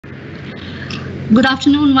Good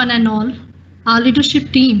afternoon, one and all. Our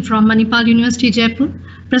leadership team from Manipal University, Jaipur,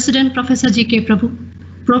 President Professor G.K. Prabhu,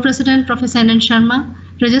 Pro-President Professor N. Sharma,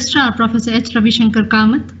 Registrar Professor H. Ravishankar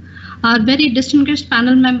Kamath, our very distinguished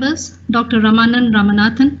panel members, Dr. Ramanan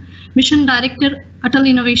Ramanathan, Mission Director, Atal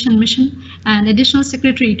Innovation Mission, and Additional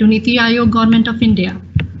Secretary to Niti Aayog, Government of India.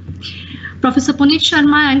 Professor Puneet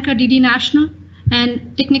Sharma, Anchor DD National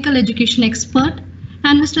and Technical Education Expert,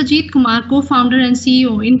 and Mr. Jeet Kumar, co-founder and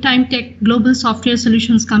CEO in Time Tech Global Software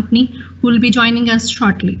Solutions Company, who will be joining us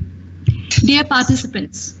shortly. Dear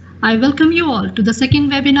participants, I welcome you all to the second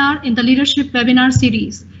webinar in the Leadership Webinar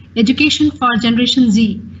Series, Education for Generation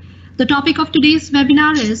Z. The topic of today's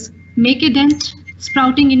webinar is Make a Dent,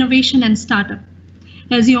 Sprouting Innovation and Startup.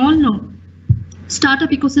 As you all know, startup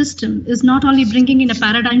ecosystem is not only bringing in a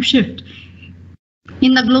paradigm shift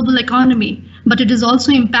in the global economy, but it is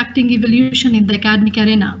also impacting evolution in the academic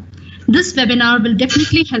arena. This webinar will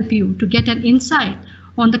definitely help you to get an insight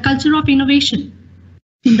on the culture of innovation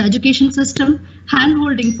in the education system,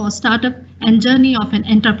 hand-holding for startup, and journey of an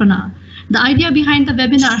entrepreneur. The idea behind the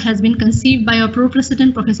webinar has been conceived by our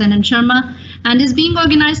Pro-President, Professor N. Sharma, and is being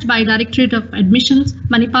organized by Directorate of Admissions,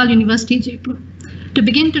 Manipal University, Jaipur. To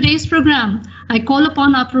begin today's program, I call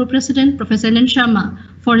upon our Pro-President, Professor N. Sharma,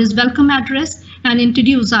 for his welcome address and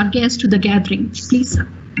introduce our guests to the gathering. Please, sir.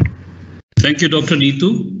 Thank you, Dr.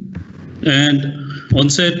 Neetu. And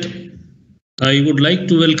onset, I would like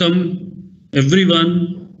to welcome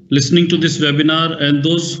everyone listening to this webinar and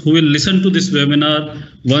those who will listen to this webinar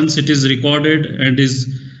once it is recorded and is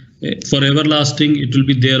for everlasting. It will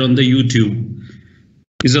be there on the YouTube.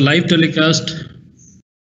 It's a live telecast.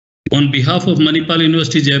 On behalf of Manipal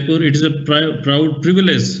University, Jaipur, it is a proud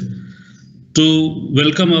privilege to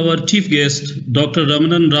welcome our chief guest, Dr.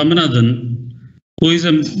 Ramanan Ramanathan, who is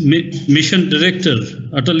a Mission Director,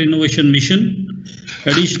 Atal Innovation Mission,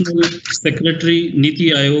 Additional Secretary,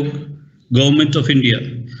 Niti Aayog, Government of India.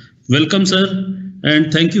 Welcome, sir,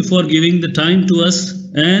 and thank you for giving the time to us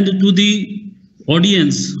and to the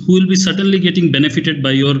audience who will be certainly getting benefited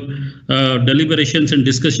by your deliberations and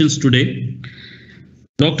discussions today.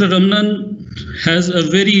 Dr. Ramanan has a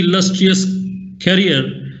very illustrious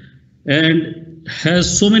career and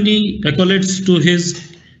has so many accolades to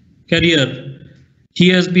his career. He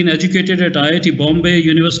has been educated at IIT Bombay,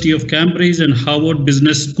 University of Cambridge and Harvard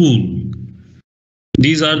Business School.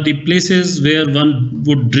 These are the places where one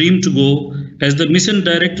would dream to go. As the Mission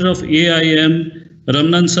Director of AIM,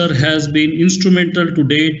 Ramanan sir has been instrumental to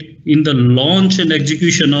date in the launch and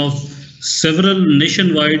execution of several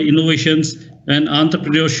nationwide innovations and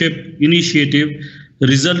entrepreneurship initiative,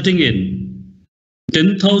 resulting in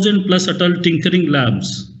 10,000 plus Atal Tinkering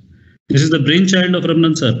Labs. This is the brainchild of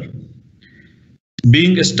Ramanan sir,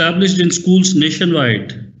 being established in schools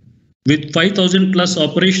nationwide with 5,000 plus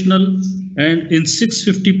operational and in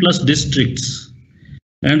 650 plus districts,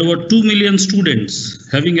 and over 2 million students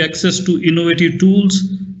having access to innovative tools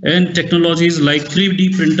and technologies like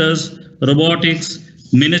 3D printers, robotics,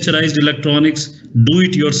 miniaturized electronics,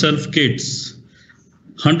 do-it-yourself kits.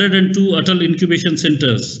 102 Atal incubation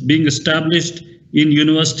centers being established in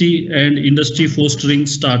university and industry fostering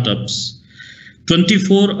startups.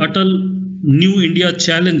 24 Atal New India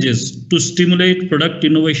challenges to stimulate product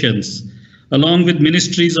innovations along with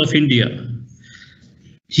ministries of India.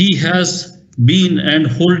 He has been and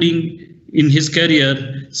holding in his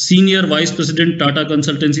career Senior Vice President Tata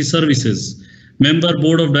Consultancy Services, Member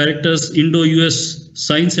Board of Directors Indo-US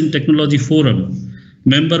Science and Technology Forum,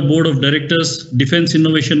 Member Board of Directors Defense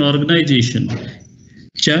Innovation Organization.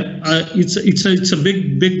 It's a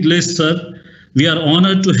big list, sir. We are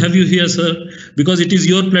honored to have you here, sir, because it is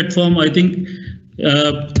your platform. I think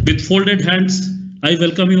with folded hands, I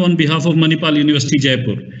welcome you on behalf of Manipal University,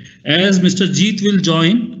 Jaipur. As Mr. Jeet will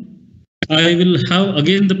join, I will have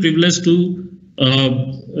again the privilege to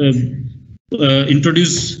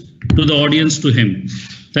introduce to the audience to him.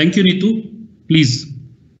 Thank you, Neetu. Please.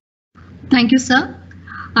 Thank you, sir.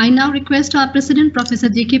 I now request our President, Professor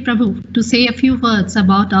J.K. Prabhu, to say a few words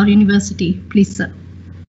about our university. Please, sir.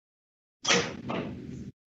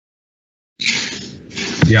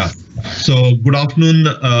 Yeah, so good afternoon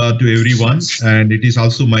to everyone, and it is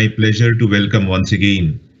also my pleasure to welcome once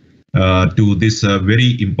again to this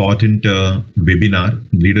very important webinar,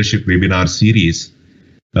 Leadership Webinar Series,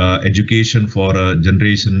 Education for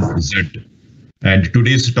Generation Z. And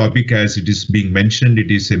today's topic, as it is being mentioned, it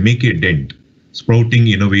is a Make a Dent, Sprouting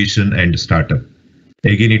Innovation and Startup.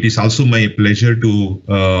 Again, it is also my pleasure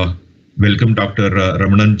to welcome Dr.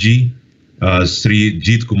 Ramanan ji, Sri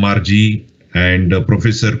Jeet Kumar ji, and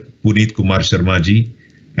Professor Puneet Kumar Sharma ji,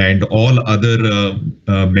 and all other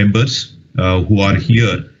members who are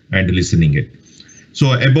here and listening it.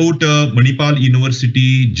 So about Manipal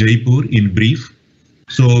University, Jaipur in brief.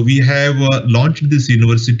 So we have launched this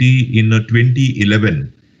university in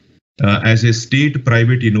 2011 as a state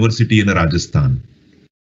private university in Rajasthan.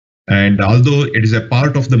 And although it is a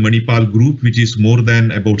part of the Manipal group, which is more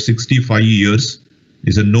than about 65 years,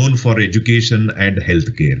 is known for education and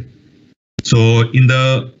healthcare. So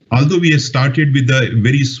although we have started with a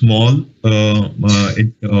very small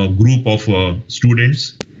group of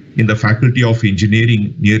students in the Faculty of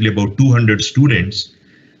Engineering, nearly about 200 students,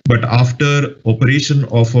 but after operation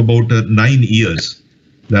of about 9 years,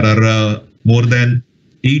 there are more than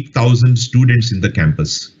 8,000 students in the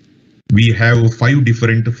campus. We have 5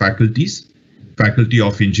 different faculties: Faculty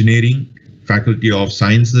of Engineering, Faculty of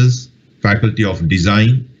Sciences, Faculty of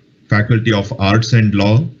Design, Faculty of Arts and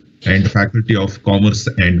Law, and Faculty of Commerce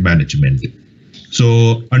and Management.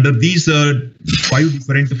 So under these 5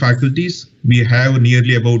 different faculties, we have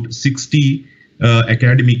nearly about 60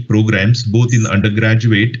 academic programs, both in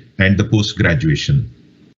undergraduate and the post-graduation.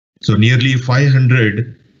 So nearly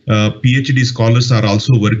 500 PhD scholars are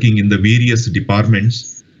also working in the various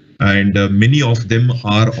departments, and many of them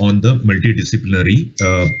are on the multidisciplinary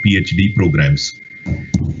PhD programs.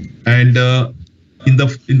 And in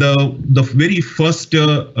the very first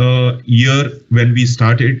year when we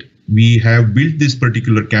started, we have built this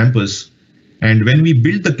particular campus. And when we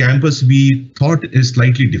built the campus, we thought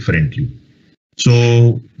slightly differently.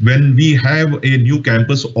 So when we have a new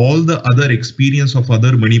campus, all the other experience of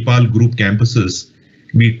other Manipal group campuses,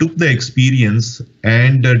 we took the experience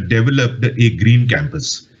and developed a green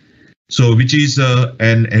campus. So which is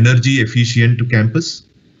an energy efficient campus,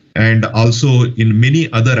 and also in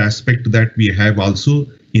many other aspects that we have also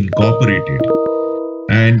incorporated.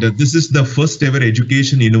 And this is the first ever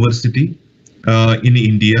education university in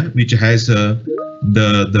India which has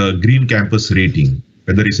the green campus rating,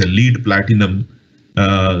 whether it's a LEED Platinum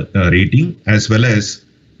rating as well as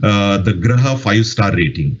the Graha 5-star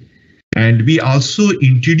rating. And we also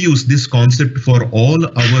introduced this concept for all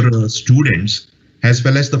our students as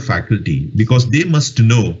well as the faculty, because they must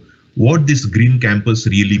know what this green campus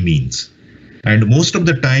really means. And most of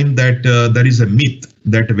the time that there is a myth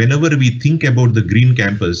that whenever we think about the green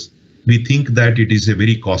campus, we think that it is a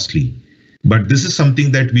very costly. But this is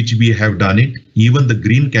something that which we have done it. Even the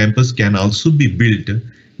green campus can also be built,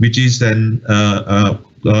 which is an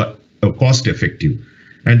cost effective.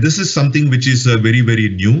 And this is something which is very, very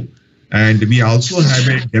new. And we also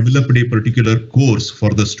have developed a particular course for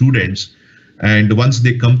the students. And once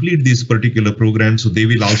they complete this particular program, so they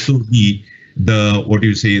will also be the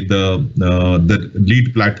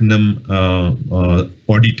LEED Platinum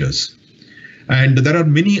auditors. And there are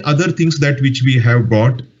many other things that which we have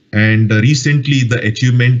brought. And recently the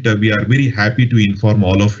achievement, we are very happy to inform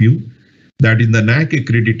all of you that in the NAC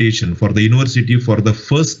accreditation for the university, for the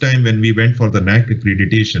first time when we went for the NAC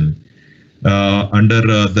accreditation under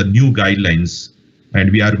the new guidelines, and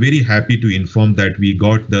we are very happy to inform that we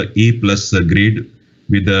got the A+ grade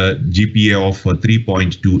with a GPA of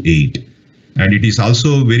 3.28. And it is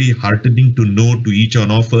also very heartening to know to each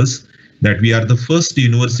one of us that we are the first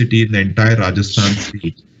university in the entire Rajasthan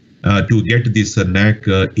state to get this NAC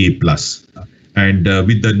A+. And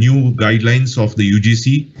with the new guidelines of the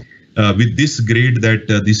UGC, with this grade that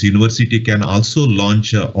this university can also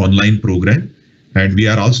launch an online program. And we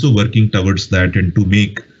are also working towards that and to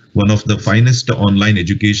make one of the finest online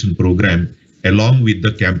education program along with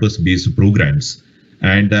the campus-based programs.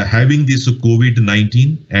 And having this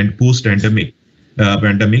COVID-19 and post-pandemic,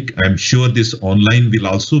 I'm sure this online will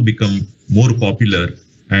also become more popular,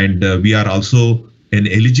 and we are also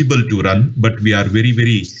eligible to run, but we are very,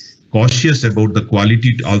 very cautious about the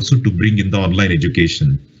quality also to bring in the online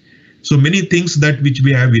education. So many things that which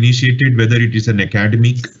we have initiated, whether it is an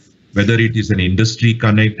academic, whether it is an industry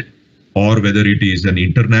connect, or whether it is an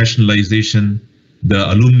internationalization,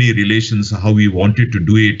 the alumni relations, how we wanted to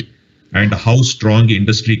do it, and how strong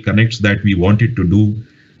industry connects that we wanted to do.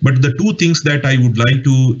 But the two things that I would like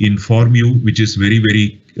to inform you, which is very,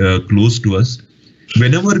 very close to us,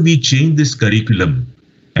 whenever we change this curriculum,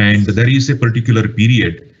 and there is a particular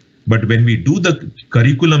period, but when we do the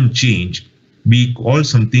curriculum change, we call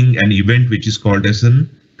something an event which is called as an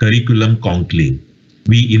curriculum conclave.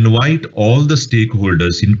 We invite all the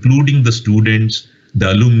stakeholders, including the students,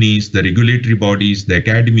 the alumni, the regulatory bodies, the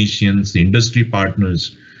academicians, the industry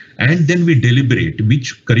partners, and then we deliberate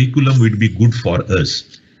which curriculum would be good for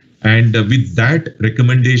us. And with that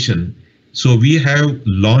recommendation, so we have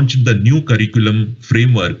launched the new curriculum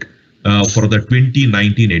framework for the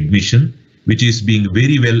 2019 admission, which is being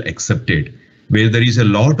very well accepted, where there is a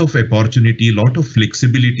lot of opportunity, lot of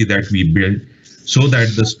flexibility that we build so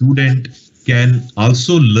that the student can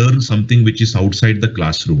also learn something which is outside the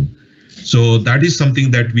classroom. So that is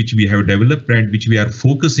something that which we have developed and which we are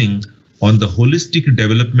focusing on the holistic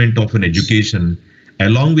development of an education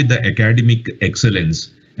along with the academic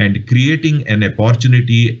excellence and creating an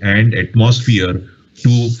opportunity and atmosphere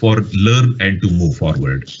for learn and to move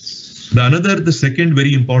forward. The second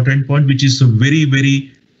very important point, which is very,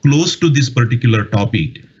 very close to this particular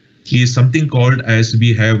topic, is something called as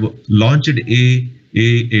we have launched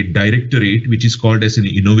a directorate which is called as an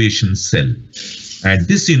innovation cell. And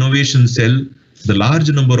this innovation cell, the large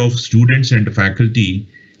number of students and faculty,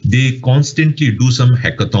 they constantly do some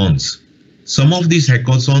hackathons. Some of these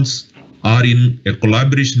hackathons are in a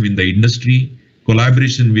collaboration with the industry,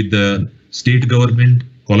 collaboration with the state government,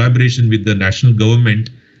 collaboration with the national government,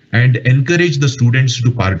 and encourage the students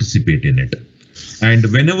to participate in it. And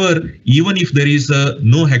whenever, even if there is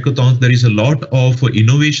no hackathons, there is a lot of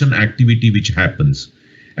innovation activity which happens.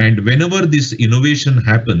 And whenever this innovation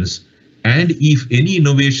happens, and if any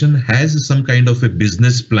innovation has some kind of a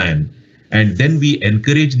business plan, and then we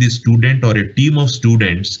encourage the student or a team of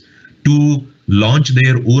students to launch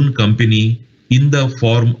their own company in the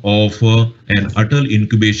form of an Atal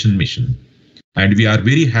incubation mission. And we are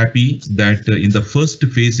very happy that in the first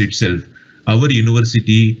phase itself, our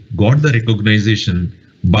university got the recognition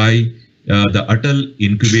by the Atal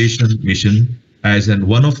incubation mission as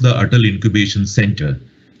one of the Atal incubation center.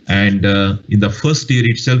 And in the first year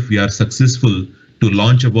itself, we are successful to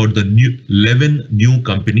launch about 11 new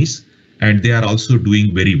companies, and they are also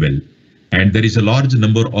doing very well. And there is a large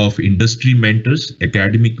number of industry mentors,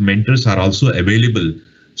 academic mentors are also available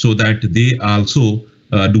so that they also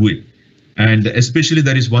do it. And especially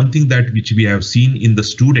there is one thing that which we have seen in the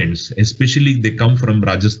students, especially they come from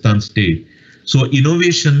Rajasthan state. So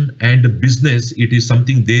innovation and business, it is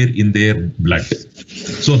something there in their blood.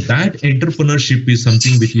 So that entrepreneurship is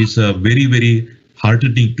something which is very, very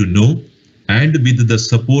heartening to know. And with the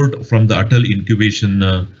support from the Atal incubation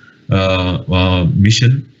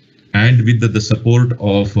mission, and with the support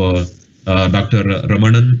of Dr.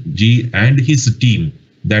 Ramanan ji and his team,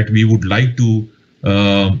 that we would like to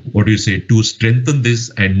to strengthen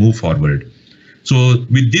this and move forward. So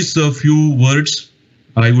with these few words,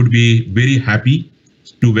 I would be very happy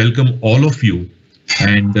to welcome all of you,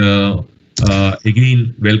 and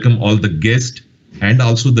again welcome all the guests and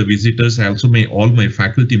also the visitors, also all my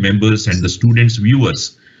faculty members and the students,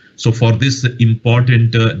 viewers. So for this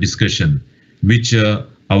important discussion, which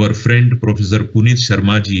our friend Professor Puneet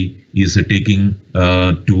Sharma ji is taking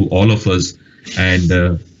to all of us,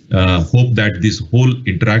 and hope that this whole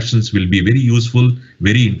interactions will be very useful,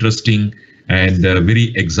 very interesting, and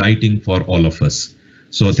very exciting for all of us.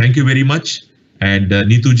 So thank you very much, and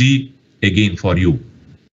Neetu ji, again for you.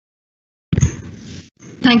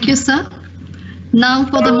 Thank you, sir. Now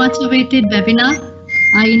for the much awaited webinar,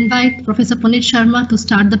 I invite Professor Puneet Sharma to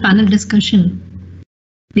start the panel discussion.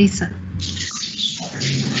 Please, sir.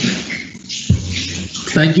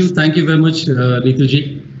 Thank you very much, Neetu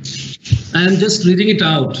ji. I am just reading it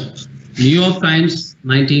out. New York Times,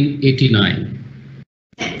 1989.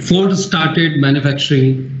 Ford started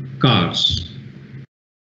manufacturing cars.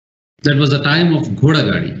 That was the time of Ghoda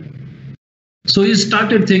Gadi. So he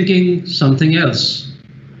started thinking something else,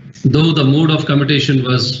 though the mode of commutation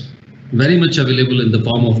was very much available in the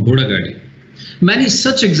form of Ghoda Gadi. Many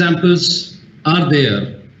such examples are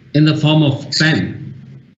there in the form of pen,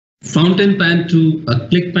 fountain pen to a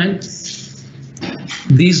click pen,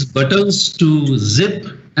 these buttons to zip,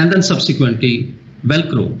 and then subsequently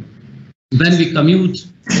Velcro. When we commute,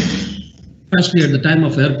 especially at the time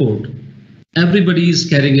of airport, everybody is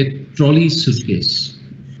carrying a trolley suitcase.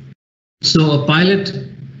 So a pilot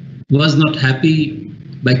was not happy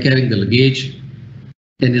by carrying the luggage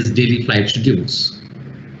in his daily flight schedules.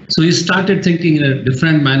 So he started thinking in a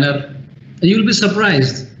different manner, and you'll be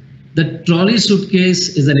surprised that trolley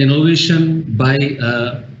suitcase is an innovation by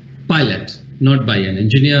a pilot, not by an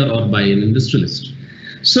engineer or by an industrialist.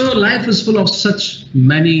 So life is full of such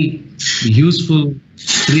many useful,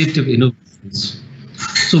 creative innovations.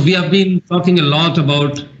 So we have been talking a lot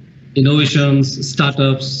about innovations,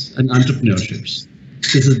 startups, and entrepreneurships.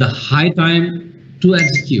 This is the high time to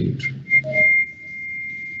execute.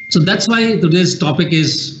 So that's why today's topic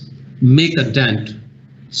is Make a Dent,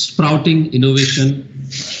 Sprouting Innovation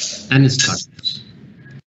and Startups.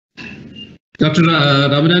 Dr.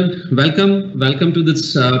 Ramanan, welcome to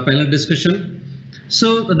this panel discussion.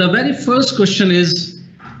 So the very first question is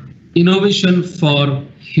innovation for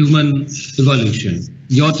human evolution.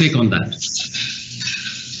 Your take on that?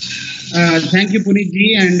 Thank you, Puneet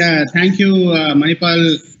ji, and thank you,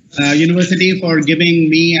 Manipal University, for giving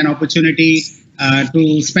me an opportunity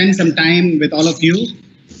to spend some time with all of you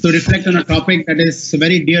to reflect on a topic that is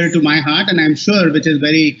very dear to my heart, and I'm sure which is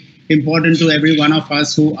very important to every one of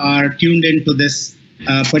us who are tuned into this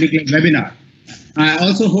particular webinar. I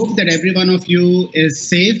also hope that every one of you is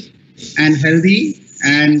safe and healthy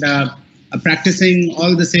and practicing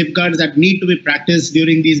all the safeguards that need to be practiced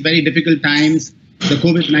during these very difficult times, the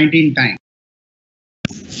COVID-19 time.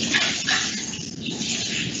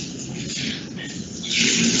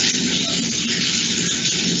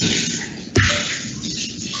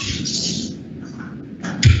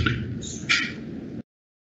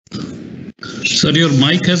 Sir, your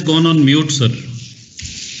mic has gone on mute, sir.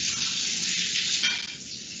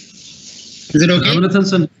 Is it okay? Ramanathan,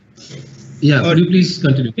 sir. Yeah, could you please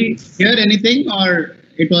continue? Hear anything or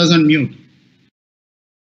it was on mute?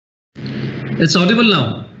 It's audible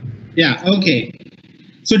now. Yeah, okay.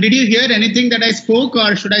 So did you hear anything that I spoke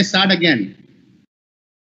or should I start again?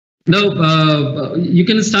 No, you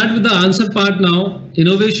can start with the answer part now.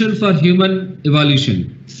 Innovation for human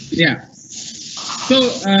evolution. Yeah. So,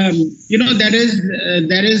 there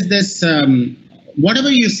is this, whatever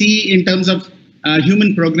you see in terms of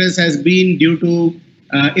human progress has been due to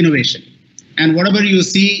innovation. And whatever you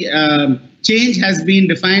see, change has been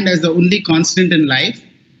defined as the only constant in life.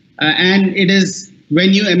 And it is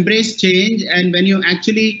when you embrace change and when you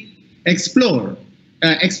actually explore,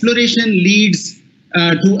 exploration leads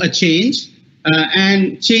to a change,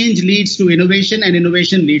 and change leads to innovation, and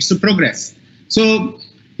innovation leads to progress. So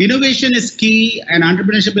innovation is key, and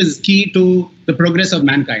entrepreneurship is key to the progress of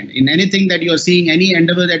mankind. In anything that you are seeing, any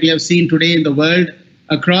endeavor that you have seen today in the world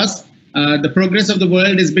across, the progress of the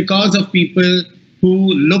world is because of people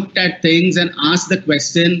who looked at things and asked the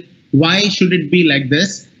question, why should it be like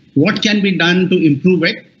this? What can be done to improve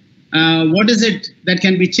it? What is it that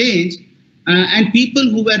can be changed? And people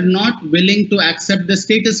who were not willing to accept the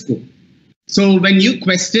status quo. So when you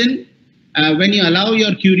question, when you allow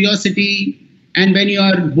your curiosity, and when you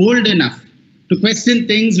are bold enough to question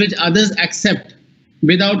things which others accept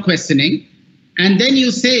without questioning, and then you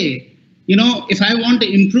say, if I want to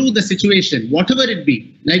improve the situation, whatever it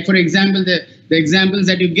be, like for example, the examples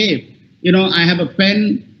that you gave, I have a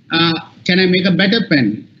pen, can I make a better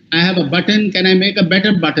pen? I have a button, can I make a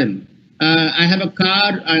better button? I have a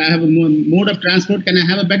car, I have a mode of transport, can I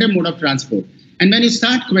have a better mode of transport? And when you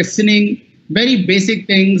start questioning very basic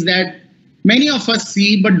things that many of us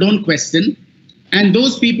see but don't question, and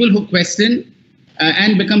those people who question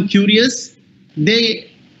and become curious,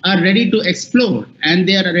 they are ready to explore and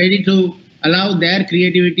they are ready to allow their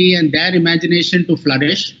creativity and their imagination to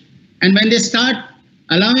flourish. And when they start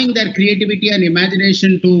allowing their creativity and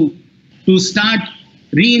imagination to start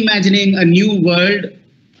reimagining a new world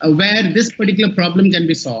where this particular problem can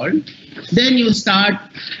be solved, then you start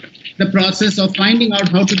the process of finding out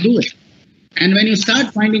how to do it. And when you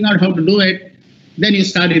start finding out how to do it, then you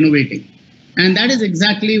start innovating. And that is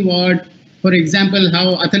exactly what, for example,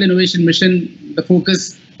 how Atal Innovation Mission, the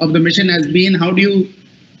focus of the mission has been, how do you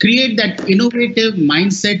create that innovative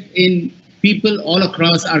mindset in people all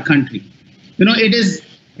across our country? It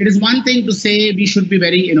is one thing to say we should be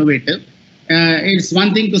very innovative. It's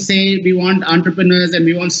one thing to say we want entrepreneurs and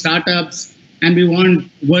we want startups and we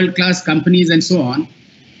want world-class companies and so on.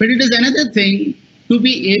 But it is another thing to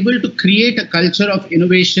be able to create a culture of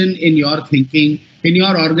innovation in your thinking, in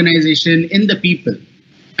your organization, in the people.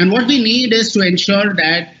 And what we need is to ensure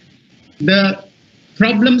that the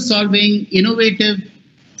problem-solving, innovative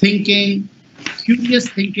thinking, curious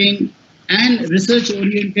thinking, and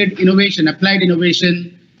research-oriented innovation, applied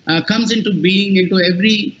innovation, comes into being into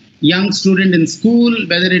every young student in school,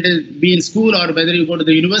 whether it is be in school or whether you go to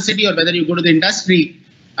the university or whether you go to the industry.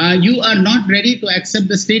 You are not ready to accept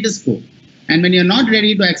the status quo. And when you're not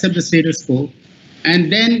ready to accept the status quo,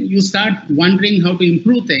 and then you start wondering how to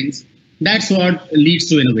improve things, that's what leads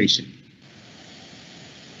to innovation.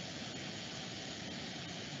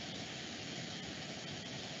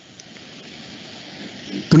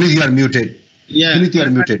 Puneet, you are muted. Yeah. Puneet, you are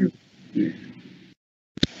muted.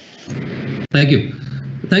 Thank you.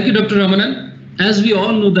 Thank you, Dr. Ramanan. As we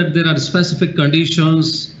all know that there are specific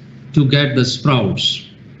conditions to get the sprouts,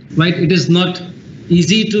 right? It is not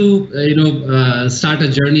easy to, start a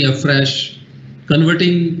journey afresh,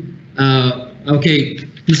 converting. Okay,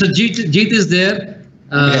 Mr. Jeet is there.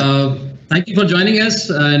 Thank you for joining us,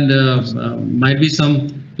 and might be some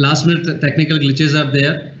last-minute technical glitches are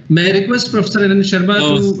there. May I request Professor Anand Sharma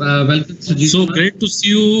to welcome Mr. Jeet? So great to see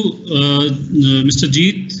you, Mr.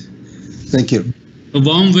 Jeet. Thank you. A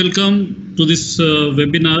warm welcome to this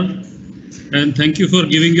webinar, and thank you for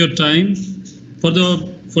giving your time. For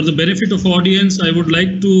the benefit of audience, I would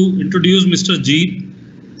like to introduce Mr. Jeet.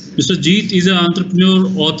 Mr. Jeet is an entrepreneur,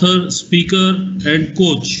 author, speaker, and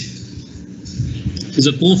coach. He is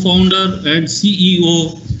a co-founder and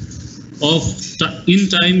CEO of In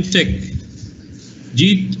Time Tech.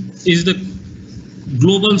 Jeet is the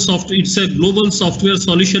it's a global software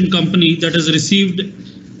solution company that has received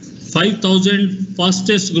 5,000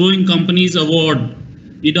 fastest growing companies award,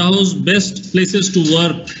 Idaho's best places to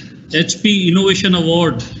work, HP Innovation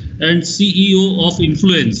Award, and CEO of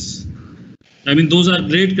Influence. I mean, those are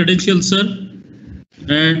great credentials, sir.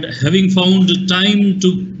 And having found time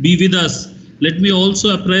to be with us, let me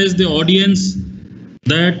also apprise the audience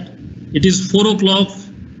that it is 4 o'clock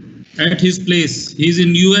at his place. He is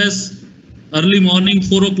in US, early morning,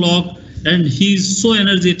 4 o'clock, and he is so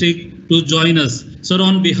energetic to join us. Sir,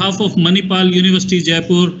 on behalf of Manipal University,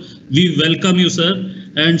 Jaipur, we welcome you, sir.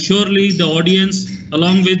 And surely the audience,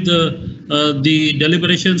 along with the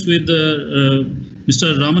deliberations with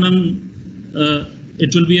Mr. Ramanan,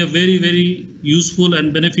 it will be a very, very useful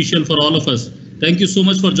and beneficial for all of us. Thank you so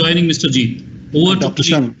much for joining, Mr. Jeet. Over Dr. to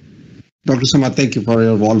you. Sharma. Dr. Sharma, thank you for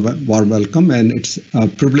your warm welcome, and it's a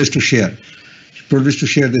privilege to share. Privilege to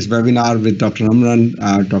share this webinar with Dr. Ramanan,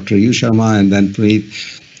 Dr. U. Sharma, and then Puneet.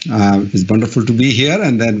 It's wonderful to be here,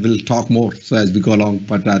 and then we'll talk more so as we go along.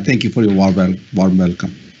 But thank you for your warm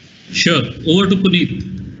welcome. Sure. Over to Puneet.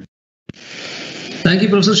 Thank you,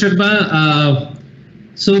 Professor Sharma.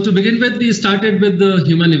 So to begin with, we started with the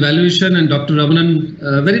human evaluation, and Dr. Ramanan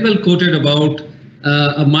very well quoted about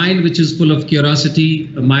a mind which is full of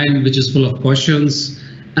curiosity, a mind which is full of questions,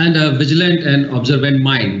 and a vigilant and observant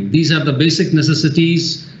mind. These are the basic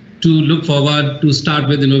necessities to look forward to start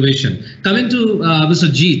with innovation. Coming to Mr.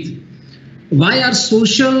 Jeet, why our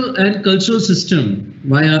social and cultural system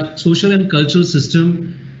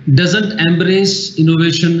doesn't embrace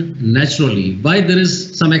innovation naturally? Why there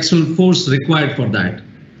is some external force required for that?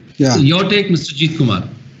 Yeah. Your take, Mr. Jeet Kumar.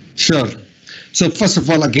 Sure. So first of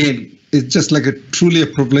all, again, it's just like truly a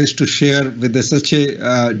privilege to share with such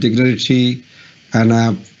a dignity. And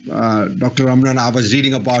Dr. Ramanan, I was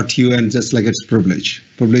reading about you, and just like it's privilege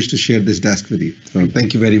to share this desk with you. So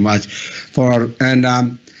thank you very much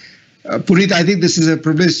Puneet, I think this is a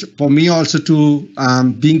privilege for me also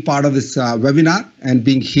to being part of this webinar and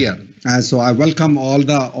being here. And so I welcome all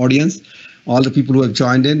the audience, all the people who have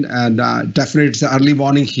joined in, and definitely it's early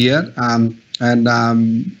morning here. And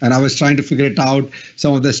I was trying to figure it out,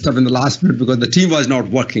 some of this stuff in the last minute because the team was not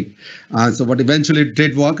working. But eventually it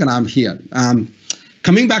did work, and I'm here.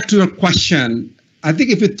 Coming back to your question, I think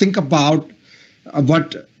if you think about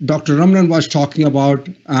what Dr. Ramanan was talking about,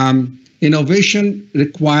 innovation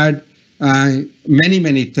required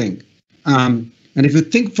many things. And if you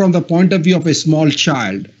think from the point of view of a small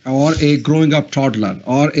child or a growing up toddler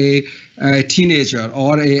or a teenager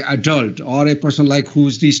or a adult or a person like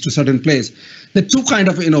who's reached a certain place, there are two kinds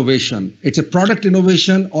of innovation. It's a product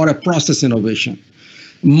innovation or a process innovation.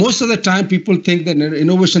 Most of the time people think that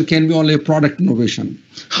innovation can be only a product innovation.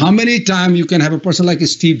 How many times you can have a person like a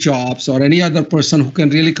Steve Jobs or any other person who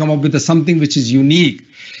can really come up with something which is unique,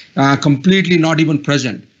 completely not even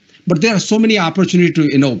present. But there are so many opportunities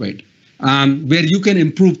to innovate. Where you can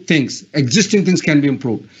improve things, existing things can be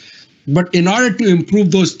improved. But in order to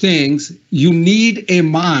improve those things, you need a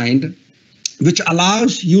mind which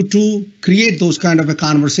allows you to create those kind of a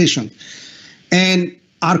conversation. And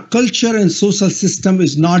our culture and social system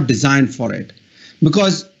is not designed for it,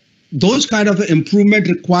 because those kind of improvement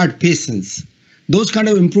required patience. Those kind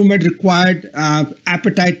of improvement required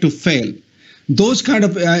appetite to fail. Those kind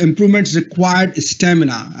of improvements required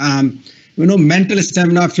stamina. Mental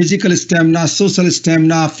stamina, physical stamina, social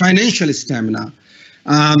stamina, financial stamina.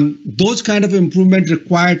 Those kind of improvement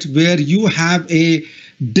required where you have a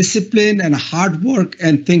discipline and hard work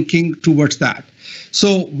and thinking towards that.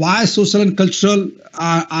 So why social and cultural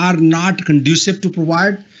are not conducive to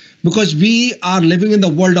provide? Because we are living in the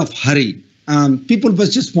world of hurry. People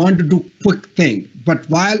just want to do quick thing, but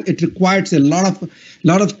while it requires a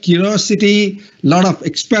lot of curiosity, a lot of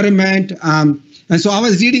experiment. And so I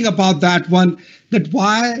was reading about that one, that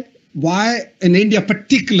why in India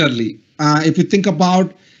particularly, if you think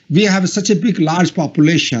about, we have such a large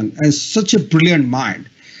population and such a brilliant mind.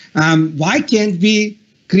 Why can't we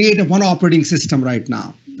create one operating system right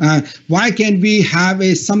now? Why can't we have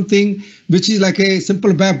something which is like a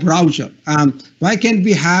simple web browser? Why can't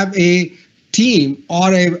we have a team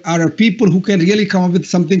or people who can really come up with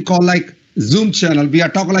something called like Zoom channel? We are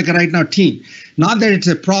talking like right now team. Not that it's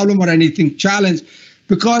a problem or anything challenge,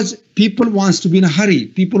 because people wants to be in a hurry.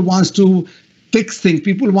 People wants to fix things.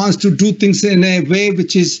 People wants to do things in a way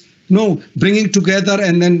which is bringing together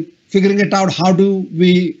and then figuring it out how do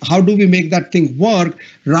we make that thing work,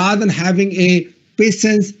 rather than having a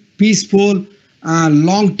patience, peaceful,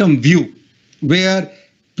 long-term view, where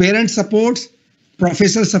parent supports,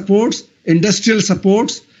 professor supports, industrial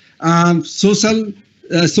supports, social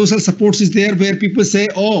supports is there, where people say,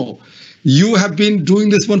 oh, you have been doing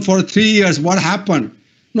this one for 3 years, what happened?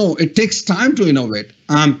 No, it takes time to innovate.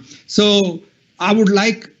 So I would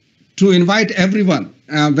like to invite everyone,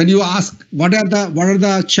 when you ask what are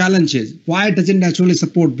the challenges, why does it naturally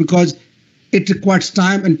support? Because it requires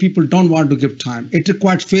time and people don't want to give time. It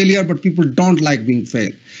requires failure, but people don't like being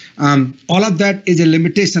failed. All of that is a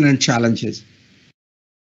limitation and challenges.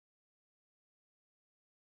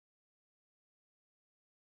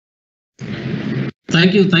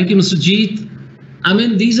 Thank you, Mr. Jeet. I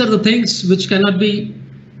mean, these are the things which cannot be.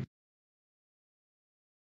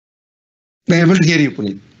 They're able to hear you,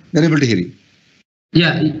 Puneet. They're able to hear you.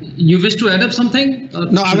 Yeah, you wish to add up something?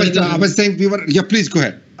 No, I was saying we were. Yeah, please go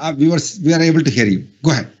ahead. We are able to hear you.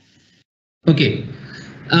 Go ahead. Okay.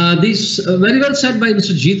 These very well said by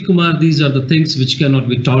Mr. Jeet Kumar. These are the things which cannot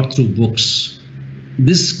be taught through books.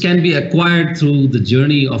 This can be acquired through the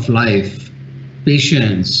journey of life,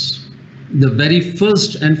 patience. The very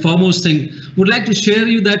first and foremost thing, would like to share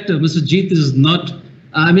you that Mr. Jeet is not.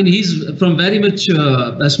 I mean, he's from very much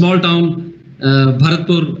a small town,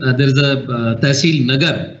 Bharatpur. There is a Tehsil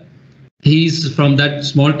Nagar. He's from that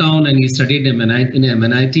small town and he studied in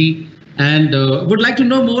MNIT, and would like to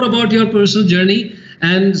know more about your personal journey.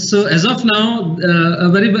 And so as of now, a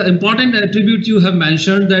very important attribute you have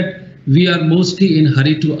mentioned, that we are mostly in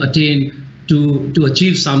hurry to attain, to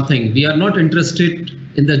achieve something. We are not interested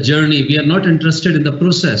in the journey. We are not interested in the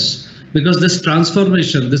process, because this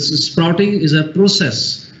transformation, this sprouting is a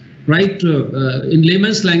process, right? In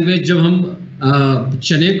layman's language, जब हम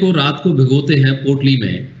चने को रात को भिगोते हैं पोटली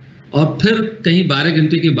में और फिर कहीं 12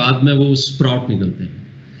 घंटे के बाद में वो स्प्राउट निकलते हैं,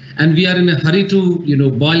 and we are in a hurry to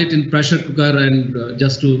boil it in pressure cooker and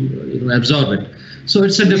just to absorb it. So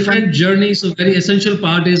it's a different journey. So very essential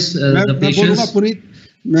part is the patience.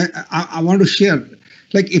 I want to share,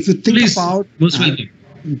 like if you think Please, about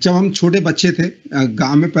जब हम छोटे बच्चे थे,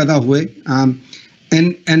 गांव में पैदा हुए,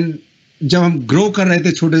 and जब हम ग्रो कर रहे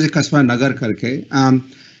थे छोटे से कस्बा नगर करके,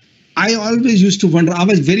 I always used to wonder. I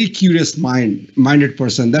was very curious minded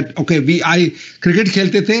person that I cricket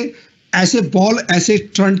खेलते थे, ऐसे ball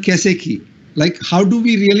ऐसे turn कैसे की? Like how do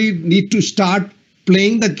we really need to start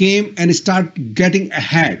playing the game and start getting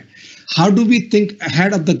ahead? How do we think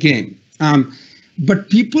ahead of the game? But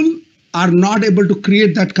people are not able to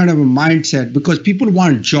create that kind of a mindset, because people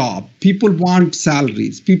want job, people want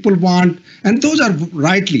salaries, people want, and those are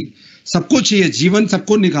rightly, सबको चाहिए, जीवन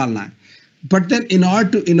सबको निकालना है. But then in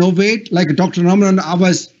order to innovate, like Dr. Ramanan, I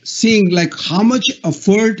was seeing like how much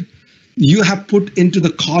effort you have put into the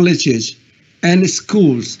colleges and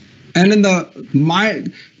schools and in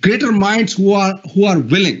the greater minds who are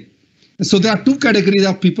willing. So there are two categories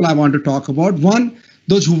of people I want to talk about. One,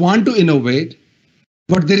 those who want to innovate,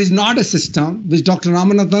 but there is not a system, which Dr.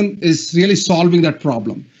 Ramanathan is really solving that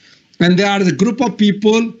problem. And there are the group of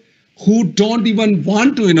people who don't even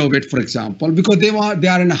want to innovate, for example, because they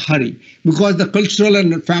are in a hurry, because the cultural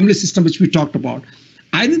and family system which we talked about.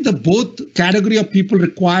 I think the both category of people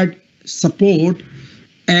required support,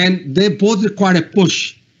 and they both require a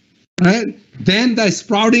push. Right? Then the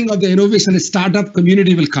sprouting of the innovation startup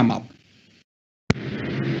community will come up.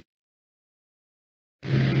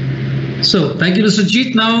 So thank you, Mr.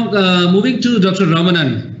 Jeet. Now moving to Dr.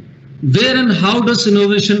 Ramanan, where and how does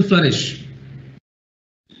innovation flourish?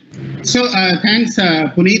 So thanks,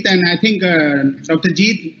 Puneet, and I think Dr.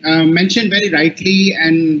 Jeet mentioned very rightly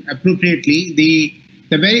and appropriately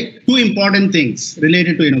the very two important things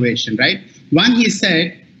related to innovation, right? One, he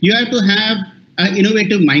said you have to have an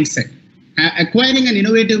innovative mindset. Acquiring an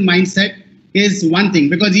innovative mindset is one thing,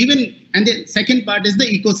 because and the second part is the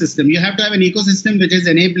ecosystem. You have to have an ecosystem which is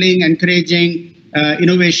enabling, encouraging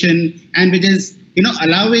innovation, and which is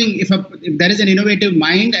allowing, if there is an innovative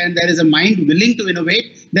mind and there is a mind willing to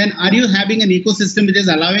innovate, then are you having an ecosystem which is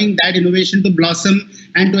allowing that innovation to blossom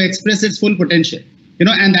and to express its full potential?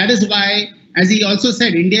 And that is why, as he also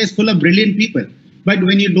said, India is full of brilliant people. But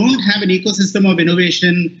when you don't have an ecosystem of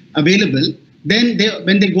innovation available, then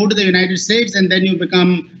when they go to the United States, and then you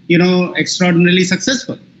become, extraordinarily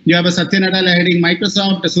successful. You have a Satya Nadella heading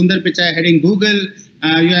Microsoft, a Sundar Pichai heading Google,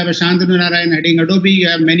 you have a Shantanu Narayan heading Adobe, you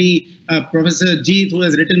have many, Professor Jeet, who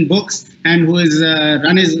has written books and who is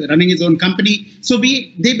running his own company. So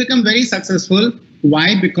they become very successful.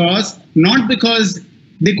 Why? Not because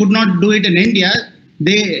they could not do it in India.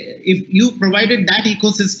 If you provided that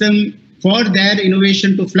ecosystem for their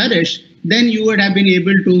innovation to flourish, then you would have been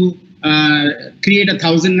able to create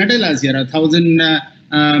 1,000 Nadellas here, 1,000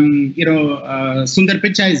 Sundar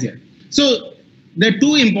Pichai is here. So the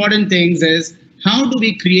two important things is how do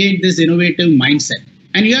we create this innovative mindset?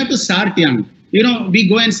 And you have to start young. We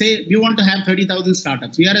go and say we want to have 30,000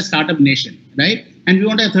 startups. We are a startup nation, right? And we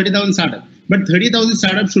want to have 30,000 startups. But 30,000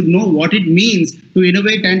 startups should know what it means to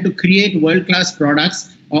innovate and to create world-class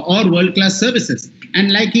products or world-class services.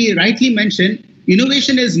 And like he rightly mentioned,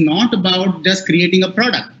 innovation is not about just creating a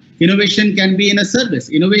product. Innovation can be in a service.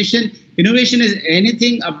 Innovation is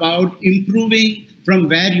anything about improving from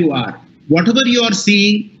where you are. Whatever you are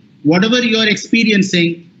seeing, whatever you are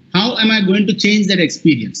experiencing, how am I going to change that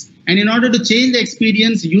experience? And in order to change the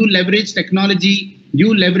experience, you leverage technology,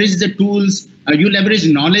 you leverage the tools, you leverage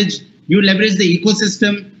knowledge, you leverage the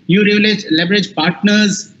ecosystem, you leverage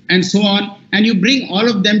partners, and so on. And you bring all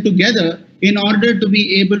of them together in order to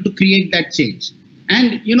be able to create that change.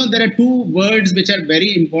 And there are two words which are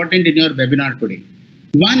very important in your webinar today.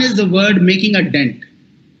 One is the word making a dent.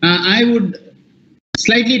 I would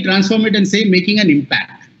slightly transform it and say making an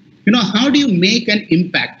impact. How do you make an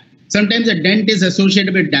impact? Sometimes a dent is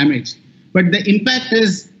associated with damage, but the impact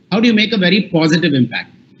is how do you make a very positive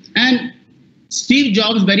impact? And Steve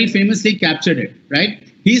Jobs very famously captured it, right?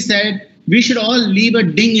 He said, we should all leave a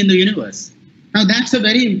ding in the universe. Now that's a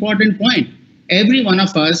very important point. Every one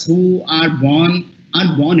of us who are born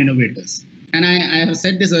innovators. And I have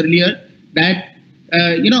said this earlier that,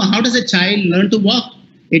 how does a child learn to walk?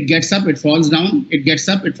 It gets up, it falls down, it gets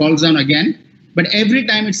up, it falls down again. But every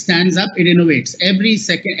time it stands up, it innovates. Every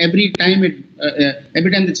time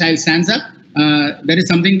the child stands up, there is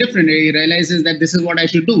something different. He realizes that this is what I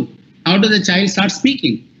should do. How does the child start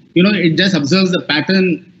speaking? It just observes the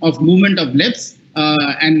pattern of movement of lips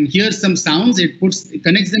and hears some sounds. It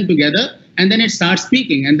connects them together, and then it starts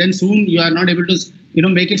speaking. And then soon you are not able to,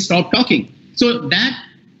 make it stop talking. So that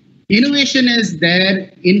innovation is there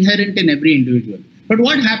inherent in every individual. But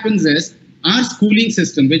what happens is our schooling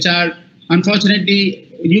system, which are unfortunately,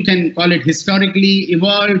 you can call it historically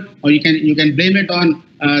evolved, or you can blame it on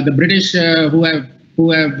the British who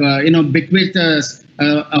have bequeathed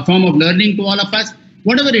a form of learning to all of us.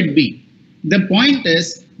 Whatever it be, the point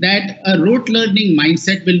is that a rote learning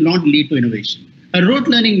mindset will not lead to innovation. A rote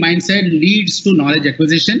learning mindset leads to knowledge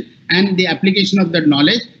acquisition and the application of that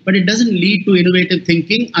knowledge, but it doesn't lead to innovative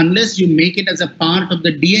thinking unless you make it as a part of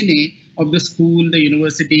the DNA of the school, the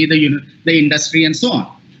university, the industry, and so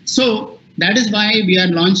on. So that is why we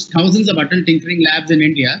have launched thousands of adult tinkering labs in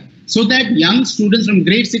India, so that young students from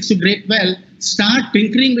grade 6 to grade 12 start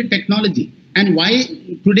tinkering with technology. And why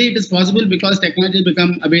today it is possible? Because technology has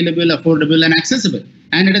become available, affordable, and accessible,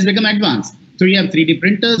 and it has become advanced. So you have 3D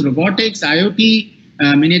printers, robotics, IoT,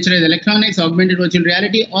 miniaturized electronics, augmented virtual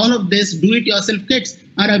reality. All of this do-it-yourself kits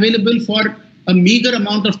are available for a meager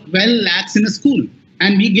amount of 12 lakhs in a school.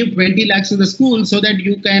 And we give 20 lakhs to the school so that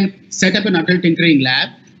you can set up an adult tinkering lab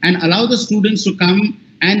and allow the students to come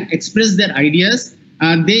and express their ideas.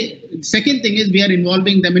 Second thing is we are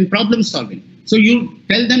involving them in problem solving. So you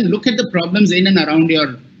tell them, look at the problems in and around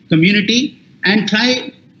your community and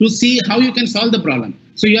try to see how you can solve the problem.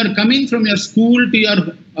 So you are coming from your school to your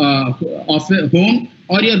home,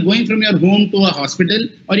 or you're going from your home to a hospital,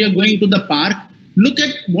 or you're going to the park. Look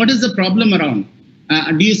at what is the problem around.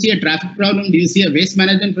 Do you see a traffic problem? Do you see a waste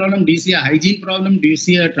management problem? Do you see a hygiene problem? Do you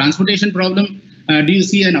see a transportation problem? Do you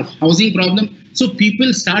see a housing problem? So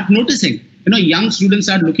people start noticing. Young students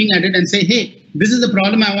start looking at it and say, hey, this is the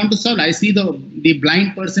problem I want to solve. I see the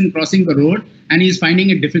blind person crossing the road and he's finding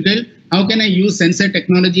it difficult. How can I use sensor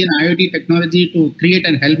technology and IoT technology to create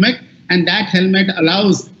a helmet? And that helmet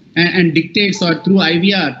allows and dictates, or through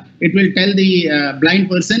IVR, it will tell the blind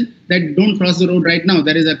person that don't cross the road right now.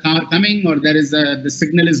 There is a car coming, or there is the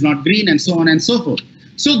signal is not green, and so on and so forth.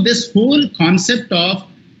 So this whole concept of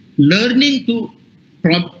learning to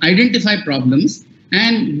identify problems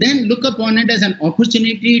and then look upon it as an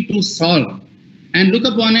opportunity to solve, and look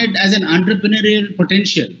upon it as an entrepreneurial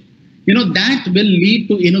potential, that will lead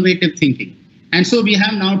to innovative thinking. And so we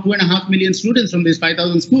have now 2.5 million students from these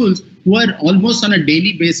 5,000 schools who are almost on a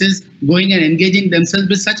daily basis going and engaging themselves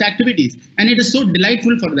with such activities. And it is so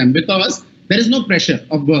delightful for them because there is no pressure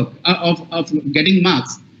of work, of getting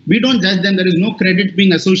marks. We don't judge them. There is no credit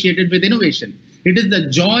being associated with innovation. It is the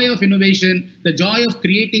joy of innovation, the joy of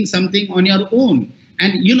creating something on your own.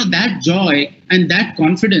 And that joy and that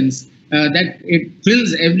confidence that it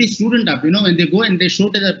fills every student up, when they go and they show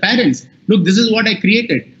to their parents, look, this is what I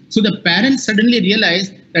created. So the parents suddenly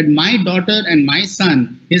realize that my daughter and my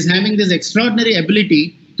son is having this extraordinary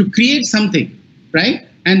ability to create something, right?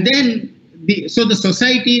 And then so the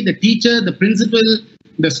society, the teacher, the principal,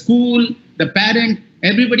 the school, the parent,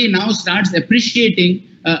 everybody now starts appreciating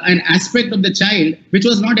an aspect of the child which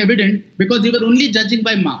was not evident because they were only judging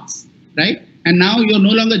by marks, right? And now you're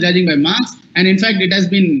no longer judging by marks. And in fact, it has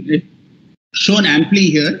been shown amply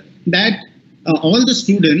here that all the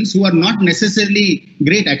students who are not necessarily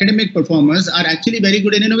great academic performers are actually very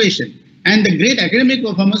good in innovation. And the great academic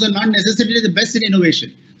performers are not necessarily the best in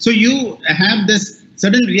innovation. So you have this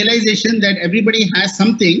sudden realization that everybody has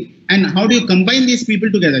something, and how do you combine these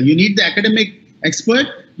people together? You need the academic expert,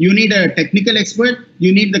 you need a technical expert,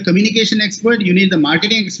 you need the communication expert, you need the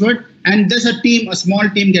marketing expert, and thus a small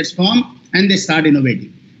team gets formed and they start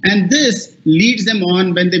innovating. And this leads them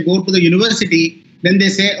on when they go to the university, then they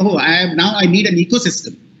say, oh, I need an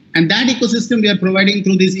ecosystem. And that ecosystem we are providing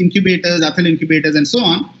through these incubators, Athal incubators and so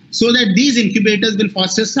on, so that these incubators will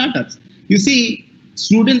foster startups. You see,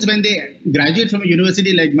 students when they graduate from a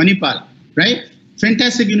university like Manipal, right?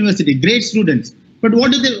 Fantastic university, great students. But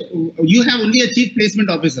what do you have only a chief placement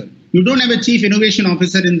officer. You don't have a chief innovation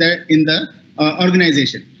officer in the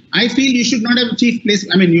organization. I feel you should not have a chief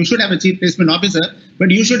placement, you should have a chief placement officer,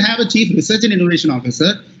 but you should have a chief research and innovation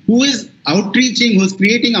officer who is outreaching, who's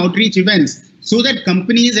creating outreach events so that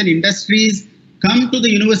companies and industries come to the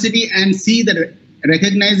university and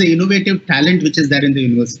recognize the innovative talent which is there in the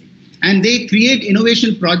university. And they create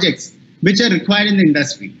innovation projects which are required in the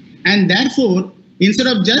industry. And therefore, instead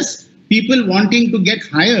of just people wanting to get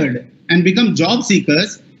hired and become job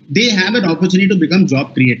seekers, they have an opportunity to become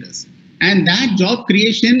job creators. And that job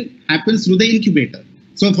creation happens through the incubator.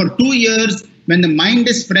 So for 2 years, when the mind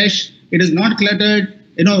is fresh, it is not cluttered,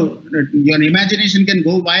 your imagination can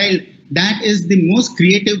go wild. That is the most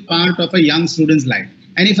creative part of a young student's life.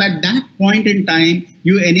 And if at that point in time,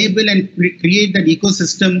 you enable and create that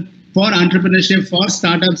ecosystem for entrepreneurship, for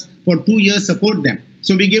startups, for 2 years, support them.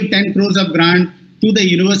 So we give 10 crores of grant to the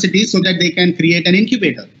university so that they can create an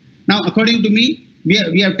incubator. Now, according to me, we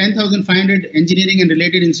have 10,500 engineering and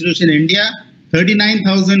related institutions in India,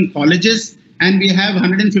 39,000 colleges, and we have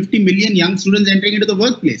 150 million young students entering into the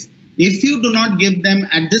workplace. If you do not give them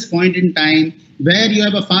at this point in time, where you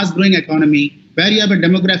have a fast-growing economy, where you have a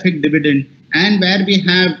demographic dividend, and where we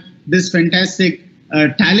have this fantastic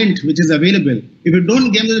talent which is available, if you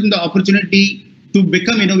don't give them the opportunity to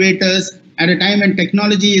become innovators at a time when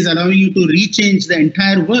technology is allowing you to rechange the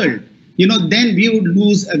entire world, then we would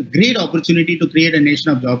lose a great opportunity to create a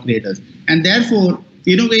nation of job creators. And therefore,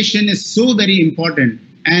 innovation is so very important,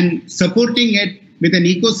 and supporting it with an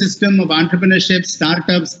ecosystem of entrepreneurship,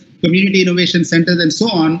 startups, community innovation centers, and so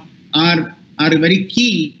on are very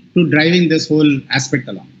key to driving this whole aspect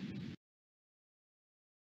along.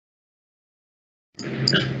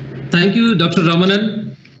 Thank you, Dr.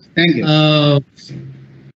 Ramanan. Thank you.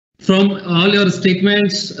 From all your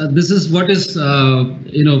statements, this is what is, a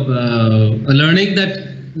learning that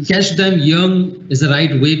catch them young is the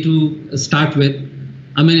right way to start with.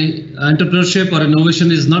 Entrepreneurship or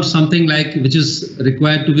innovation is not something which is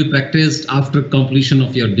required to be practiced after completion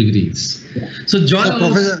of your degrees. So,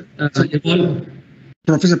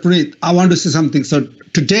 Professor Puneet, I want to say something. So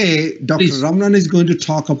today, Dr. Ramanan is going to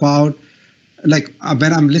talk about,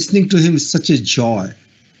 when I'm listening to him, it's such a joy.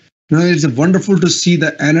 It's wonderful to see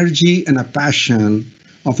the energy and a passion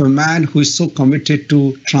of a man who is so committed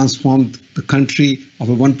to transform the country of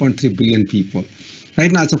 1.3 billion people.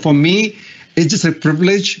 Right now, so for me, it's just a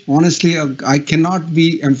privilege. Honestly, I cannot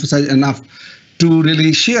be emphasized enough to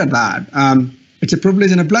really share that. It's a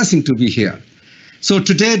privilege and a blessing to be here. So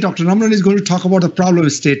today, Dr. Ramanan is going to talk about the problem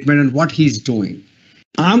statement and what he's doing.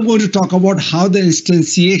 I'm going to talk about how the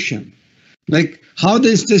instantiation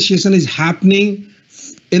is happening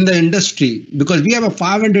in the industry, because we have a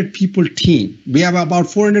 500 people team. We have about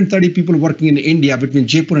 430 people working in India between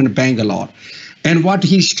Jaipur and Bangalore. And what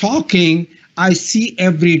he's talking, I see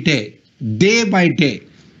every day by day.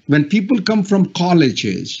 When people come from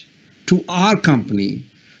colleges to our company,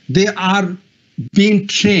 they are being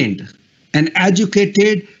trained and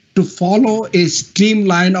educated to follow a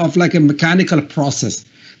streamline of a mechanical process.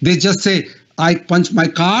 They just say, I punch my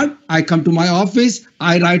card, I come to my office,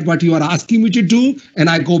 I write what you are asking me to do, and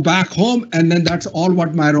I go back home, and then that's all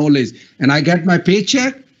what my role is. And I get my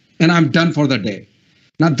paycheck, and I'm done for the day.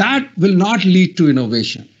 Now that will not lead to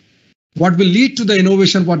innovation. What will lead to the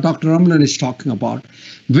innovation, what Dr. Ramanan is talking about,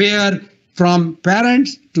 where from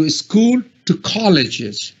parents to school to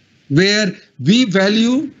colleges, where we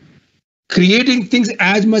value creating things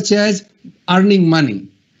as much as earning money.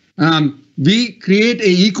 We create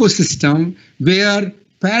an ecosystem where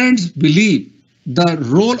parents believe the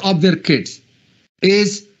role of their kids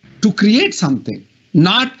is to create something,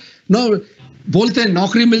 not बोलते हैं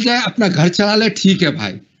नौकरी मिल जाए अपना घर चला ले ठीक है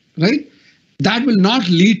भाई, right? That will not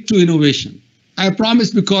lead to innovation. I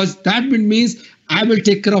promise, because that means I will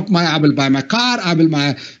take care of I will buy my car, I will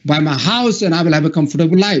buy my house, and I will have a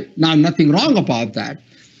comfortable life. Now, nothing wrong about that,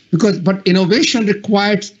 but innovation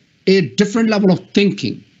requires a different level of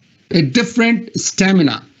thinking, a different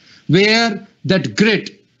stamina, where that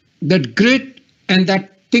grit and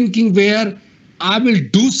that thinking where I will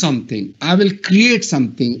do something, I will create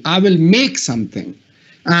something, I will make something.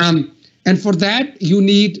 And for that, you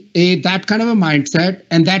need that kind of a mindset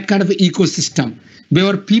and that kind of an ecosystem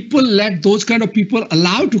where people let those kind of people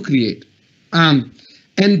allow to create. And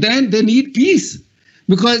then they need peace,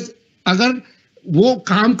 because अगर वो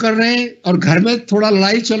काम कर रहे हैं और घर में थोड़ा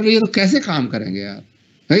लड़ाई चल रही है तो कैसे काम करेंगे यार,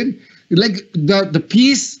 right? Like the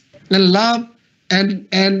peace and love and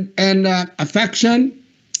affection,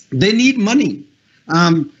 they need money.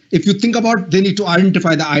 If you think about, they need to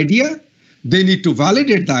identify the idea, they need to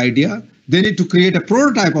validate the idea, they need to create a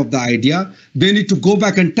prototype of the idea, they need to go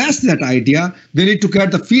back and test that idea, they need to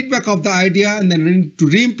get the feedback of the idea, and then need to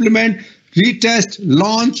re-implement, retest,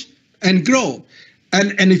 launch, and grow.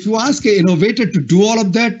 And if you ask an innovator to do all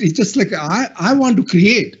of that, it's just like, I want to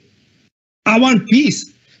create. I want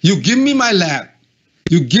peace. You give me my lab,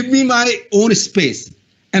 you give me my own space,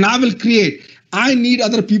 and I will create. I need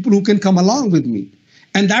other people who can come along with me.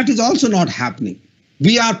 And that is also not happening.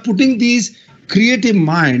 We are putting these creative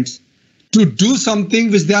minds to do something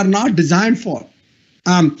which they are not designed for.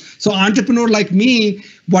 So entrepreneur like me,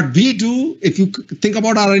 what we do, if you think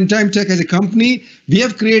about our In-Time Tech as a company, we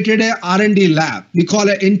have created a R&D lab. We call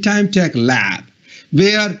it In-Time Tech Lab,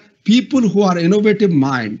 where people who are innovative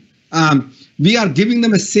mind, we are giving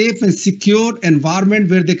them a safe and secure environment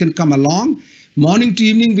where they can come along. Morning to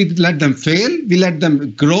evening, we let them fail, we let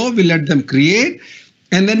them grow, we let them create.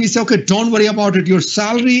 And then we say, okay, don't worry about it. Your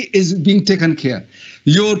salary is being taken care.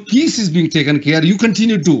 Your peace is being taken care. You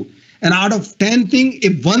continue to. And out of 10 things,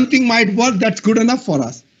 if one thing might work, that's good enough for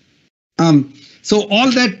us. So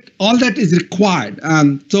all that is required.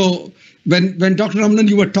 So when Dr. Ramanan,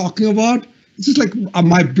 you were talking about, it's just like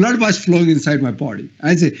my blood was flowing inside my body.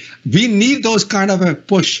 I say, we need those kind of a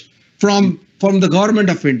push from the government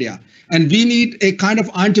of India. And we need a kind of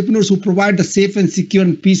entrepreneurs who provide the safe and secure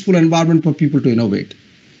and peaceful environment for people to innovate.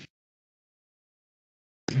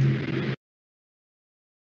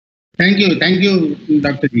 Thank you,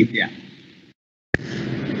 Dr. Jeet. Yeah.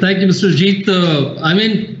 Thank you, Mr. Jeet.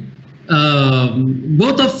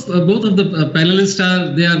 Both of the panelists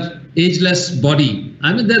they are ageless body.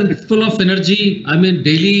 They're full of energy.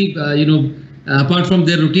 Daily, apart from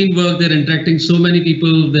their routine work, they're interacting so many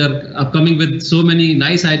people. They're coming with so many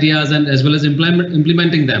nice ideas and as well as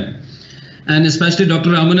implementing them. And especially Dr.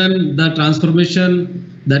 Ramanan, the transformation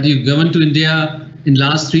that you've given to India in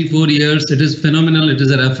last 3-4 years, it is phenomenal. It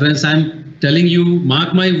is a reference. I'm telling you,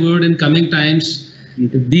 mark my word, in coming times,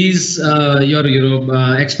 these your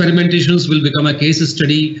experimentations will become a case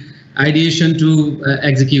study, ideation to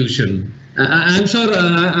execution. I'm sure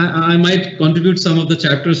I might contribute some of the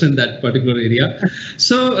chapters in that particular area.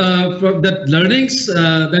 So from the learnings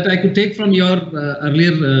that I could take from your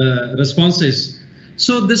earlier responses.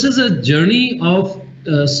 So this is a journey of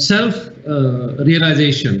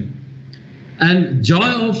self-realization, and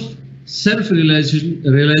joy of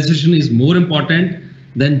self-realization is more important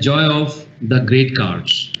than joy of the great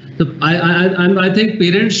cards. So I think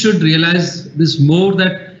parents should realize this more,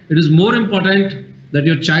 that it is more important that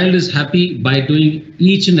your child is happy by doing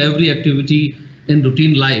each and every activity in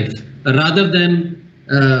routine life, rather than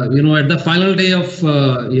at the final day of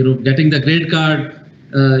getting the great card,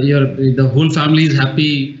 the whole family is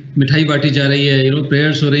happy, mithai baati ja rahi hai,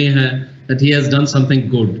 prayers ho rahi hain that he has done something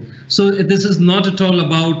good. So this is not at all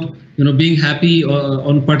about being happy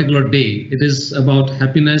on a particular day. It is about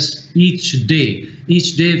happiness each day.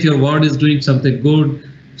 Each day, if your ward is doing something good,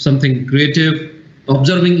 something creative,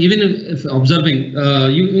 observing, even if observing,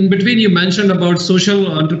 in between you mentioned about social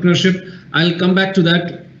entrepreneurship. I'll come back to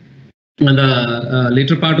that in the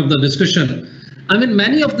later part of the discussion.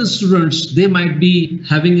 Many of the students, they might be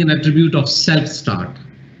having an attribute of self-start.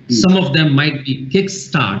 Some of them might be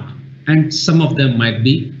kick-start, and some of them might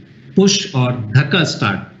be push or dhaka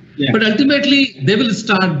start. Yeah. But ultimately, they will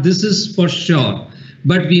start, this is for sure.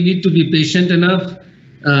 But we need to be patient enough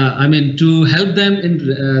to help them in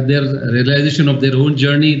their realization of their own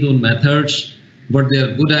journey, their own methods, what they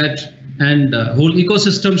are good at, and whole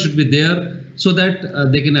ecosystem should be there so that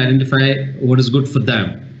they can identify what is good for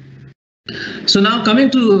them. So now coming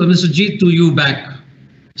to Mr. Jeet, to you back.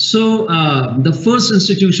 So the first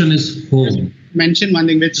institution is home. Mention one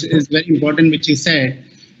thing which is very important, which you said,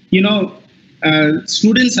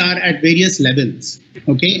 students are at various levels,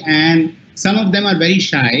 okay, and some of them are very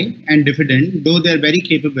shy and diffident, though they're very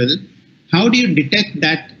capable. How do you detect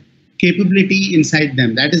that capability inside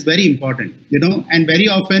them. That is very important, and very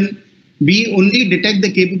often we only detect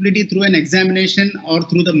the capability through an examination or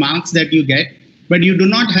through the marks that you get, but you do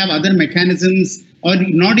not have other mechanisms, or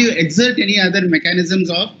nor do you exert any other mechanisms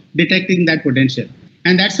of detecting that potential.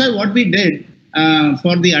 And that's why what we did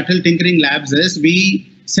for the Atal Tinkering Labs is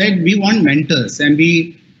we said we want mentors, and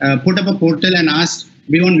we put up a portal and asked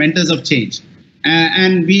we want mentors of change.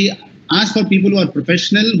 And we asked for people who are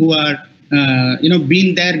professional, who are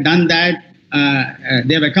been there, done that,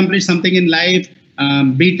 they have accomplished something in life,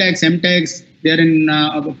 BTechs, MTechs, they're in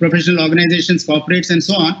professional organizations, corporates, and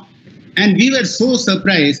so on. And we were so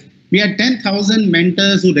surprised. We had 10,000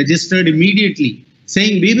 mentors who registered immediately,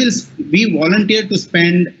 saying we volunteer to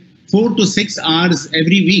spend 4 to 6 hours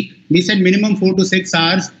every week. We said minimum 4 to 6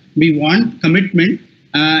 hours. We want commitment,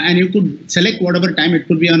 and you could select whatever time. It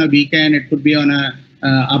could be on a weekend, it could be on a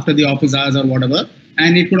after the office hours or whatever,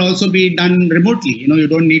 and it could also be done remotely. You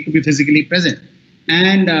don't need to be physically present.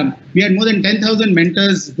 And we had more than 10,000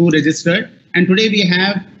 mentors who registered, and today we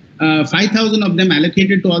have 5,000 of them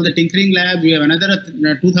allocated to all the tinkering labs. We have another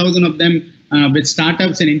 2,000 of them with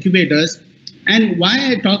startups and incubators. And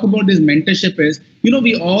why I talk about this mentorship is,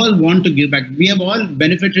 we all want to give back. We have all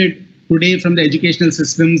benefited today from the educational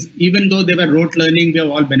systems. Even though they were rote learning, we have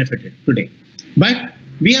all benefited today. But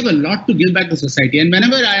we have a lot to give back to society. And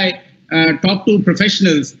whenever I talk to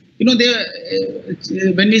professionals, when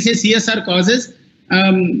we say CSR causes,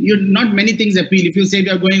 not many things appeal. If you say we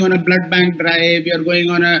are going on a blood bank drive, we are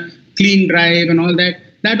going on a clean drive and all that,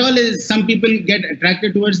 that all is, some people get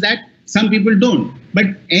attracted towards that, some people don't. But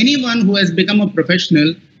anyone who has become a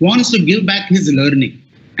professional wants to give back his learning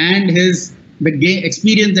and the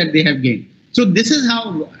experience that they have gained. So this is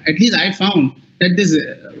how, at least I found, that this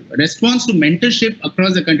response to mentorship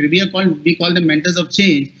across the country, we call them mentors of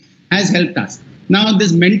change, has helped us. Now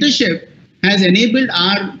this mentorship has enabled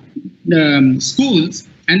our schools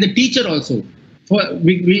and the teacher also.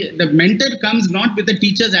 The mentor comes not with the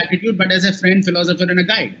teacher's attitude, but as a friend, philosopher, and a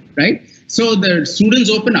guide, right? So the students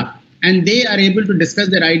open up and they are able to discuss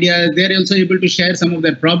their ideas. They're also able to share some of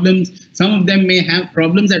their problems. Some of them may have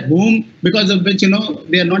problems at home because of which,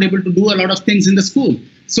 they are not able to do a lot of things in the school.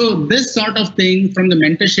 So this sort of thing from the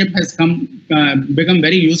mentorship has become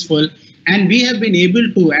very useful. And we have been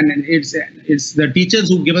able to, and it's the teachers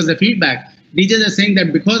who give us the feedback. Teachers are saying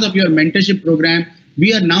that because of your mentorship program,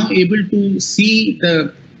 we are now able to see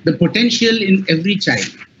the potential in every child.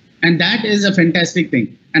 And that is a fantastic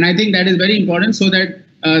thing. And I think that is very important, so that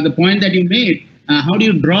the point that you made, how do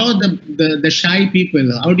you draw the shy people?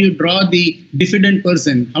 How do you draw the diffident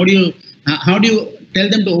person? How do you tell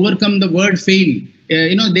them to overcome the word fail?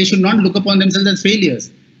 They should not look upon themselves as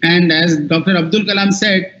failures. And as Dr. Abdul Kalam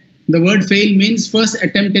said, the word fail means first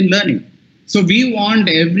attempt in learning. So we want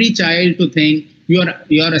every child to think you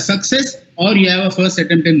are a success or you have a first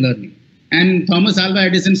attempt in learning. And Thomas Alva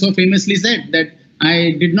Edison so famously said that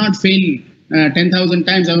I did not fail 10,000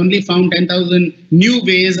 times. I only found 10,000 new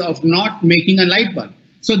ways of not making a light bulb.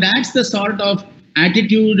 So that's the sort of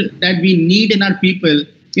attitude that we need in our people,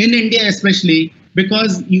 in India especially,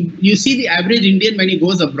 because you see the average Indian when he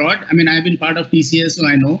goes abroad. I mean, I've been part of TCS, so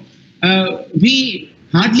I know. We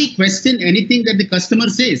hardly question anything that the customer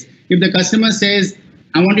says. If the customer says,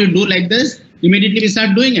 I want you to do like this, immediately we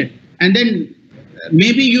start doing it. And then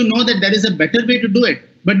maybe that there is a better way to do it,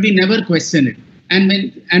 but we never question it.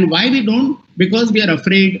 And why we don't? Because we are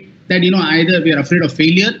afraid that, either we are afraid of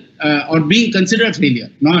failure or being considered failure.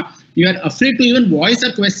 You are afraid to even voice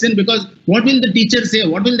a question, because what will the teacher say?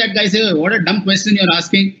 What will that guy say? What a dumb question you're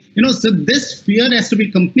asking. So this fear has to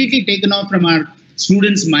be completely taken off from our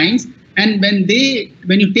students' minds. And when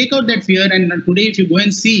you take out that fear, and today if you go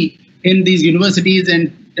and see in these universities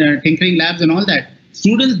and tinkering labs and all that,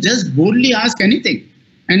 students just boldly ask anything.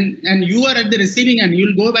 And you are at the receiving end.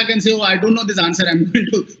 You'll go back and say, oh, I don't know this answer. I'm going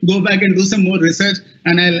to go back and do some more research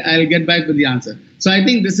and I'll get back with the answer. So I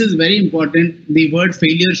think this is very important. The word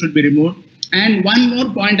failure should be removed. And one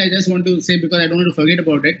more point I just want to say, because I don't want to forget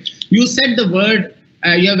about it. You said the word,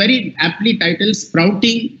 you are very aptly titled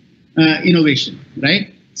sprouting innovation,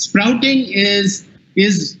 right? Sprouting is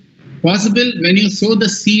possible when you sow the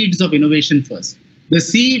seeds of innovation first, the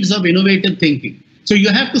seeds of innovative thinking. So you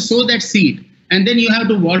have to sow that seed, and then you have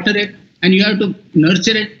to water it, and you have to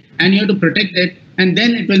nurture it, and you have to protect it, and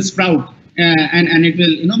then it will sprout, and it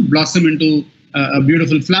will blossom into a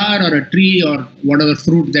beautiful flower or a tree or whatever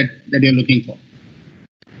fruit that you're looking for.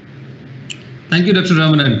 Thank you, Dr.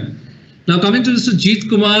 Ramanan. Now coming to Mr. Jeet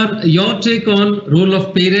Kumar, your take on role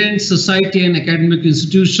of parents, society and academic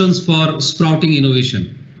institutions for sprouting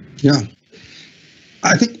innovation. Yeah,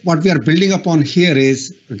 I think what we are building upon here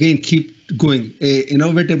is, again, keep going, a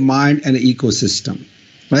innovative mind and an ecosystem,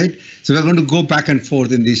 right? So we're going to go back and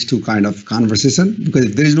forth in these two kind of conversation, because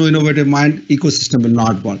if there is no innovative mind, ecosystem will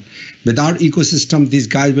not work. Without ecosystem, these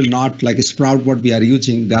guys will not like sprout what we are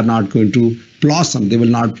using. They are not going to blossom. They will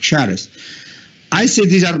not cherish. I say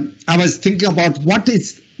I was thinking about what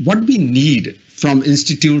we need from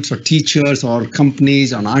institutes or teachers or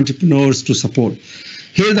companies or entrepreneurs to support.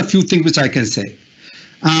 Here's a few things which I can say.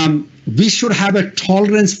 We should have a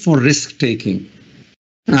tolerance for risk taking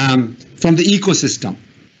from the ecosystem.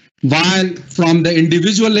 While from the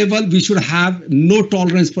individual level, we should have no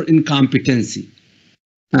tolerance for incompetency.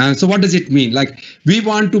 So what does it mean? Like, we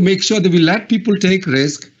want to make sure that we let people take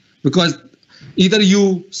risk, because either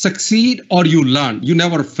you succeed or you learn. You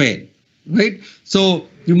never fail, right? So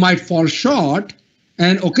you might fall short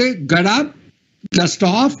and okay, get up, dust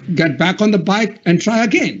off, get back on the bike and try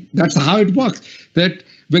again. That's how it works. That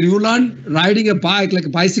when you learn riding a bike, like a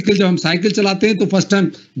bicycle, जब हम cycle चलाते हैं, तो first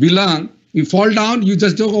time we learn, you fall down, you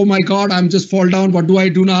just go, oh my God, I'm just fall down. What do I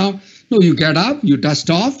do now? No, you get up, you dust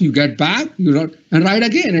off, you get back, and ride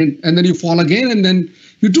again, and then you fall again, and then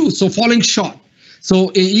you do. So falling short. So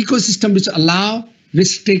a ecosystem which allow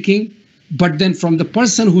risk taking, but then from the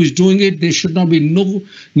person who is doing it, there should not be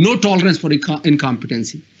no tolerance for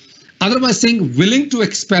incompetency. Otherwise, saying willing to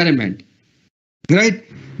experiment, right?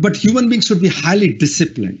 But human beings should be highly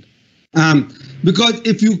disciplined, because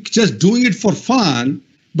if you just doing it for fun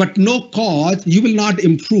but no cause, you will not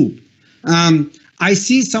improve. I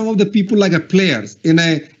see some of the people like a players in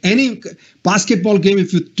any basketball game.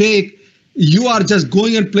 If you are just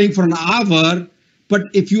going and playing for an hour, but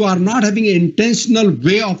if you are not having an intentional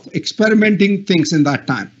way of experimenting things in that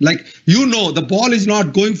time, like, the ball is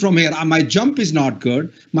not going from here, my jump is not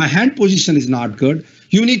good, my hand position is not good,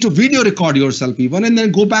 you need to video record yourself even, and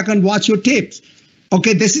then go back and watch your tapes.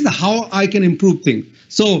 Okay, this is how I can improve things.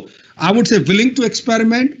 So I would say willing to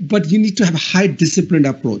experiment, but you need to have a high disciplined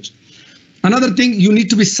approach. Another thing, you need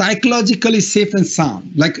to be psychologically safe and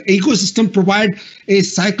sound. Like, ecosystem provide a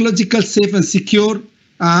psychological safe and secure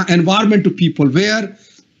environment to people, where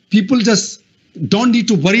people just don't need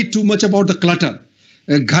to worry too much about the clutter.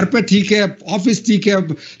 Ghar pe theek hai, office theek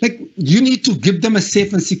hai. Like, you need to give them a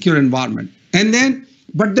safe and secure environment.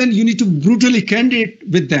 But then you need to be brutally candid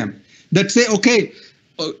with them. That say, okay,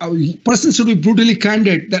 a person should be brutally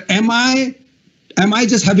candid. That am I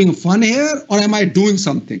just having fun here, or am I doing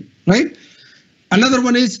something, right? Another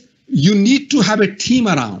one is, you need to have a team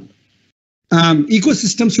around.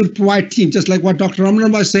 Ecosystems should provide team, just like what Dr.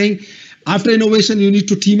 Ramanan was saying. After innovation, you need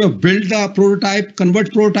to team up, build the prototype,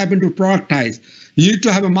 convert prototype into productize. You need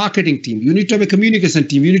to have a marketing team. You need to have a communication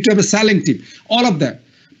team. You need to have a selling team, all of that.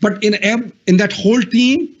 But in that whole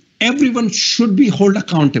team, everyone should be held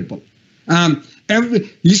accountable.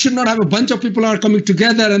 You should not have a bunch of people who are coming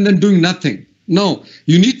together and then doing nothing. No,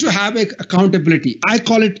 you need to have accountability. I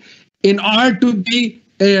call it, in order to be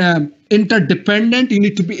interdependent, you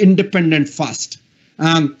need to be independent first.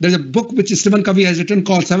 There's a book which Stephen Covey has written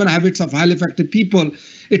called 7 Habits of Highly Effective People.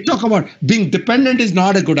 It talks about being dependent is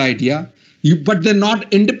not a good idea, but then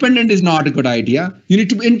not independent is not a good idea. You need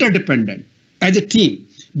to be interdependent as a team.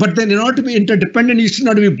 But then in order to be interdependent, you should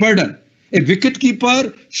not be burdened. A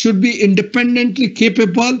wicketkeeper should be independently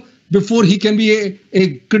capable before he can be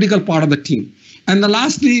a critical part of the team. And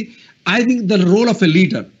lastly, I think the role of a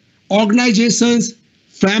leader, organizations,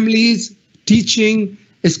 families, teaching,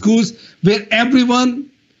 schools, where everyone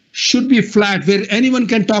should be flat, where anyone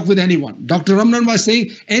can talk with anyone. Dr. Ramanan was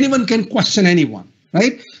saying anyone can question anyone,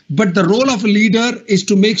 right? But the role of a leader is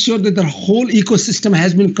to make sure that the whole ecosystem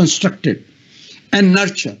has been constructed and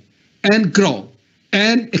nurtured and grow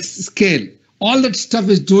and scale. All that stuff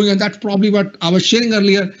is doing, and that's probably what I was sharing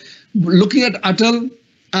earlier, looking at Atal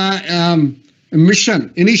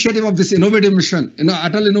mission, initiative of this innovative mission,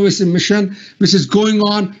 Atal Innovation Mission, which is going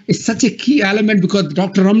on, is such a key element, because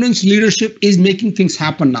Dr. Ramanan's leadership is making things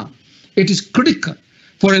happen now. It is critical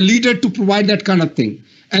for a leader to provide that kind of thing.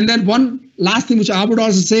 And then one last thing which I would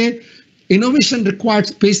also say, innovation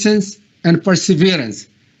requires patience and perseverance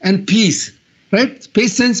and peace, right?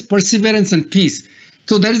 Patience, perseverance, and peace.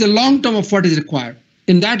 So there is a long-term effort is required.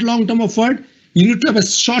 In that long-term effort, you need to have a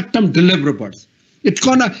short-term deliverables. It's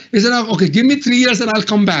not, okay, give me 3 years and I'll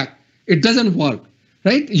come back. It doesn't work,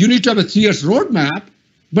 right? You need to have a 3 years roadmap,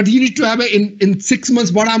 but you need to have in 6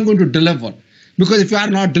 months what I'm going to deliver. Because if you are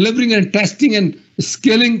not delivering and testing and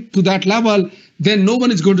scaling to that level, then no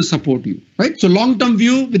one is going to support you, right? So long-term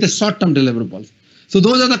view with a short-term deliverables. So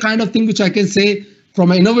those are the kind of things which I can say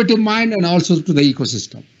from an innovative mind and also to the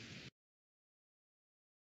ecosystem.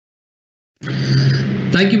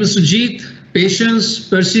 Thank you, Mr. Jeet. Patience,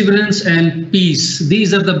 perseverance, and peace.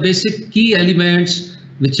 These are the basic key elements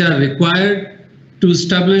which are required to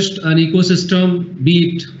establish an ecosystem,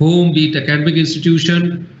 be it home, be it academic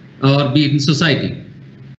institution, or be it in society.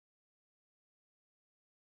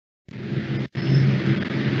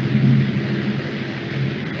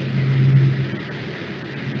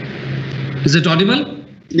 Is it audible?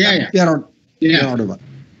 Yeah. You're audible.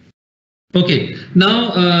 Okay.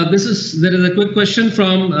 Now there is a quick question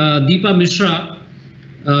from Deepa Mishra.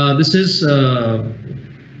 This is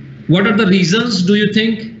what are the reasons do you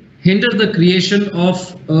think hinder the creation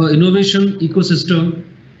of innovation ecosystem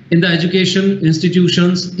in the education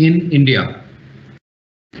institutions in India?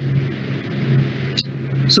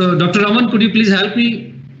 So Dr. Raman, could you please help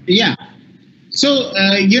me? Yeah. So,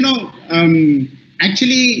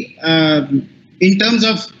 actually, in terms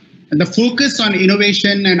of the focus on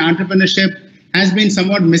innovation and entrepreneurship has been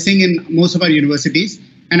somewhat missing in most of our universities.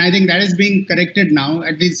 And I think that is being corrected now.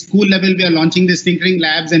 At the school level, we are launching these tinkering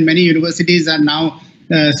labs, and many universities are now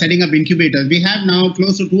setting up incubators. We have now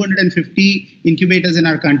close to 250 incubators in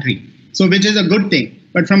our country, so which is a good thing.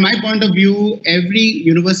 But from my point of view, every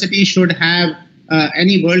university should have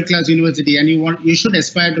any world-class university, and you should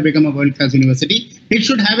aspire to become a world-class university. It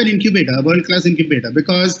should have an incubator, a world-class incubator,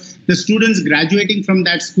 because the students graduating from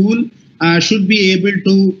that school should be able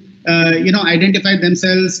to, identify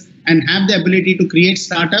themselves and have the ability to create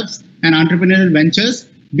startups and entrepreneurial ventures,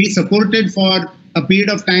 be supported for a period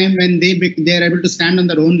of time when they are able to stand on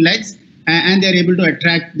their own legs, and they are able to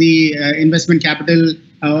attract the investment capital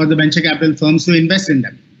or the venture capital firms to invest in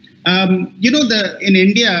them. In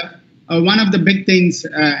India, one of the big things,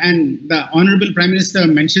 and the Honorable Prime Minister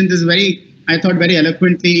mentioned this very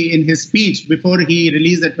eloquently in his speech before he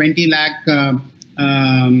released the 20 lakh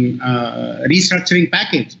restructuring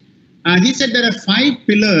package. He said there are 5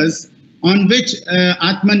 pillars on which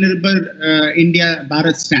Atmanirbhar India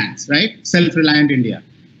Bharat stands, right? Self-reliant India.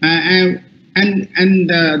 And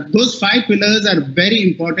those 5 pillars are very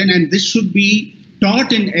important, and this should be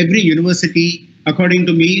taught in every university, according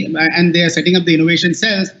to me, and they are setting up the innovation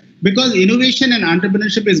cells, because innovation and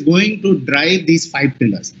entrepreneurship is going to drive these 5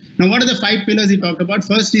 pillars. Now, what are the 5 pillars he talked about?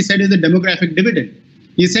 First, he said is the demographic dividend.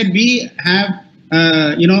 He said we have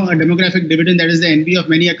a demographic dividend that is the envy of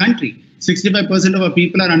many a country. 65% of our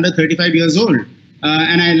people are under 35 years old.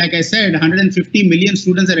 Like I said, 150 million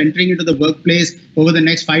students are entering into the workplace over the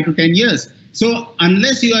next 5 to 10 years. So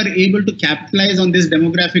unless you are able to capitalize on this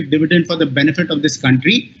demographic dividend for the benefit of this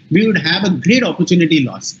country, we would have a great opportunity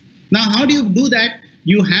loss. Now, how do you do that?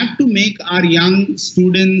 You have to make our young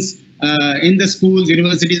students in the schools,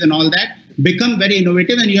 universities and all that become very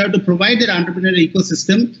innovative, and you have to provide their entrepreneurial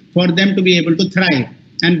ecosystem for them to be able to thrive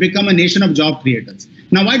and become a nation of job creators.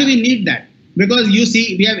 Now, why do we need that? Because you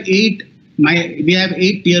see, we have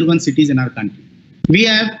 8 tier 1 cities in our country. We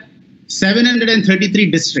have 733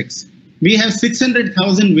 districts. We have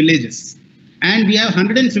 600,000 villages, and we have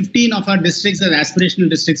 115 of our districts as aspirational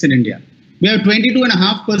districts in India. We have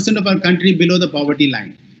 22.5% of our country below the poverty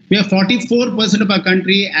line. We have 44% of our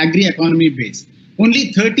country agri-economy based.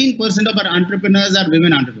 Only 13% of our entrepreneurs are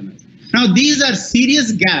women entrepreneurs. Now, these are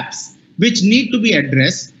serious gaps which need to be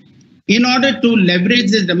addressed in order to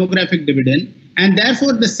leverage this demographic dividend. And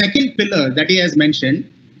therefore, the second pillar that he has mentioned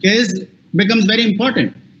becomes very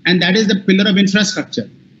important, and that is the pillar of infrastructure.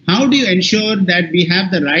 How do you ensure that we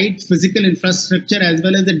have the right physical infrastructure as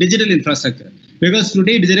well as the digital infrastructure? Because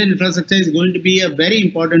today, digital infrastructure is going to be a very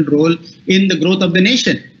important role in the growth of the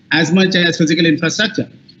nation as much as physical infrastructure.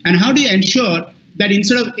 And how do you ensure that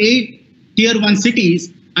instead of 8 tier 1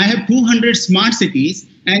 cities, I have 200 smart cities,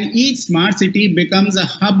 and each smart city becomes a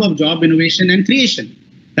hub of job innovation and creation,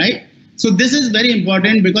 right? So this is very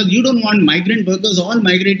important, because you don't want migrant workers all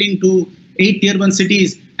migrating to 8 tier 1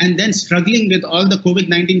 cities and then struggling with all the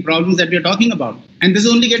COVID-19 problems that we are talking about. And this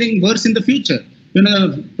is only getting worse in the future.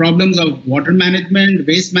 Problems of water management,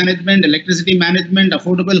 waste management, electricity management,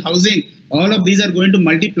 affordable housing, all of these are going to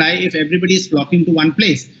multiply if everybody is flocking to one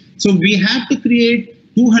place. So we have to create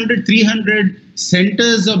 200, 300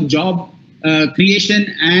 centers of job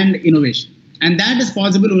creation and innovation. And that is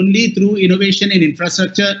possible only through innovation in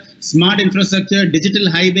infrastructure, smart infrastructure,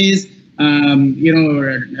 digital highways,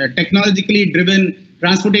 technologically driven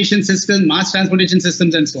transportation systems, mass transportation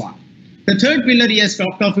systems, and so on. The third pillar he has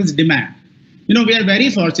talked of is demand. We are very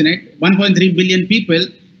fortunate, 1.3 billion people,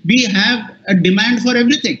 we have a demand for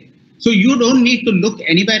everything. So you don't need to look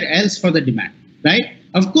anywhere else for the demand, right?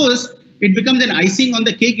 Of course, it becomes an icing on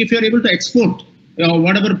the cake if you're able to export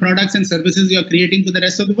whatever products and services you're creating to the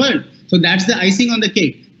rest of the world. So that's the icing on the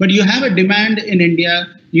cake. But you have a demand in India.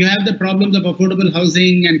 You have the problems of affordable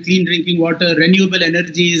housing and clean drinking water, renewable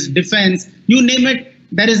energies, defense, you name it,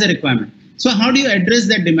 there is a requirement. So how do you address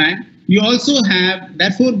that demand? You also have,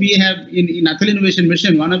 therefore, we have in Atal Innovation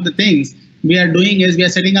Mission, one of the things we are doing is we are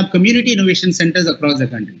setting up community innovation centers across the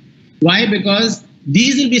country. Why? Because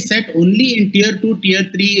these will be set only in tier 2, tier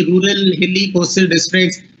 3, rural, hilly, coastal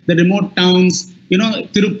districts, the remote towns,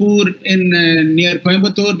 Tirupur in near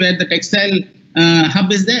Coimbatore, where the textile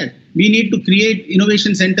hub is there. We need to create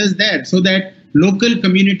innovation centers there so that local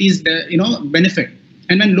communities, benefit.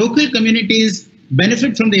 And when local communities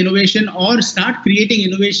benefit from the innovation or start creating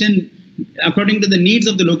innovation according to the needs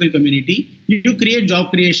of the local community, you create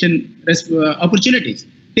job creation opportunities.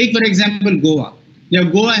 Take, for example, Goa.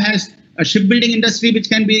 Goa has a shipbuilding industry which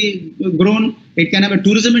can be grown. It can have a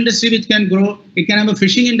tourism industry which can grow. It can have a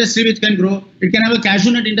fishing industry which can grow. It can have a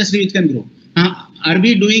cashew nut industry which can grow. Are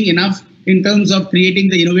we doing enough in terms of creating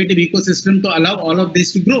the innovative ecosystem to allow all of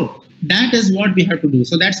this to grow? That is what we have to do.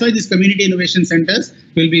 So that's why these community innovation centers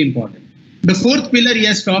will be important. The fourth pillar he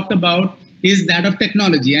has talked about is that of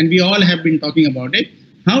technology, and we all have been talking about it.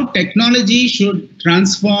 How technology should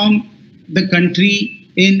transform the country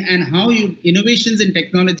and how innovations in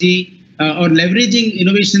technology or leveraging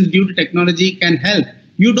innovations due to technology can help.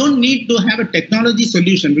 You don't need to have a technology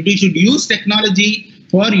solution, but you should use technology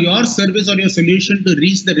for your service or your solution to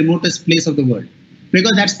reach the remotest place of the world,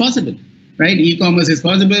 because that's possible, right? E-commerce is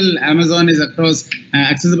possible. Amazon is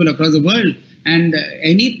accessible across the world, and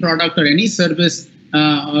any product or any service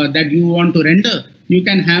that you want to render, you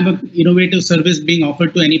can have an innovative service being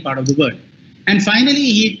offered to any part of the world. And finally,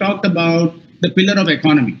 he talked about the pillar of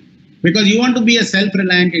economy, because you want to be a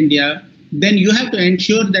self-reliant India, then you have to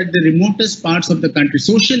ensure that the remotest parts of the country,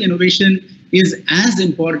 social innovation is as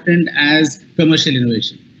important as commercial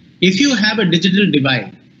innovation. If you have a digital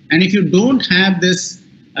divide, and if you don't have this,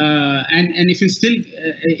 and if you still,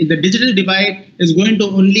 the digital divide is going to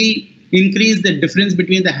only increase the difference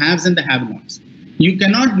between the haves and the have-nots. You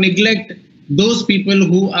cannot neglect those people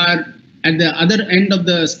who are at the other end of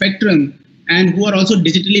the spectrum and who are also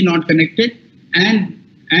digitally not connected,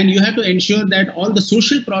 and you have to ensure that all the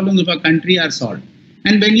social problems of our country are solved.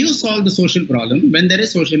 And when you solve the social problem, when there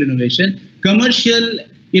is social innovation, commercial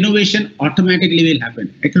innovation automatically will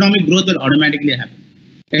happen. Economic growth will automatically happen.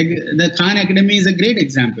 The Khan Academy is a great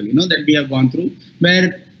example, that we have gone through,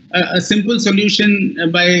 where a simple solution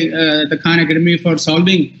by the Khan Academy for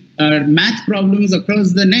solving math problems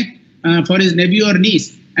across the net for his nephew or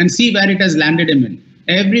niece, and see where it has landed him in.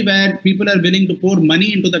 Everywhere people are willing to pour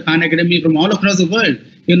money into the Khan Academy from all across the world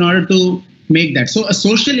in order to make that. So a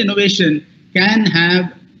social innovation can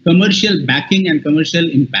have commercial backing and commercial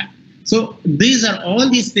impact. So all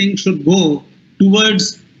these things should go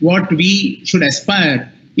towards what we should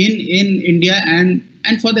aspire in India and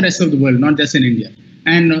for the rest of the world, not just in India.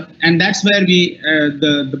 And that's where we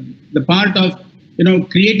the part of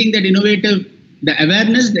creating that the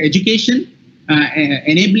awareness, the education,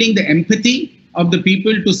 enabling the empathy of the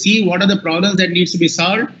people to see what are the problems that needs to be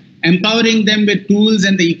solved, empowering them with tools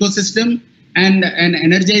and the ecosystem, and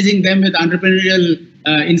energizing them with entrepreneurial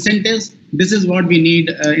incentives. This is what we need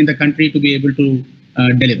in the country to be able to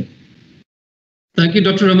deliver. Thank you,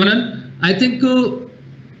 Dr. Ramanan. I think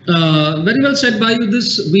very well said by you.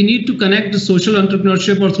 We need to connect the social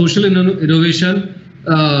entrepreneurship or social innovation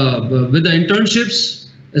with the internships,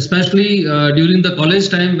 especially during the college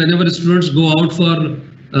time, whenever students go out for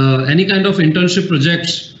any kind of internship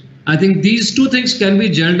projects. I think these two things can be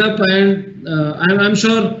gelled up, and I'm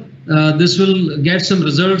sure this will get some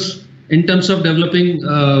results in terms of developing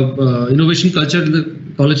innovation culture in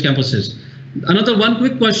the college campuses. Another one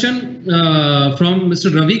quick question from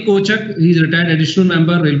Mr. Ravi Kochak. He's a retired additional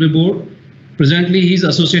member, Railway Board. Presently, he's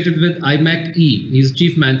associated with IMAC-E. He's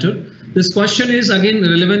chief mentor. This question is again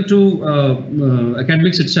relevant to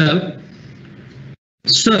academics itself.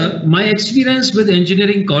 Sir, my experience with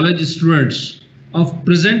engineering college students of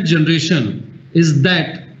present generation is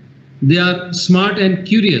that they are smart and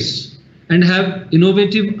curious and have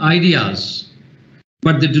innovative ideas,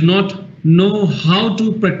 but they do not know how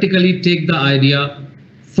to practically take the idea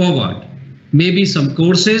forward. Maybe some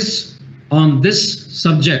courses on this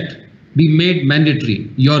subject be made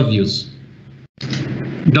mandatory. Your views.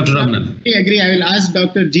 Dr. Ramanan. I agree. I will ask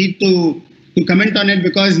Dr. Jeet to comment on it,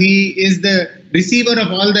 because he is the receiver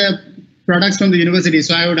of all the products from the university.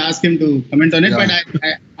 So I would ask him to comment on it. Yeah. But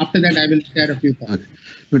after that, I will share a few thoughts. Okay.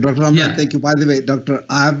 But Dr. Ramanan, thank you. By the way, Doctor,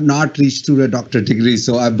 I have not reached to a doctorate degree,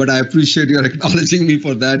 but I appreciate your acknowledging me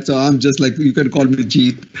for that. So I'm just like, you can call me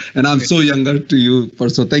Jeet, and I'm so younger to you.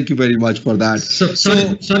 So thank you very much for that.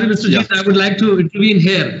 Sorry, Mr. Jeet, I would like to intervene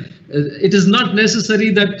here. it is not necessary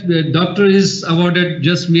that the doctor is awarded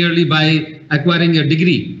just merely by acquiring a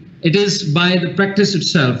degree. It is by the practice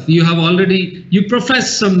itself. You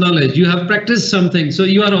profess some knowledge, you have practiced something, so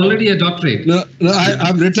you are already a doctorate. No,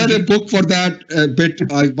 I've written a book for that bit,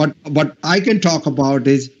 but what I can talk about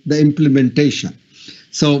is the implementation.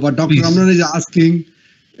 So what Dr. Ramnan is asking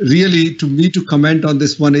really to me to comment on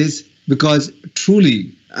this one is because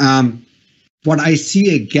truly what I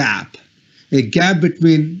see a gap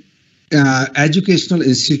between educational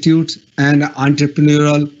institutes and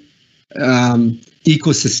entrepreneurial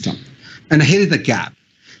ecosystem. And here is the gap.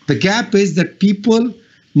 The gap is that people,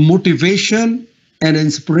 motivation and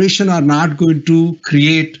inspiration are not going to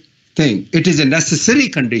create thing. It is a necessary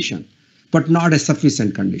condition, but not a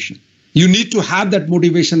sufficient condition. You need to have that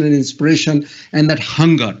motivation and inspiration and that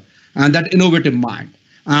hunger and that innovative mind.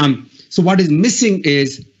 So what is missing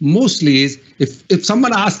is mostly is if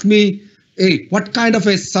someone asks me, hey, what kind of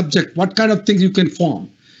a subject, what kind of things you can form?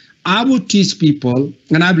 I would teach people,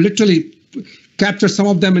 and I've literally captured some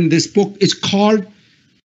of them in this book. It's called,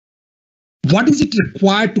 what is it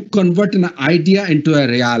required to convert an idea into a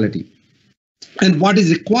reality? And what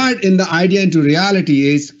is required in the idea into reality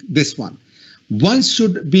is this one. One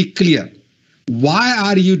should be clear. Why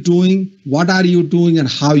are you doing, what are you doing, and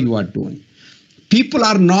how you are doing? People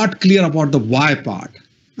are not clear about the why part.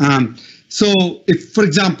 So if, for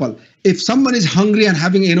example, if someone is hungry and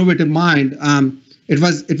having an innovative mind, it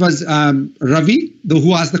was Ravi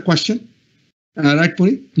who asked the question, right,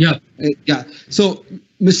 Puni? Yeah. Yeah. So,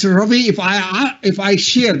 Mr. Ravi, if I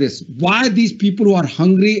share this, why these people who are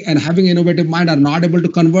hungry and having an innovative mind are not able to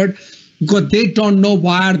convert? Because they don't know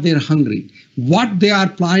why they're hungry, what they are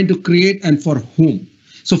planning to create, and for whom.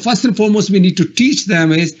 So first and foremost, we need to teach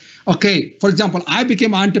them is, okay, for example, I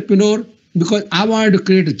became an entrepreneur because I wanted to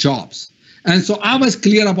create jobs. And so I was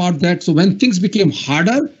clear about that. So when things became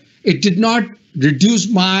harder, it did not reduce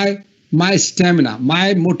my stamina,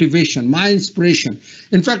 my motivation, my inspiration.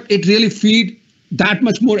 In fact, it really feed that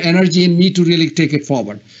much more energy in me to really take it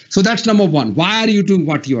forward. So that's number one. Why are you doing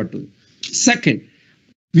what you are doing? Second,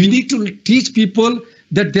 we need to teach people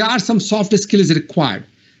that there are some soft skills required.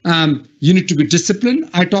 You need to be disciplined.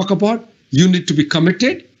 I talk about. You need to be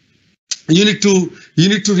committed. You need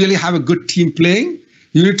to really have a good team playing.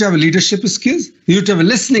 You need to have leadership skills. You need to have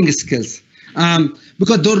listening skills.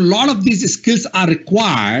 Because there are a lot of these skills are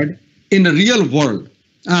required in the real world.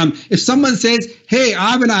 If someone says, "Hey,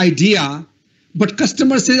 I have an idea," but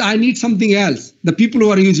customer says, "I need something else," the people who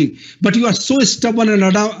are using, but you are so stubborn and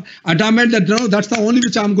adamant that no, that's the only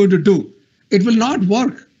which I'm going to do, it will not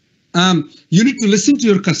work. You need to listen to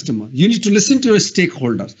your customer. You need to listen to your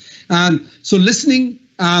stakeholders. So listening,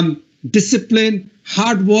 discipline,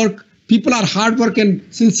 hard work. People are hard work and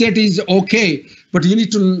sincerity is okay, but you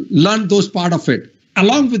need to learn those part of it.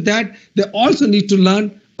 Along with that, they also need to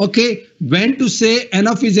learn, okay, when to say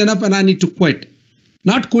enough is enough and I need to quit.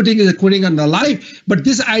 Not quitting is a quitting on the life, but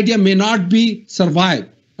this idea may not be survived,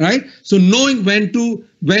 right? So knowing when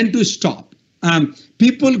to stop.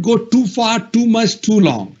 People go too far, too much, too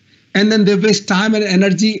long, and then they waste time and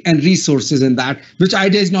energy and resources in that, which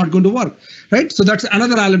idea is not going to work, right? So that's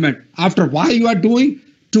another element. After why you are doing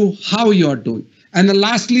to how you are doing. And then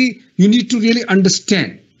lastly, you need to really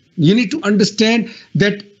understand. You need to understand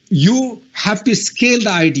that you have to scale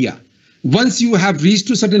the idea. Once you have reached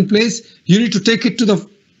to a certain place, you need to take it to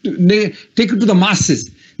the masses.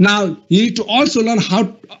 Now, you need to also learn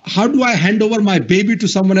how do I hand over my baby to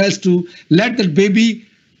someone else to let that baby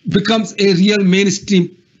becomes a real mainstream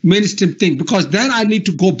thing, because then I need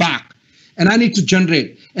to go back and I need to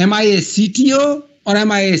generate. Am I a CTO or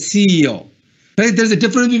am I a CEO? Right? There's a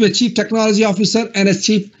difference between a chief technology officer and a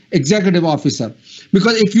chief executive officer.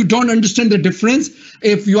 Because if you don't understand the difference,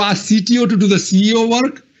 if you are CTO to do the CEO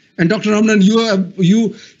work, and Dr. Ramnan,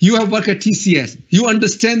 you have worked at TCS, you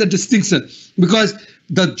understand the distinction, because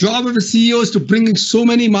the job of a CEO is to bring so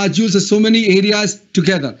many modules and so many areas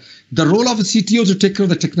together. The role of a CTO is to take care of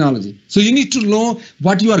the technology. So you need to know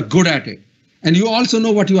what you are good at it, and you also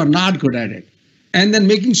know what you are not good at it. And then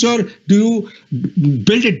making sure do you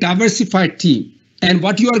build a diversified team, and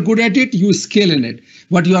what you are good at it, you scale in it.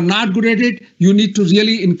 What you are not good at it, you need to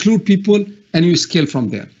really include people and you scale from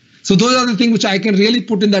there. So those are the things which I can really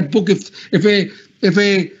put in that book. If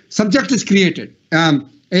a subject is created,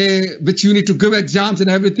 which you need to give exams and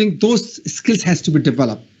everything, those skills has to be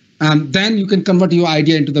developed. Then you can convert your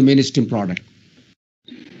idea into the mainstream product.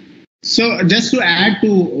 So just to add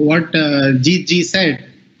to what Jeet said,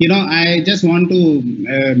 I just want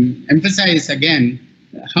to emphasize again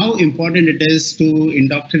how important it is to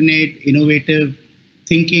indoctrinate innovative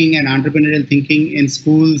thinking and entrepreneurial thinking in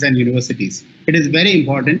schools and universities. It is very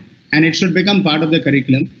important. and it should become part of the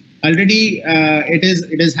curriculum. Already, it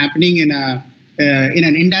is happening in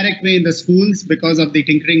an indirect way in the schools because of the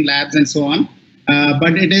tinkering labs and so on.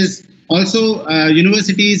 But it is also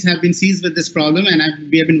universities have been seized with this problem, and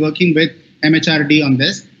we have been working with MHRD on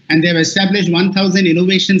this. And they have established 1,000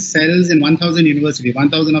 innovation cells in 1,000 universities.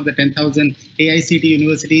 1,000 of the 10,000 AICT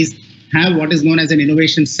universities have what is known as an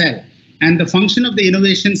innovation cell. And the function of the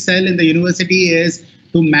innovation cell in the university is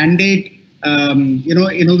to mandate,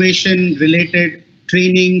 innovation-related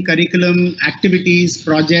training, curriculum, activities,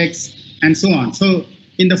 projects, and so on. So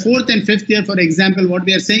in the 4th and 5th year, for example, what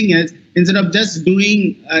we are saying is, instead of just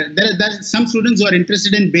doing, there are some students who are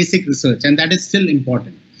interested in basic research, and that is still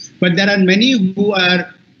important. But there are many who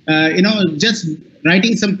are just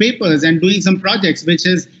writing some papers and doing some projects, which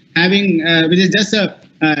is just a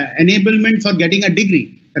enablement for getting a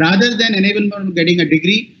degree. Rather than enablement for getting a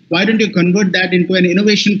degree, why don't you convert that into an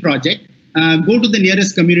innovation project? Go to the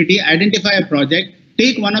nearest community, identify a project,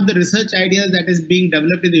 take one of the research ideas that is being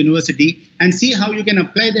developed in the university, and see how you can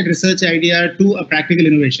apply that research idea to a practical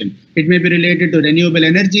innovation. It may be related to renewable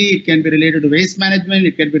energy, it can be related to waste management,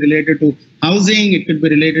 it can be related to housing, it could be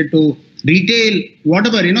related to retail,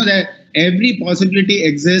 whatever, that every possibility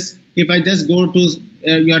exists if I just go to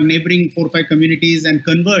your neighboring 4 or 5 communities and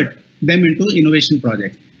convert them into innovation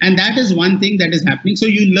projects. And that is one thing that is happening. So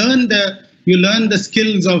you learn the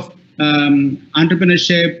skills of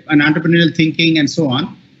entrepreneurship and entrepreneurial thinking and so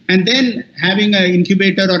on. And then having an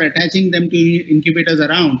incubator or attaching them to incubators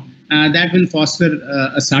around, that will foster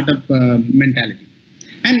a startup mentality.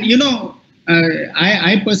 And,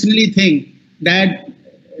 I personally think that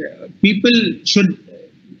people should,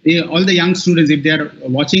 all the young students, if they are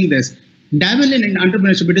watching this, dabble in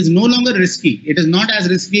entrepreneurship. It is no longer risky. It is not as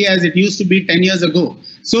risky as it used to be 10 years ago.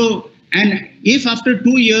 So, and if after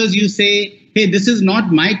 2 years you say, hey, this is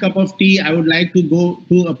not my cup of tea, I would like to go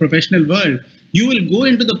to a professional world, you will go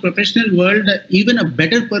into the professional world even a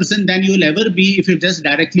better person than you will ever be if you just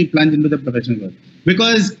directly plunge into the professional world.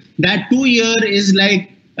 Because that 2 year is like,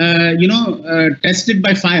 tested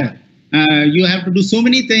by fire. You have to do so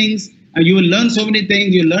many things. You will learn so many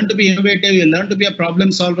things. You learn to be innovative. You learn to be a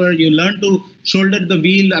problem solver. You learn to shoulder the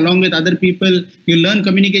wheel along with other people. You learn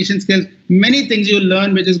communication skills. Many things you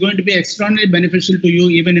learn, which is going to be extraordinarily beneficial to you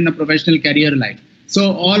even in a professional career life.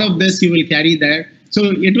 So all of this you will carry there.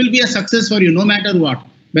 So it will be a success for you no matter what.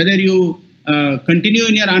 Whether you continue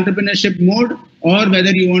in your entrepreneurship mode or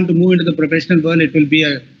whether you want to move into the professional world, it will be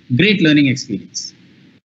a great learning experience.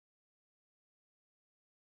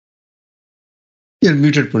 You're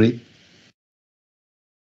muted, Puneet.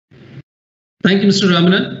 Thank you, Mr.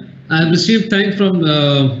 Ramanan. I have received thanks from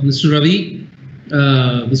Mr. Ravi.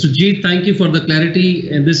 Mr. Jeet, thank you for the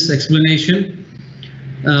clarity in this explanation.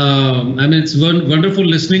 It's wonderful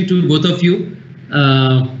listening to both of you.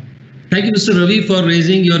 Thank you, Mr. Ravi, for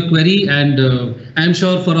raising your query, and I'm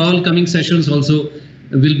sure for all coming sessions also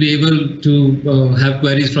we'll be able to have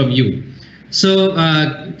queries from you. So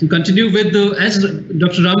to continue with as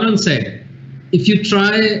Dr. Ramanan said, if you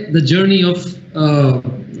try the journey of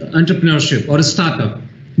entrepreneurship or a startup,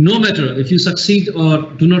 no matter if you succeed or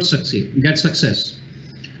do not succeed, get success,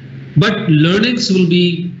 but learnings will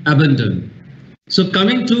be abundant. So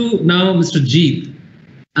coming to now Mr. Jeet,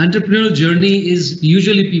 entrepreneurial journey is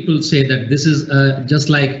usually people say that this is just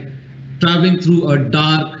like traveling through a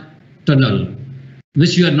dark tunnel,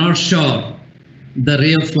 which you are not sure the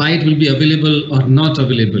ray of light will be available or not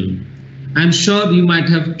available. I'm sure you might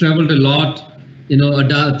have traveled a lot,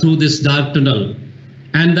 through this dark tunnel,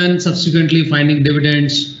 and then subsequently finding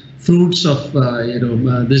dividends, fruits of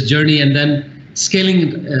this journey, and then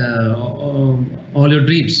scaling all your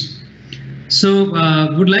dreams. So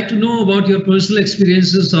would like to know about your personal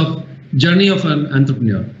experiences of journey of an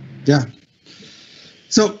entrepreneur. Yeah.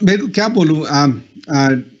 So मेरे को क्या बोलूँ,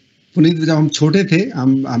 पुनीत, जब हम छोटे थे,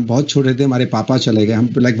 हम बहुत छोटे थे, हमारे पापा चले गए.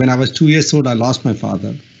 Like when I was 2 years old, I lost my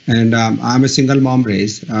father. And I'm a single mom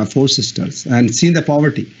raised 4 sisters, and seen the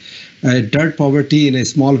poverty, dirt poverty in a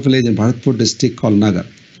small village in Bharatpur district called Nagar.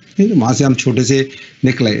 वहाँ से हम छोटे से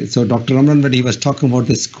निकले. So Dr. Ramanan, when he was talking about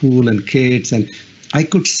the school and kids, and I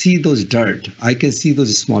could see those dirt, I can see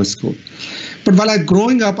those small school. But while I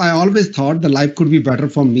growing up, I always thought the life could be better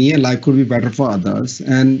for me and life could be better for others.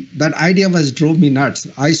 And that idea drove me nuts.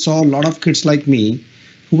 I saw a lot of kids like me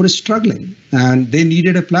who were struggling and they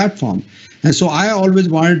needed a platform. And so I always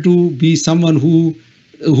wanted to be someone who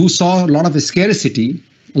saw a lot of scarcity,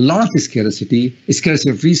 scarcity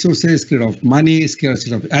of resources, scarcity of money,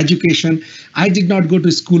 scarcity of education. I did not go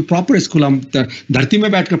to school, proper school. हम धरती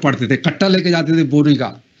में बैठकर पढ़ते थे, कट्टा लेके जाते थे बोरी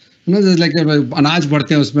का. You know, there's like अनाज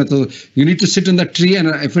बढ़ते हैं उसमें, तो you need to sit in the tree, and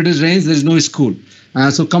if it is rains, there's no school.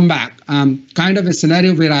 So come back. Kind of a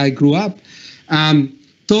scenario where I grew up.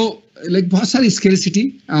 So like बहुत सारी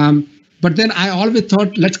scarcity. But then I always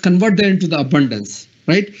thought, let's convert that into the abundance,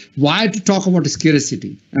 right? Why to talk about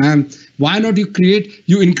scarcity? Why not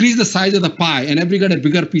you increase the size of the pie and everybody got a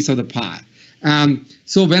bigger piece of the pie.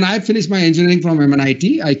 So when I finished my engineering from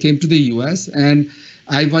MIT, I came to the US and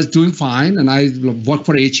I was doing fine and I worked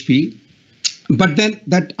for HP. But then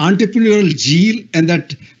that entrepreneurial zeal and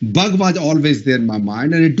that bug was always there in my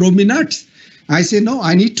mind and it drove me nuts. I say, no,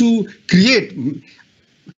 I need to create.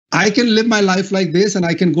 I can live my life like this and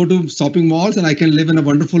I can go to shopping malls and I can live in a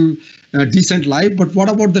wonderful, decent life. But what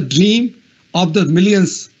about the dream of the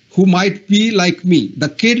millions who might be like me? The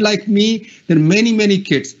kid like me, there are many, many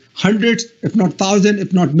kids, hundreds, if not thousands,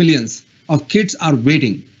 if not millions of kids are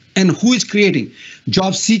waiting. And who is creating?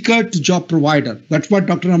 Job seeker to job provider. That's what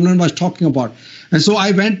Dr. Ramanan was talking about. And so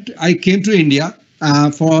I came to India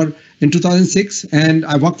in 2006, and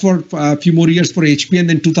I worked for a few more years for HP. And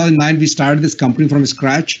then 2009, we started this company from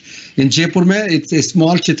scratch in Jaipur. It's a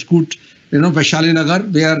small Chitkut, Vaishali Nagar,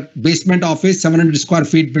 where basement office, 700 square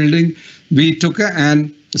feet building, we took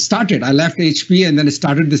and started. I left HP and then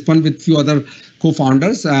started this one with few other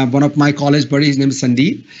co-founders. One of my college buddies, his name is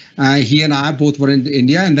Sandeep. He and I both were in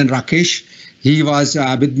India, and then Rakesh, he was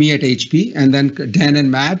with me at HP, and then Dan and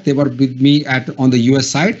Matt, they were with me on the US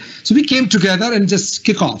side. So we came together and just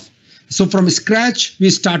kick off. So from scratch, we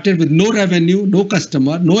started with no revenue, no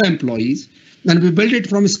customer, no employees, and we built it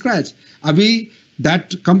from scratch.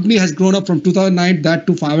 That company has grown up from 2009 that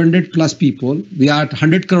to 500 plus people. We are at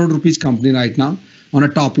 100 crore rupees company right now on a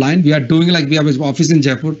top line. We are doing like we have an office in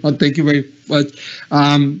Jaipur. Oh, thank you very much.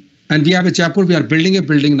 And we have a Jaipur, we are building a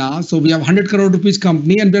building now. So we have 100 crore rupees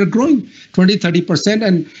company and we are growing 20-30%.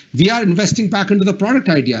 And we are investing back into the product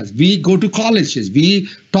ideas. We go to colleges, we do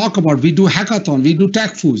hackathon, we do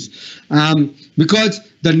tech foods, because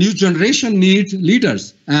the new generation needs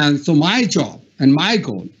leaders. And so my job and my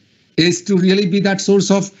goal is to really be that source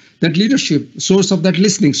of that leadership, source of that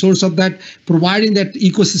listening, source of that providing that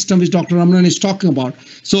ecosystem which Dr. Ramanan is talking about.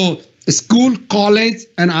 So school, college,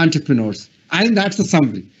 and entrepreneurs. I think that's the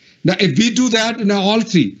summary. Now, if we do that in all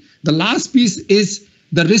three, the last piece is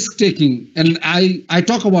the risk taking. And I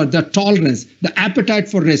talk about the tolerance, the appetite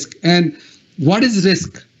for risk. And what is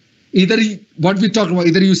risk? What we talk about,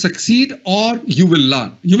 either you succeed or you will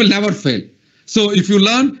learn. You will never fail. So if you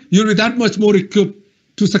learn, you'll be that much more equipped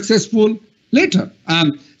to successful later.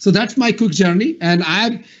 So that's my quick journey. And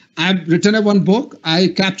I've written one book. I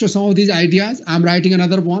capture some of these ideas. I'm writing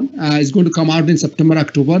another one. It's going to come out in September,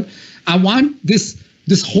 October. I want this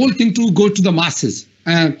whole thing to go to the masses.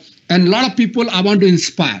 And a lot of people I want to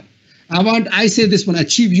inspire. I say this one,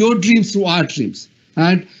 achieve your dreams through our dreams.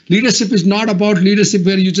 And leadership is not about leadership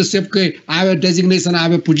where you just say, okay, I have a designation, I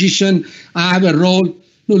have a position, I have a role.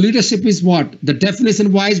 No, leadership is what? The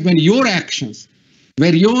definition wise, when your action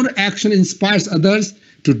inspires others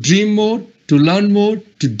to dream more, to learn more,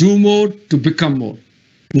 to do more, to become more.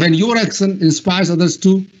 When your action inspires others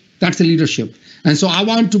to, that's a leadership. And so I've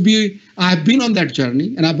been on that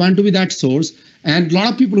journey and I want to be that source. And a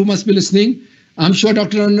lot of people who must be listening, I'm sure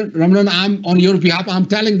Dr. Ramanan, I'm on your behalf, I'm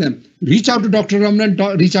telling them, reach out to Dr.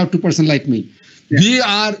 Ramanan, reach out to a person like me. Yeah. We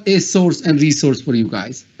are a source and resource for you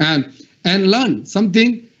guys. And learn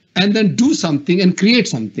something and then do something and create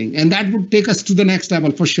something. And that would take us to the next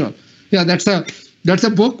level for sure. Yeah, that's a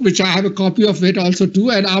book, which I have a copy of it also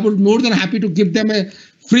too. And I would more than happy to give them a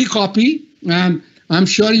free copy. I'm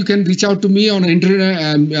sure you can reach out to me on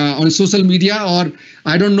on social media, or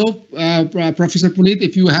I don't know, Professor Puneet,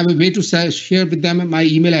 if you have a way to share with them my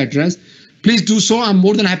email address, please do so. I'm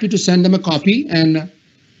more than happy to send them a copy. And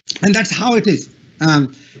that's how it is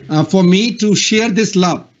for me to share this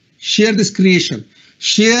love, share this creation,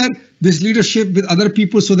 share this leadership with other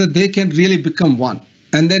people so that they can really become one.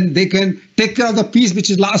 And then they can take care of the piece, which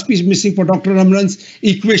is last piece missing for Dr. Ramanan's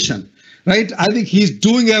equation, right? I think he's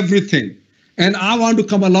doing everything. And I want to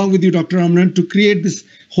come along with you, Dr. Ramanan, to create this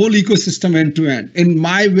whole ecosystem end to end in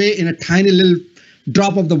my way, in a tiny little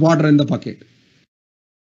drop of the water in the bucket.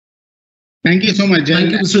 Thank you so much.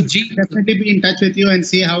 Thank you, Mr. G. Definitely be in touch with you and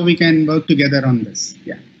see how we can work together on this.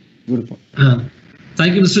 Yeah. Beautiful.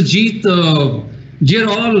 Thank you, Mr. Jeet. Dear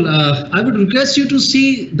all, I would request you to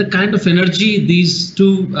see the kind of energy these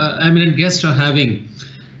two eminent guests are having.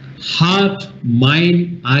 Heart,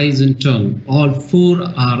 mind, eyes, and tongue, all four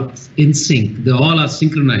are in sync. They all are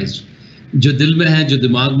synchronized. जो दिल में है, जो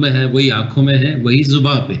दिमाग में है, वही आंखों में है, वही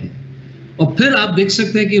जुबान पे है. और फिर आप देख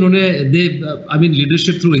सकते हैं कि उन्होंने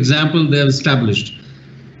leadership through example they have established.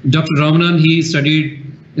 Dr. Ramanan, he studied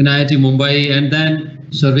in IIT Mumbai, and then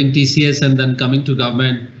serving TCS, and then coming to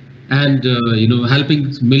government, and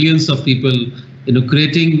helping millions of people,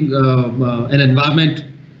 creating an environment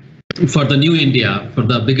for the new India, for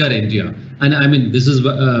the bigger India. And I mean, this is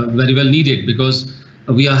very well needed, because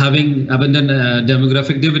we are having abundant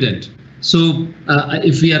demographic dividend. So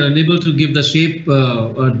if we are unable to give the shape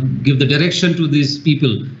or give the direction to these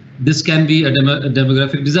people, this can be a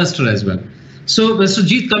demographic disaster as well. So Mr.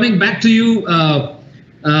 Jeet, coming back to you,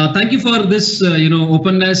 thank you for this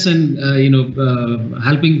openness and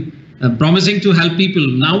helping, promising to help people.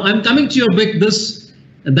 Now I'm coming to your big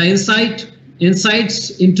the insights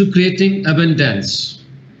into creating abundance.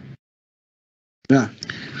 Yeah.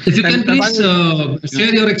 If you can please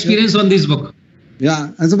share your experience on this book.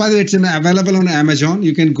 Yeah, and so by the way, it's available on Amazon.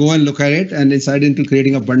 You can go and look at it, and Insight into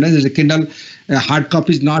Creating Abundance. There's a Kindle hard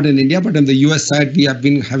copy is not in India, but on the US side, we have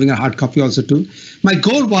been having a hard copy also too. My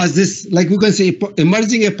goal was this, like we can say,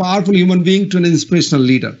 emerging a powerful human being to an inspirational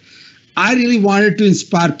leader. I really wanted to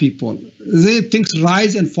inspire people. Things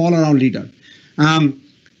rise and fall around leader.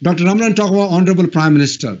 Dr. Ramanan talked about Honorable Prime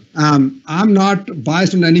Minister. I'm not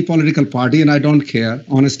biased on any political party, and I don't care,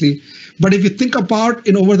 honestly. But if you think about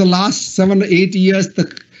over the last 7 or 8 years,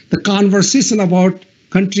 the conversation about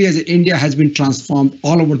country as India has been transformed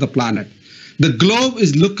all over the planet. The globe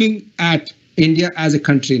is looking at India as a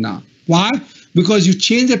country now. Why? Because you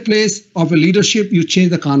change a place of a leadership, you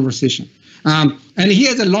change the conversation. And he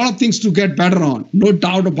has a lot of things to get better on, no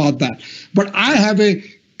doubt about that. But I have a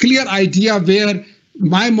clear idea where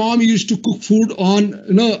my mom used to cook food on,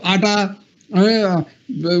 atta,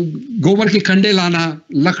 gobar ke kande lana,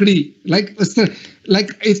 lakdi.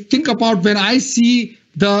 Think about when I see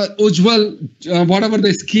the Ujjwal, whatever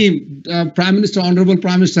the scheme Prime Minister, Honorable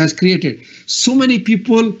Prime Minister has created, so many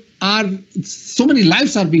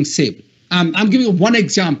lives are being saved. I'm giving you one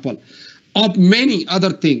example of many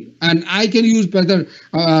other things, and I can use whether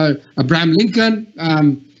Abraham Lincoln,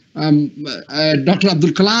 Dr.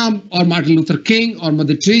 Abdul Kalam, or Martin Luther King, or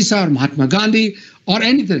Mother Teresa, or Mahatma Gandhi, or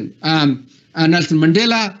anything, Nelson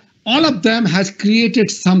Mandela. All of them has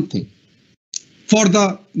created something for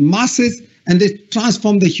the masses, and they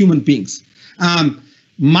transform the human beings.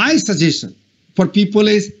 My suggestion for people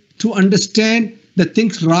is to understand that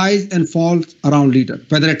things rise and fall around leader,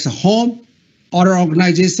 whether it's a home or an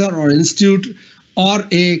organization or an institute or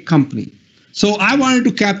a company. So I wanted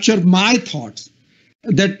to capture my thoughts,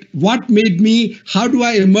 that what made me, how do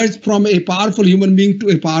I emerge from a powerful human being to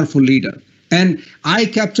a powerful leader? And I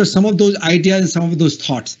capture some of those ideas and some of those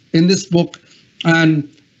thoughts in this book. And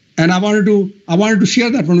I wanted to share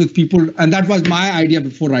that one with people. And that was my idea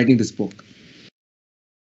before writing this book.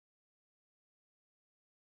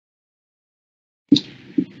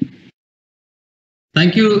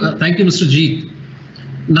 Thank you, Mr. Jeet.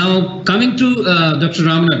 Now, coming to Dr.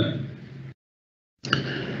 Ramanan.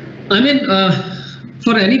 I mean,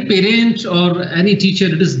 for any parent or any teacher,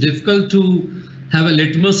 it is difficult to have a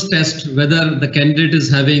litmus test whether the candidate is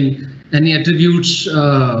having any attributes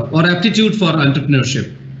or aptitude for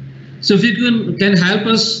entrepreneurship. So if you can help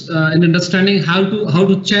us in understanding how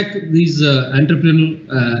to check these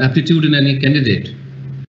entrepreneurial aptitude in any candidate.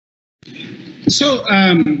 So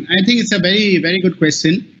I think it's a very, very good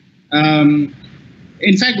question.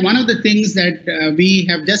 In fact, one of the things that we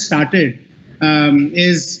have just started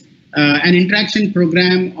is an interaction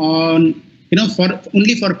program on,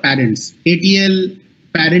 only for parents. ATL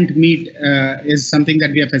Parent Meet is something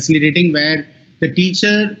that we are facilitating, where the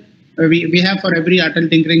teacher, we have for every Atal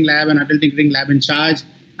Tinkering Lab and Atal Tinkering Lab in charge,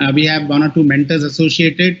 we have 1 or 2 mentors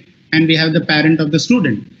associated, and we have the parent of the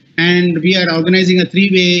student. And we are organizing a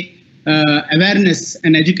 3-way awareness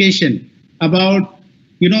and education about,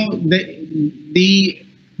 the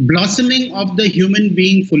blossoming of the human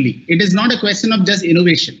being fully. It is not a question of just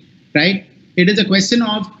innovation, right? It is a question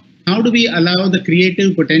of how do we allow the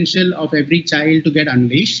creative potential of every child to get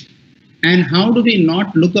unleashed, and how do we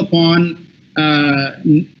not look upon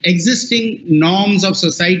existing norms of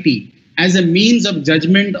society as a means of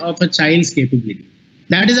judgment of a child's capability.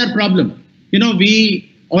 That is our problem.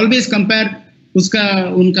 We always compare,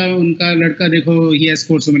 unka ladka dekho, he has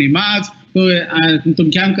scored so many marks, so tum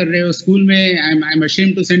kya kar rahe ho school mein, I'm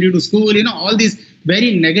ashamed to send you to school, all these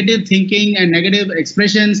very negative thinking and negative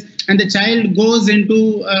expressions, and the child goes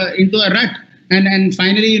into a rut, and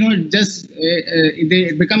finally,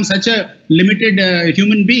 they become such a limited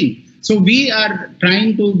human being. So we are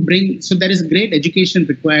trying to bring, so there is great education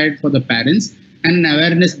required for the parents and an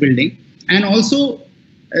awareness building, and also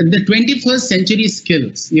the 21st century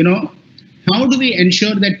skills. How do we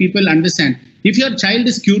ensure that people understand? If your child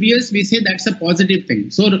is curious, we say that's a positive thing.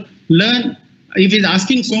 So learn if he's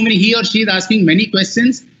asking so many, he or she is asking many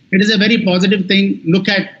questions, it is a very positive thing. Look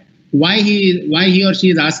at why he or she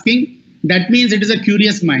is asking. That means it is a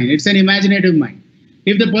curious mind. It's an imaginative mind.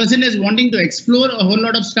 If the person is wanting to explore a whole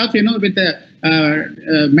lot of stuff, with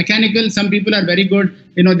a mechanical, some people are very good.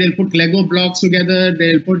 They'll put Lego blocks together.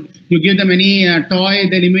 You give them any toy,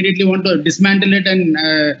 they'll immediately want to dismantle it and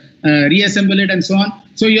reassemble it and so on.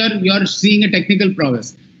 So you're seeing a technical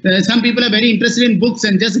prowess. Some people are very interested in books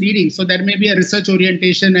and just reading. So there may be a research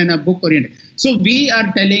orientation and a book orientation. So we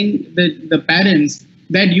are telling the parents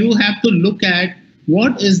that you have to look at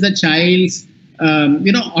what is the child's,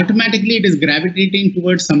 automatically it is gravitating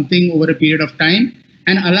towards something over a period of time,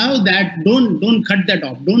 and allow that. Don't cut that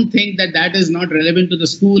off. Don't think that is not relevant to the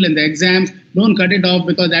school and the exams. Don't cut it off,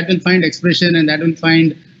 because that will find expression and that will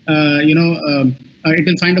find, it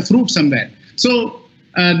will find a fruit somewhere. So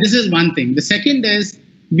this is one thing. The second is,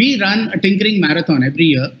 we run a tinkering marathon every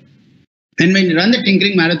year. And when we run the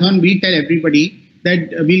tinkering marathon, we tell everybody that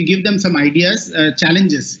we'll give them some ideas,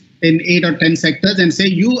 challenges in 8 or 10 sectors, and say,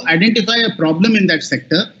 you identify a problem in that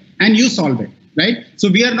sector and you solve it, right? So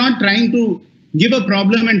we are not trying to give a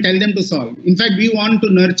problem and tell them to solve. In fact, we want to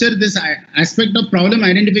nurture this aspect of problem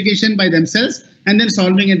identification by themselves and then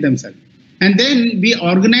solving it themselves. And then we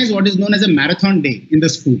organize what is known as a marathon day in the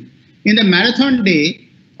school. In the marathon day,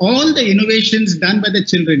 all the innovations done by the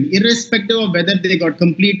children, irrespective of whether they got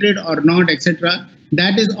completed or not, etc.,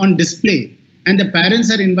 that is on display. And the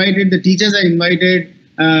parents are invited, the teachers are invited,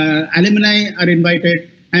 alumni are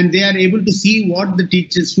invited, and they are able to see what the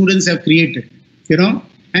students have created,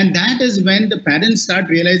 And that is when the parents start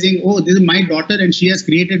realizing, oh, this is my daughter and she has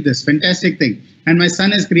created this fantastic thing, and my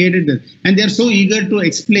son has created this. And they're so eager to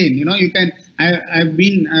explain, I've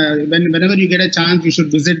been, whenever you get a chance, you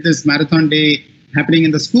should visit this marathon day happening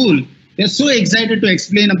in the school. They're so excited to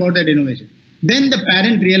explain about that innovation. Then the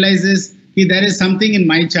parent realizes, there is something in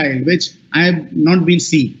my child which I have not been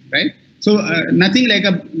seeing, right? So nothing like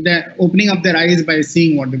the opening up their eyes by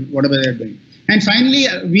seeing whatever they're doing. And finally,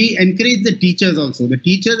 we encourage the teachers also. The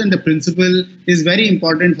teachers and the principal is very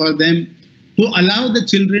important for them to allow the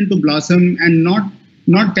children to blossom and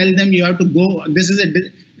not tell them you have to go.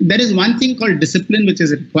 There is one thing called discipline which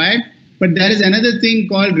is required, but there is another thing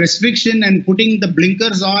called restriction and putting the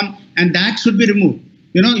blinkers on, and that should be removed.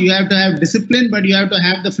 You have to have discipline, but you have to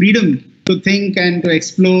have the freedom to think and to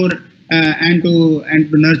explore and to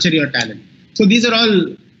nurture your talent. So these are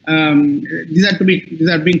all these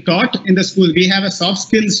are being taught in the school. We have a soft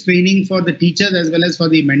skills training for the teachers as well as for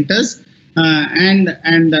the mentors, and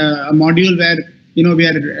a module where we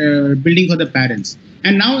are building for the parents.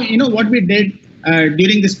 And now what we did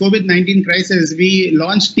during this COVID-19 crisis, we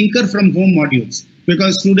launched Tinker from Home modules,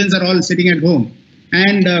 because students are all sitting at home,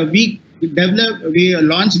 and we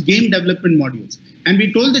launched game development modules, and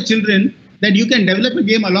we told the children that you can develop a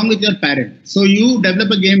game along with your parent. So you develop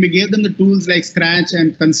a game, we gave them the tools like Scratch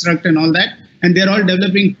and Construct and all that, and they're all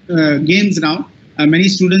developing games now. Many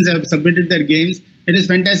students have submitted their games. It is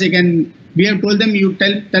fantastic, and we have told them, you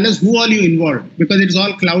tell us who all you involved, because it's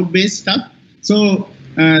all cloud-based stuff. So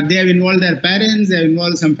they have involved their parents, they have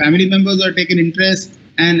involved some family members who have taken interest,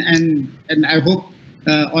 and I hope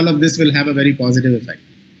all of this will have a very positive effect.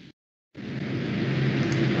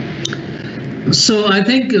 So I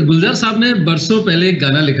think गुलजार साहब ने बरसों पहले एक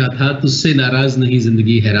गाना लिखा था, तुझसे नाराज नहीं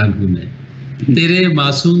जिंदगी हैरान हूं मैं, तेरे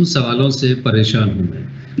मासूम सवालों से परेशान हूं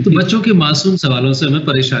मैं। तो बच्चों के मासूम सवालों से हमें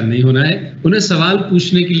परेशान नहीं होना है, उन्हें सवाल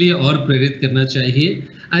पूछने के लिए और प्रेरित करना चाहिए।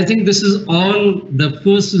 I think this is all the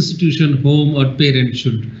first institution, home or parent,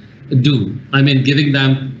 should do. I mean, giving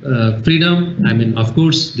them freedom. I mean, of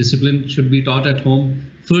course, discipline should be taught at home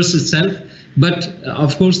first itself, but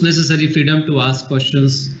of course, necessary freedom to ask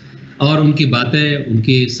questions. और उनकी बातें,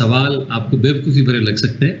 उनके सवाल आपको बेवकूफ़ी भरे लग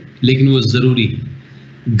सकते हैं, लेकिन वो ज़रूरी है।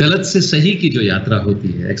 गलत से सही की जो यात्रा होती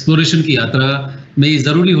है, एक्सप्लोरेशन की यात्रा में ये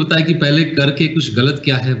ज़रूरी होता है कि पहले करके कुछ गलत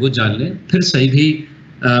क्या है वो जान लें, फिर सही भी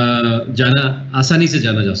आसानी से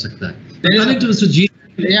जाना जा सकता है।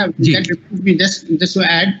 Just to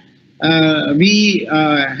add, we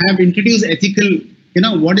have introduced ethical,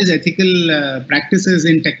 what is ethical practices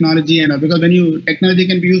in technology, and because technology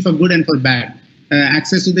can be used for good and for bad.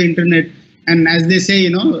 Access to the internet, and as they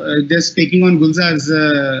say, just taking on Gulzar's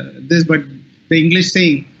but the English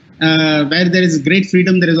saying, where there is great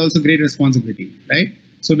freedom, there is also great responsibility, right?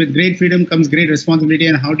 So with great freedom comes great responsibility,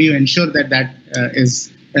 and how do you ensure that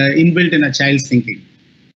is inbuilt in a child's thinking?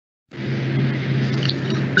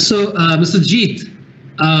 So, Mr. Jeet,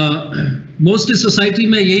 mostly society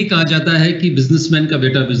में यही कहा जाता है कि businessman का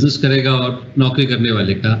बेटा business करेगा और नौकरी करने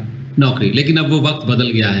वाले का नौकरी, लेकिन अब वो वक्त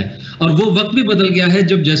बदल गया है, और वो वक्त भी बदल गया है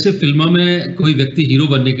जब जैसे फिल्मों में कोई व्यक्ति हीरो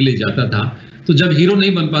बनने के लिए जाता था, तो जब हीरो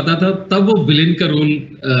नहीं बन पाता था तब वो विलेन का रोल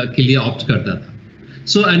के लिए ऑप्ट करता था.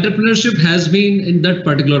 सो entrepreneurship has been in that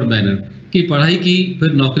particular manner कि पढ़ाई की,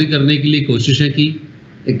 फिर नौकरी करने के लिए कोशिशें की,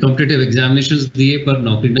 एक कॉम्पिटिटिव एग्जामिनेशंस दिए पर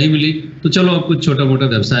नौकरी नहीं मिली, तो चलो अब कुछ छोटा मोटा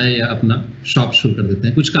व्यवसाय या अपना शॉप शुरू कर देते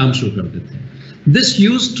हैं, कुछ काम शुरू कर देते हैं. This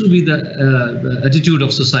used to be the attitude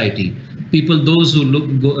of society. People, those who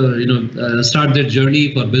start their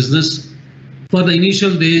journey for business, for the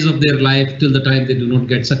initial days of their life till the time they do not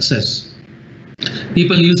get success,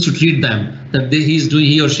 people used to treat them that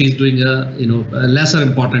he or she is doing a lesser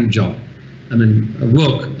important job. I mean,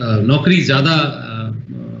 work, नौकरी ज़्यादा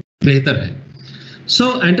बेहतर है. So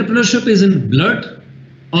entrepreneurship is in blood,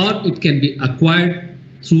 or it can be acquired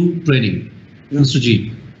through training. Mr.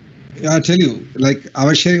 G. Yeah, I tell you, like I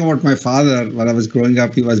was sharing about my father when I was growing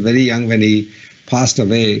up. He was very young when he passed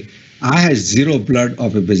away. I had zero blood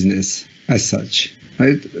of a business as such,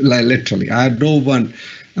 right? Like literally, I had no one.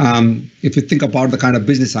 If you think about the kind of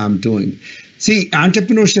business I'm doing, see,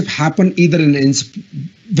 entrepreneurship happen either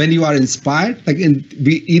when you are inspired, like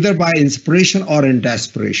either by inspiration or in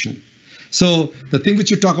desperation. So the thing which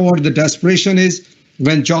you talk about, the desperation, is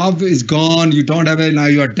when job is gone, you don't have it, now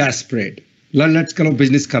you are desperate. Let's go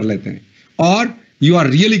business kar lete hain. Or you are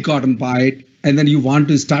really gotten by it and then you want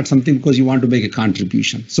to start something because you want to make a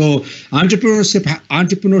contribution. So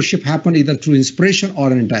entrepreneurship happen either through inspiration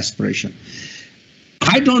or in desperation.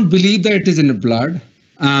 I don't believe that it is in the blood.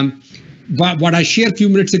 But what I shared a few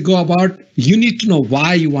minutes ago about, you need to know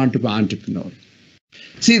why you want to be an entrepreneur.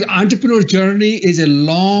 See, the entrepreneur journey is a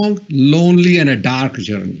long, lonely and a dark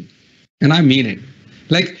journey. And I mean it.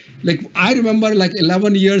 Like I remember like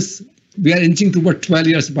 11 years, we are inching toward 12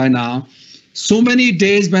 years by now. So many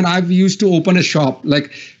days when I used to open a shop,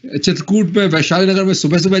 like Chitrakoot में वैशाली नगर में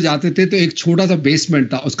सुबह जाते थे तो एक छोटा सा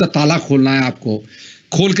basement था, उसका ताला खोलना है आपको,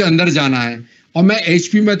 खोल के अंदर जाना है. और मैं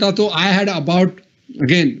HP में था तो I had about,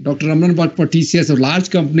 again, Dr. Ramanan worked for TCS, of large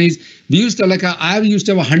companies. We used to I used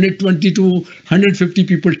to have 120 to 150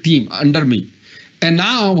 people team under me. And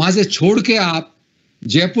now वहाँ से छोड़ के आप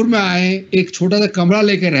जयपुर में आए, एक छोटा सा कमरा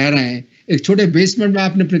लेके रह रहे हैं, एक छोटे बेसमेंट में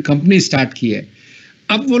आपने अपनी कंपनी स्टार्ट की है.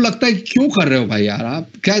 अब वो लगता है क्यों कर रहे हो भाई यार, आप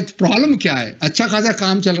क्या प्रॉब्लम क्या है, अच्छा खासा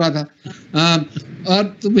काम चल रहा था और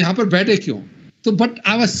तुम यहाँ पर बैठे क्यों. तो but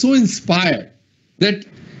I was so inspired that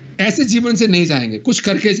ऐसे जीवन से नहीं जाएंगे, कुछ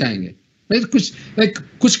करके जाएंगे,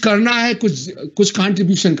 कुछ करना है, कुछ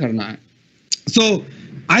कंट्रीब्यूशन करना है. सो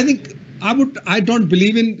I think I don't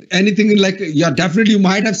believe in anything like, yeah, definitely you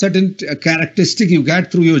might have certain characteristic you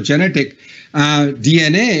get through your genetic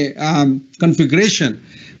DNA configuration.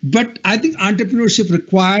 But I think entrepreneurship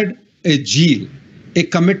required a zeal, a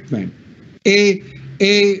commitment,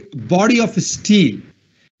 a body of steel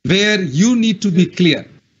where you need to be clear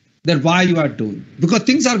that why you are doing. Because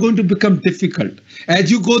things are going to become difficult.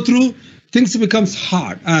 As you go through, things becomes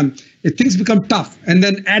hard. Things become tough. And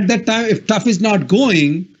then at that time, if tough is not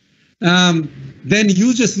going, then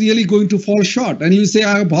you just really going to fall short and you say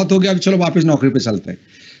बहुत हो गया, अब चलो वापस नौकरी पे चलते हैं.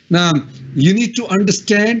 Now you need to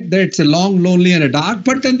understand that it's a long, lonely and a dark,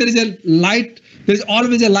 but then there is a light. There is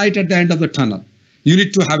always a light at the end of the tunnel. You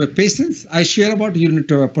need to have a patience. I share about, you need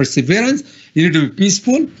to have perseverance. You need to be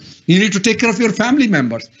peaceful. You need to take care of your family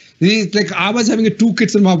members. Like I was having 2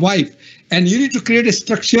 kids and my wife, and you need to create a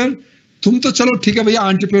structure. तुम तो चलो ठीक है भैया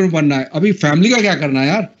entrepreneur बनना है, अभी family का क्या करना है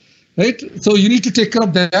यार, right? So you need to take care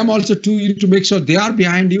of them also too. You need to make sure they are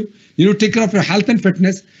behind you. You need to take care of your health and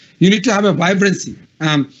fitness. You need to have a vibrancy,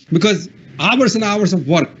 because hours and hours of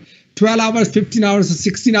work, 12 hours, 15 hours,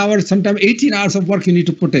 16 hours, sometimes 18 hours of work you need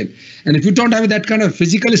to put in. And if you don't have that kind of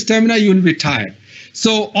physical stamina, you will be tired.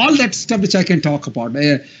 So all that stuff which I can talk about,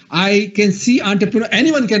 I can see entrepreneur,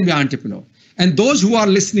 anyone can be entrepreneur. And those who are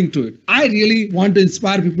listening to it, I really want to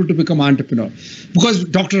inspire people to become entrepreneur. Because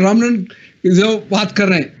Dr. Ramanan जो बात कर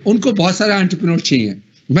रहे हैं, उनको बहुत सारे entrepreneur चाहिए.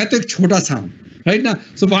 मैं तो एक छोटा सा हूँ, right now.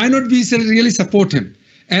 So why not we really support him?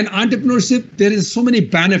 And entrepreneurship, there is so many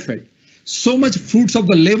benefits, so much fruits of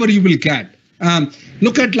the labor you will get.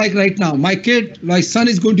 Look at like right now, my son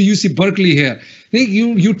is going to UC Berkeley here.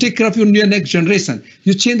 You take care of your next generation.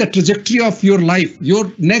 You change the trajectory of your life.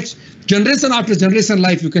 Your next generation after generation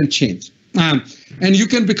life you can change. And you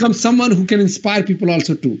can become someone who can inspire people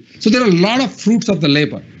also too. So there are a lot of fruits of the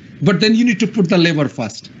labor, but then you need to put the labor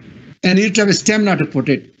first. And you need to have a stamina to put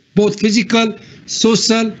it, both physical,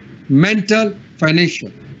 social, mental, financial.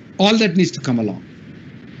 All that needs to come along.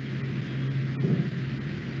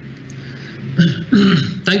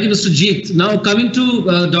 Thank you, Mr. Jeet. Now coming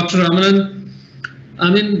to Dr. Ramanan,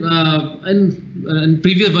 I mean, in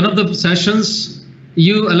previous one of the sessions,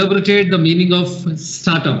 you elaborated the meaning of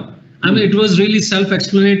startup. I mean, it was really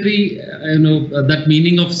self-explanatory, that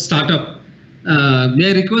meaning of startup. May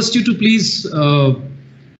I request you to please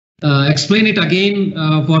explain it again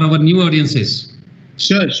for our new audiences?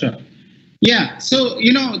 Sure, sure. Yeah, so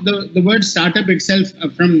the word startup itself,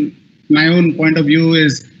 from my own point of view,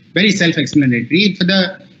 is very self-explanatory. For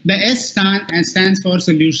the S stands for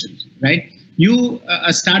solutions, right?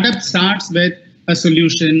 A startup starts with a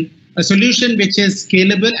solution which is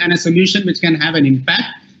scalable, and a solution which can have an impact,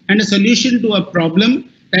 and a solution to a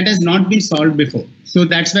problem that has not been solved before. So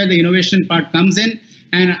that's where the innovation part comes in.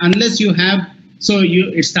 And unless you have,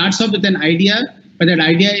 it starts off with an idea, but that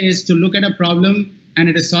idea is to look at a problem, and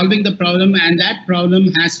it is solving the problem, and that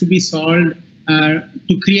problem has to be solved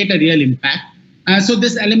to create a real impact. So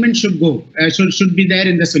this element should be there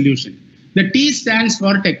in the solution. The T stands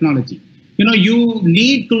for technology. You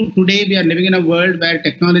need to, today we are living in a world where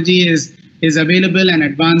technology is available and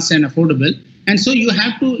advanced and affordable. And so you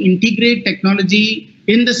have to integrate technology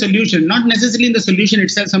in the solution, not necessarily in the solution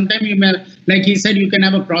itself. Sometimes you may, like he said, you can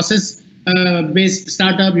have a process-based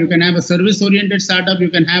startup, you can have a service-oriented startup, you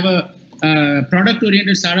can have a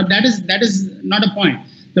product-oriented startup. That is not a point.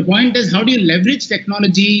 The point is, how do you leverage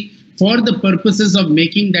technology for the purposes of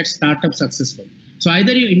making that startup successful? So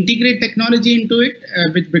either you integrate technology into it,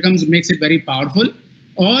 which makes it very powerful,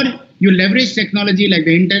 or you leverage technology like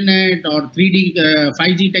the internet or 3D,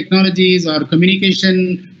 5G technologies, or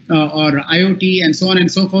communication, or IoT, and so on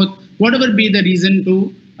and so forth. Whatever be the reason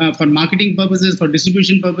for marketing purposes, for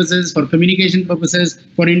distribution purposes, for communication purposes,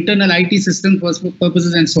 for internal IT system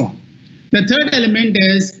purposes, and so on. The third element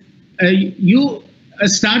is a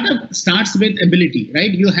startup starts with ability,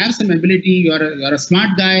 right? You have some ability. You're a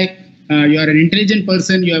smart guy. You're an intelligent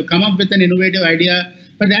person. You have come up with an innovative idea,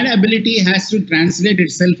 but that ability has to translate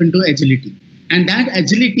itself into agility, and that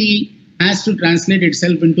agility has to translate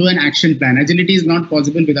itself into an action plan. Agility is not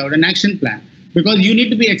possible without an action plan, because you need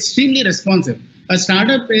to be extremely responsive. A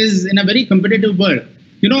startup is in a very competitive world.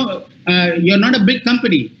 You're not a big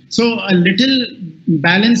company, so a little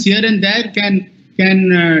balance here and there can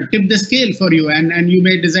tip the scale for you, and you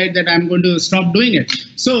may decide that I'm going to stop doing it.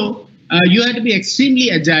 So you have to be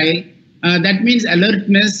extremely agile. That means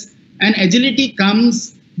alertness, and agility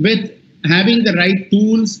comes with having the right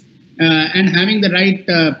tools and having the right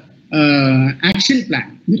action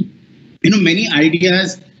plan. Many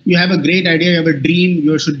ideas, you have a great idea, you have a dream,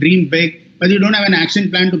 you should dream big, but you don't have an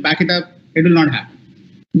action plan to back it up, it will not happen.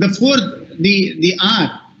 The fourth, the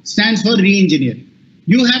R stands for re-engineering.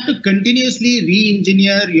 You have to continuously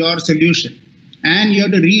re-engineer your solution, and you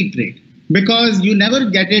have to reiterate, because you never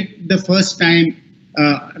get it the first time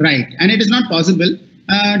right, and it is not possible.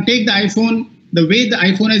 Take the iPhone. The way the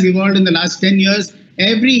iPhone has evolved in the last 10 years,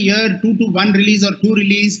 every year 2 to 1 release or 2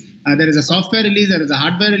 release, there is a software release, there is a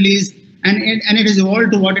hardware release, and it has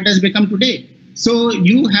evolved to what it has become today. So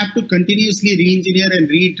you have to continuously re-engineer and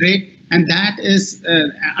reiterate, and that is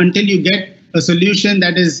until you get a solution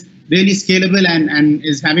that is really scalable and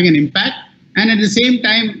is having an impact. And at the same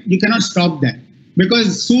time, you cannot stop that,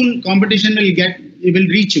 because soon competition will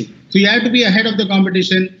reach you. So you have to be ahead of the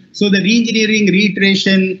competition. So the re-engineering,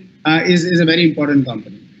 reiteration is a very important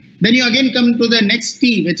component. Then you again come to the next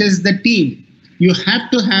T, which is the team. You have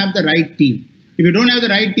to have the right team. If you don't have the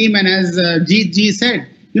right team, and as G said,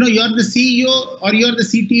 you're the CEO, or you're the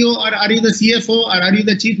CTO, or are you the CFO, or are you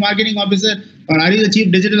the chief marketing officer, or are you the chief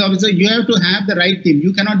digital officer? You have to have the right team.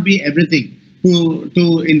 You cannot be everything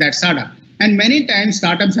in that startup. And many times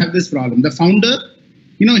startups have this problem. The founder,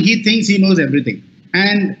 he thinks he knows everything,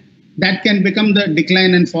 and that can become the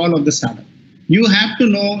decline and fall of the startup. You have to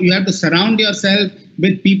know, you have to surround yourself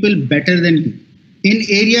with people better than you. In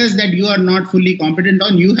areas that you are not fully competent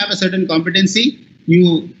on, you have a certain competency,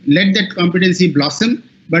 you let that competency blossom,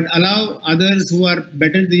 but allow others who are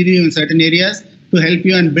better than you in certain areas to help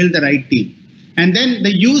you and build the right team. And then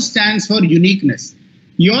the U stands for uniqueness.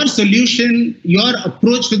 Your solution, your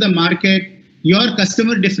approach to the market, your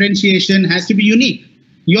customer differentiation has to be unique.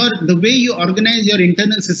 The way you organize your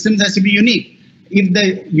internal systems has to be unique. If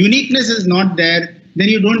the uniqueness is not there, then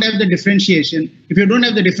you don't have the differentiation. If you don't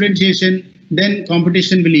have the differentiation, then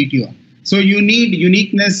competition will eat you up. So you need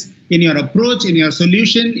uniqueness in your approach, in your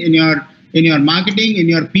solution, in your marketing, in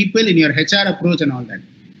your people, in your HR approach, and all that.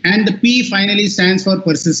 And the P finally stands for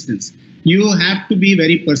persistence. You have to be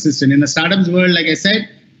very persistent. In the startups world, like I said,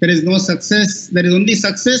 there is no success. There is only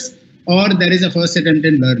success, or there is a first attempt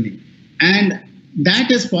in learning. And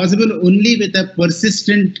that is possible only with a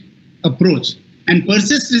persistent approach. And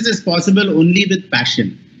persistence is possible only with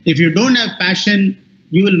passion. If you don't have passion,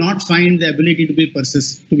 you will not find the ability to be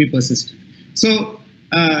persistent. So,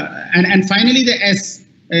 and finally, the S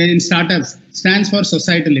in startups stands for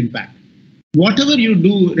societal impact. Whatever you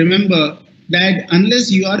do, remember that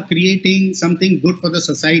unless you are creating something good for the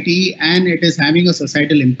society and it is having a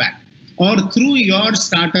societal impact, or through your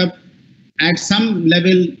startup at some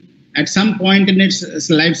level, at some point in its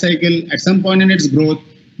life cycle, at some point in its growth,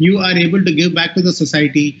 you are able to give back to the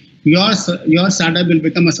society, your startup will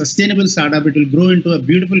become a sustainable startup. It will grow into a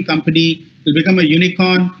beautiful company. It will become a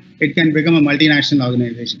unicorn. It can become a multinational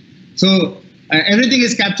organization. So everything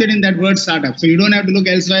is captured in that word startup. So you don't have to look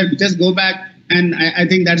elsewhere. Just go back. And I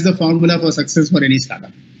think that's the formula for success for any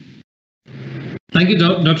startup. Thank you,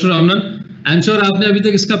 Dr. Ramanan. I'm sure आपने अभी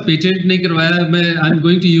तक इसका patent नहीं करवाया. I'm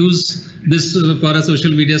going to use this for a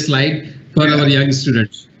social media slide for our young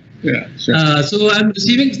students. Yeah, sure. So I'm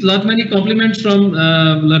receiving many compliments from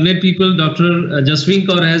learned people. Dr. Jaswin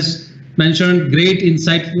Kaur has mentioned great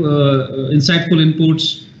insightful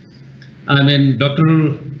inputs. I mean,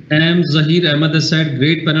 Dr. M. Zahir Ahmed has said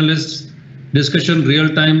great panelists. Discussion,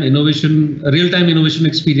 real-time innovation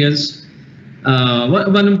experience.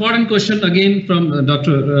 One important question again from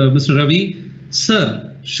Mr. Ravi.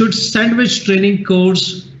 Sir, should sandwich training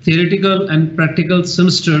course theoretical and practical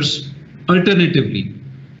semesters alternatively?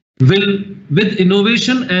 Will with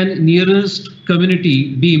innovation and nearest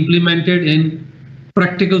community be implemented in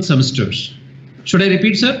practical semesters? Should I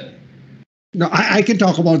repeat, sir? No, I can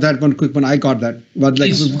talk about that one quick one. I got that. But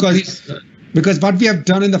like because what we have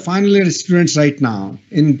done in the final year students right now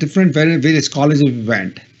in different various colleges we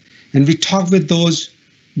went, and we talked with those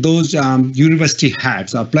university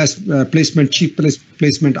heads or chief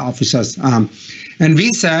placement officers, and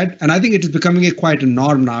we said, and I think it is becoming quite a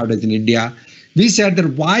norm nowadays in India. We said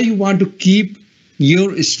that why you want to keep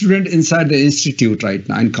your student inside the institute right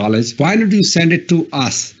now in college? Why don't you send it to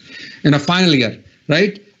us in a final year,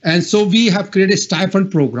 right? And so we have created a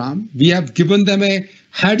stipend program. We have given them a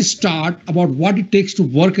head start about what it takes to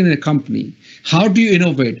work in a company. How do you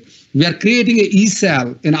innovate? We are creating an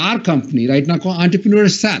e-cell in our company right now called Entrepreneur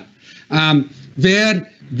Cell, where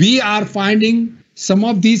we are finding some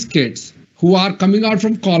of these kids who are coming out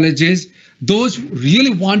from colleges, those who really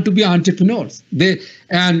want to be entrepreneurs.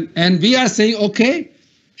 And we are saying, okay,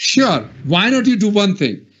 sure, why not you do one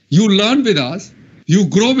thing? You learn with us, you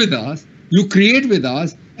grow with us, you create with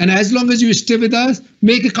us, and as long as you stay with us,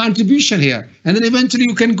 make a contribution here. And then eventually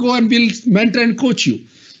you can go and we'll mentor and coach you.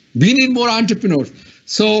 We need more entrepreneurs.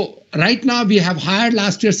 So right now we have hired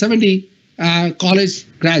last year 70 college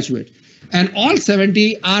graduates. And all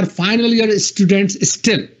 70 are final year students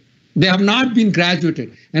still. They have not been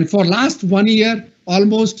graduated. And for last 1 year,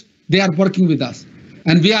 almost, they are working with us.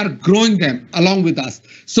 And we are growing them along with us.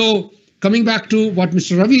 So coming back to what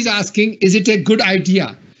Mr. Ravi is asking, is it a good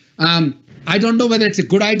idea? I don't know whether it's a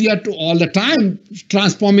good idea to all the time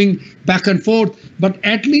transforming back and forth, but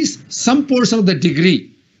at least some portion of the degree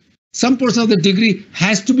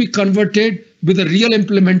has to be converted with a real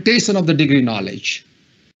implementation of the degree knowledge.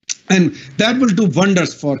 And that will do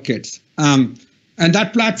wonders for kids. And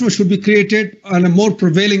that platform should be created on a more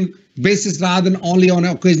prevailing basis rather than only on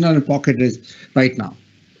an occasional and pocket race right now.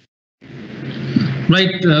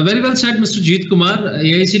 Right. Very well said, Mr. Jeet Kumar.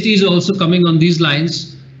 AICT is also coming on these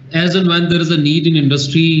lines. As and when there is a need in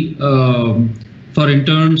industry for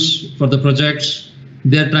interns, for the projects,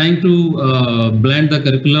 they are trying to blend the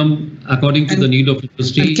curriculum according to the need of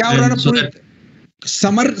industry. And so that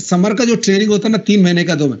summer का जो training होता है ना 3 महीने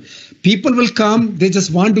का 2 महीने, people will come, they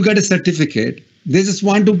just want to get a certificate, they just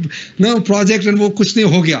want to project and वो कुछ नहीं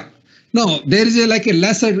हो गया. No, there is a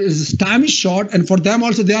lesser, time is short, and for them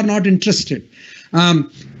also they are not interested.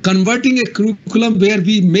 Converting a curriculum where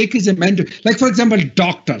we make is a mentor, like for example,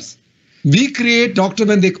 doctors. We create doctor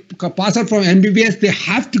when they pass out from MBBS, they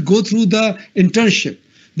have to go through the internship.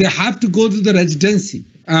 They have to go through the residency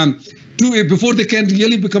before they can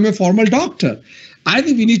really become a formal doctor. I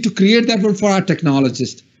think we need to create that one for our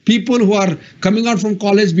technologists. People who are coming out from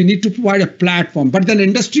college, we need to provide a platform, but then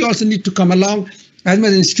industry also needs to come along. As much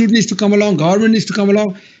as institute needs to come along, government needs to come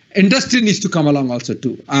along, industry needs to come along also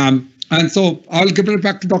too. And so I'll give it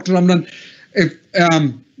back to Dr. Ramanan.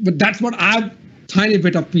 But that's what I've tiny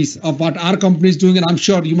bit of piece of what our company is doing, and I'm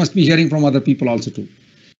sure you must be hearing from other people also too.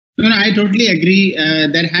 No, I totally agree.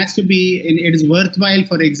 There has to be, it is worthwhile,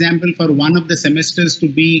 for example, for one of the semesters to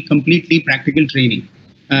be completely practical training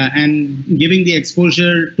and giving the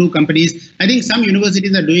exposure to companies. I think some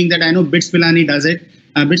universities are doing that. I know BITS Pilani does it.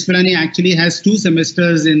 BITS Pilani actually has 2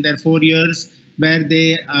 semesters in their 4 years where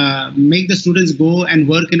they make the students go and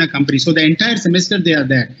work in a company. So the entire semester they are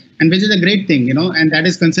there, and which is a great thing, and that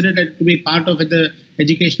is considered to be part of the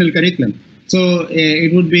educational curriculum. So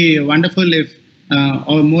it would be wonderful if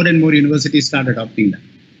more and more universities start adopting that.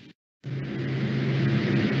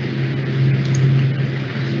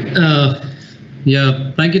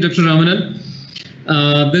 Yeah, thank you, Dr. Ramanan.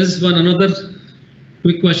 There's another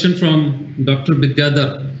quick question from Dr.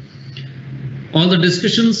 Vidyadhar. All the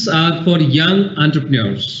discussions are for young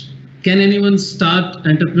entrepreneurs. Can anyone start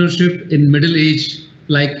entrepreneurship in middle age,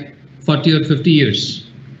 like 40 or 50 years?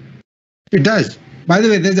 It does. By the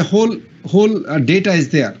way, there's a whole data is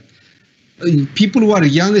there. People who are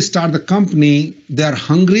young start the company, they're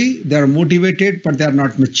hungry, they're motivated, but they're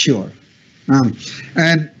not mature.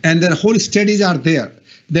 And the whole studies are there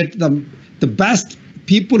that the best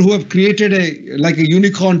people who have created a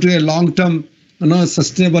unicorn to a long-term,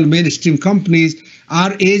 sustainable mainstream companies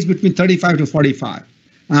are aged between 35 to 45.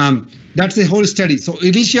 That's the whole study. So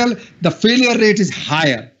the failure rate is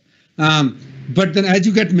higher. But then as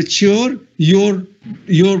you get mature, your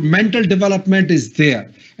mental development is there.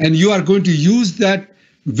 And you are going to use that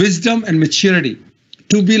wisdom and maturity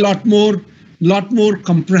to be a lot more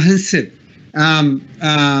comprehensive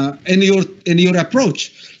in your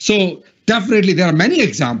approach. So definitely there are many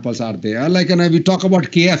examples out there. Like when we talk about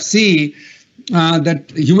KFC,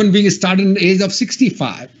 that human beings started in the age of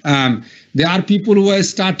 65. There are people who have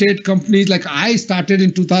started companies like I started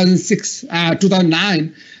in 2006,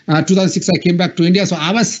 2009. 2006, I came back to India. So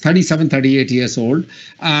I was 37, 38 years old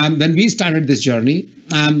when we started this journey.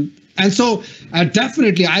 And so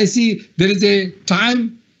definitely I see there is a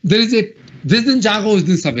time, this din jago, us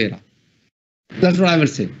din savera. That's what I would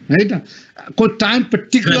say. Right? Koi time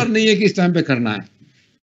particular nahi hai ki is time pe karna hai.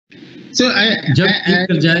 So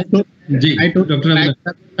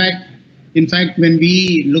in fact, when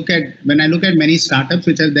I look at many startups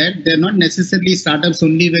which are there, they're not necessarily startups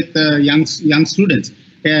only with young students.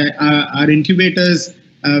 Our incubators,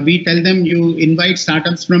 we tell them you invite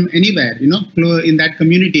startups from anywhere, in that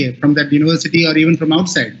community, from that university or even from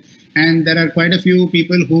outside. And there are quite a few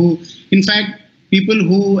people who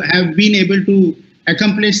have been able to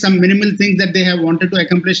accomplish some minimal things that they have wanted to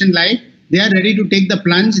accomplish in life. They are ready to take the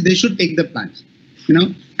plunge. They should take the plunge,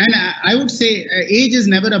 And I would say age is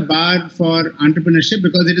never a bar for entrepreneurship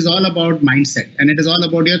because it is all about mindset and it is all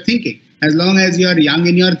about your thinking. As long as you are young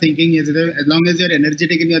in your thinking, as long as you're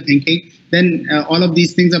energetic in your thinking, then all of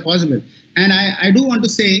these things are possible. And I do want to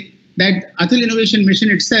say that Atul Innovation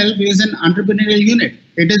Mission itself is an entrepreneurial unit.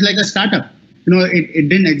 It is like a startup. It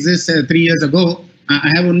didn't exist 3 years ago.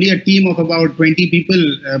 I have only a team of about 20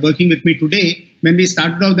 people working with me today. When we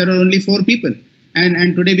started off, there were only 4 people.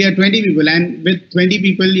 And today we are 20 people. And with 20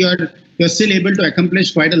 people, you're still able to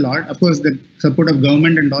accomplish quite a lot. Of course, the support of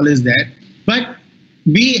government and all is there. But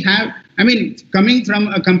we have, coming from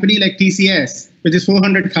a company like TCS, which is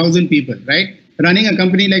 400,000 people, right? Running a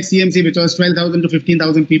company like CMC, which was 12,000 to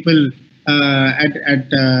 15,000 people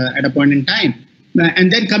at a point in time.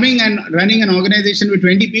 And then coming and running an organization with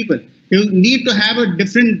 20 people. You need to have a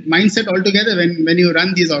different mindset altogether when you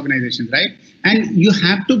run these organizations, right? And you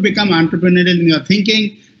have to become entrepreneurial in your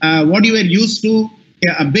thinking. What you were used to,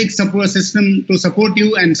 a big support system to support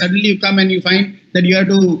you, and suddenly you come and you find that you have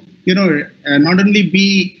to, not only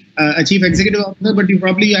be a chief executive officer, but you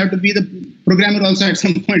probably have to be the programmer also at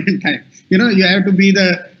some point in time. You have to be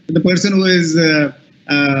the person who is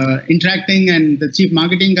interacting and the chief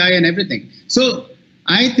marketing guy and everything. So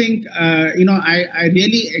I think, I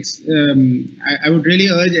would really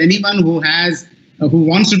urge anyone who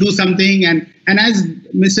wants to do something, and as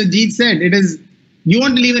Mr. Jeet said, you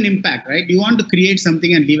want to leave an impact, right? You want to create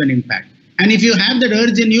something and leave an impact. And if you have that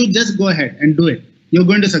urge in you, just go ahead and do it. You're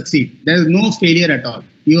going to succeed. There's no failure at all.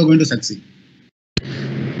 You are going to succeed.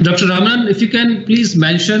 Dr. Ramanan, if you can please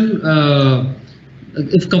mention a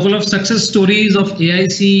couple of success stories of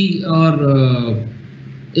AIC or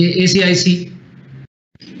ACIC.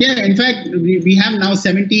 Yeah, in fact, we have now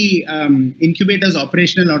 70 incubators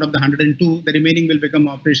operational out of the 102. The remaining will become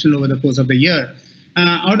operational over the course of the year.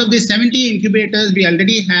 Out of the 70 incubators, we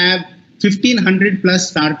already have 1,500 plus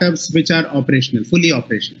startups which are operational, fully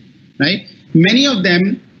operational, right? Many of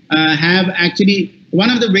them have actually, one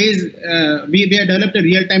of the ways we have developed a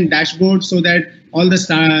real-time dashboard so that all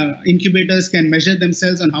the incubators can measure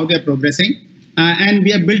themselves on how they are progressing. And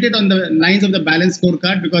we have built it on the lines of the balance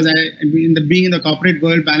scorecard because being in the corporate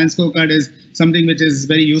world, balance scorecard is something which is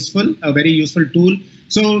very useful, a very useful tool.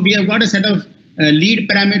 So we have got a set of lead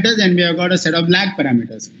parameters and we have got a set of lag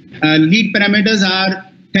parameters. Lead parameters are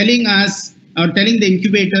telling us or telling the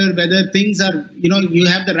incubator whether things are, you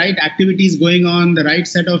have the right activities going on, the right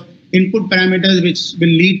set of input parameters which will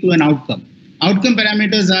lead to an outcome. Outcome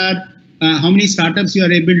parameters are how many startups you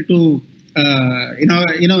are able to,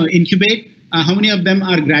 incubate. How many of them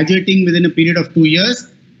are graduating within a period of 2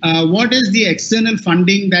 years? What is the external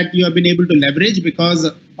funding that you have been able to leverage because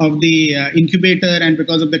of the incubator and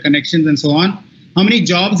because of the connections and so on? How many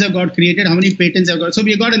jobs have got created? How many patents have got? So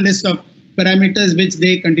we have got a list of parameters which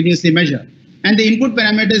they continuously measure. And the input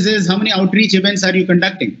parameters is how many outreach events are you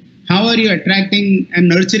conducting? How are you attracting and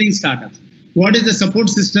nurturing startups? What is the support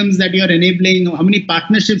systems that you are enabling? How many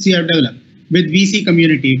partnerships you have developed with VC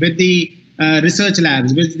community, with the research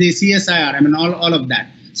labs, with the CSIR, all of that.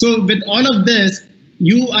 So with all of this,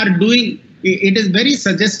 you are doing, it is very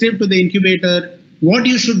suggestive to the incubator what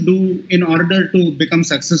you should do in order to become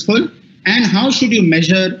successful and how should you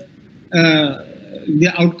measure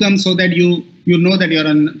the outcome so that you know that you're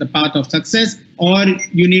on the path of success or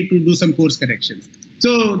you need to do some course corrections.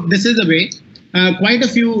 So this is the way. Quite a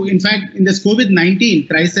few, in fact, in this COVID-19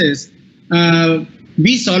 crisis,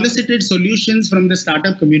 we solicited solutions from the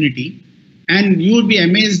startup community, and you would be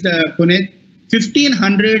amazed, Puneet,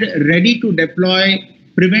 1,500 ready to deploy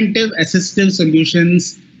preventive assistive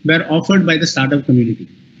solutions were offered by the startup community.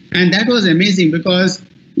 And that was amazing because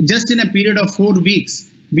just in a period of 4 weeks,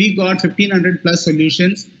 we got 1,500 plus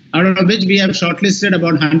solutions, out of which we have shortlisted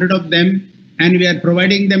about 100 of them, and we are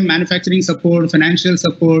providing them manufacturing support, financial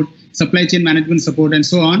support, supply chain management support, and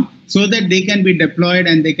so on, so that they can be deployed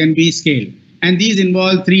and they can be scaled. And these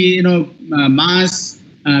involve 3, masks,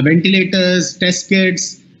 ventilators, test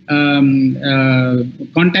kits,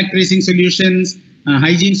 contact tracing solutions,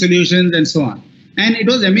 hygiene solutions, and so on. And it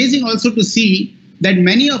was amazing also to see that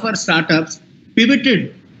many of our startups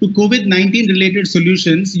pivoted to COVID-19 related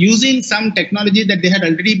solutions using some technology that they had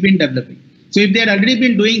already been developing. So if they had already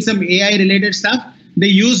been doing some AI related stuff, they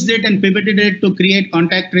used it and pivoted it to create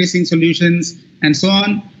contact tracing solutions and so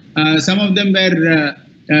on. Some of them were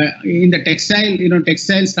in the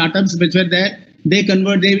textile startups which were there. They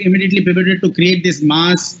immediately pivoted to create these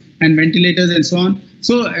masks and ventilators and so on.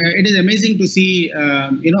 So it is amazing to see,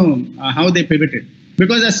 how they pivoted.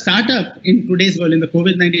 Because a startup in today's world, in the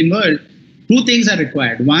COVID-19 world, 2 things are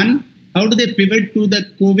required. One, how do they pivot to the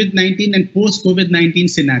COVID-19 and post-COVID-19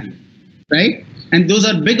 scenario, right? And those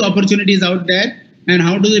are big opportunities out there. And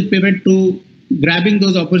how do they pivot to grabbing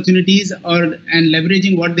those opportunities and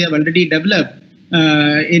leveraging what they have already developed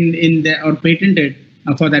or patented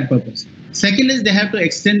for that purpose. Second is they have to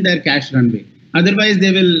extend their cash runway. Otherwise,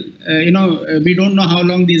 they will, we don't know how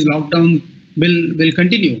long these lockdowns will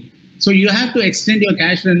continue. So you have to extend your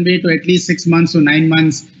cash runway to at least 6 months to 9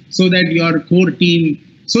 months so that your core team,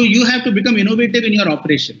 so you have to become innovative in your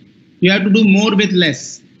operation. You have to do more with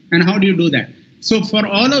less. And how do you do that? So for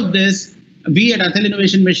all of this, we at Atal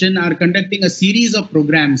Innovation Mission are conducting a series of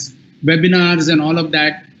programs, webinars and all of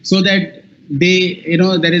that, so that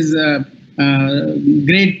there is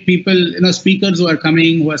great people, speakers who are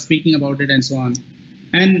coming, who are speaking about it and so on.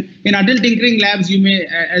 And in Atal Tinkering Labs,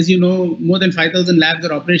 as you know, more than 5,000 labs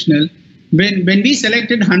are operational. When we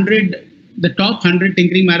selected the top 100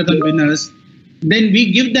 Tinkering Marathon winners, then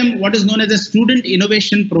we give them what is known as a student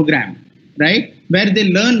innovation program, right? Where they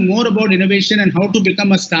learn more about innovation and how to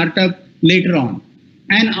become a startup later on.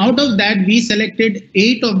 And out of that, we selected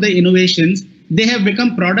 8 of the innovations. They have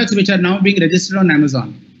become products which are now being registered on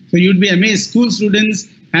Amazon. So you'd be amazed, school students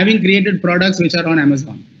having created products which are on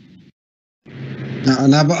Amazon.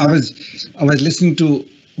 And I was listening to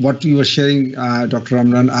what you were sharing, Dr.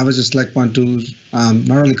 Ramanan. I was just want to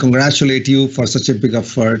not only congratulate you for such a big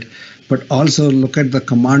effort, but also look at the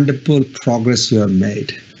commendable progress you have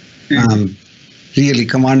made. Really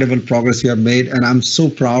commendable progress you have made. And I'm so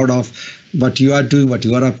proud of what you are doing, what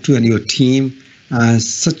you are up to, and your team.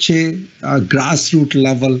 Such a grassroots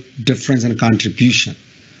level difference and contribution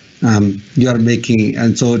you are making.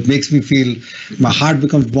 And so it makes me feel, my heart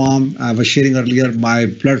becomes warm. I was sharing earlier, my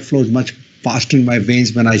blood flows much faster in my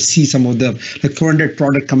veins when I see some of the 400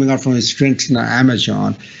 product coming out from the strengths in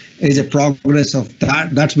Amazon. Is a progress of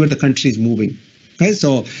that. That's where the country is moving. Okay,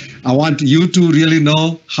 so I want you to really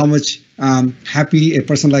know how much happy a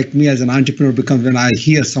person like me as an entrepreneur becomes when I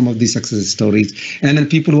hear some of these success stories. And then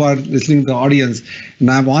people who are listening to the audience,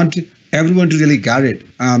 and I want everyone to really get it.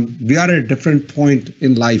 We are at a different point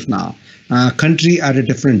in life now, country at a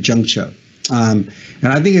different juncture. And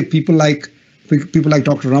I think if people like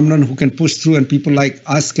Dr. Ramanan who can push through and people like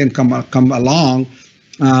us can come along,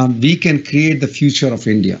 we can create the future of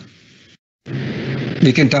India.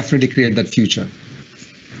 We can definitely create that future.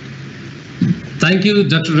 Thank you,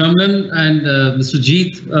 Dr. Ramanan and Mr.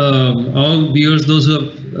 Jeet. All viewers, those who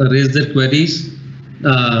have raised their queries,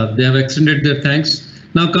 they have extended their thanks.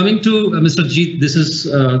 Now coming to Mr. Jeet, this is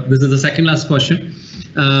the second last question.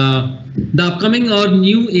 The upcoming or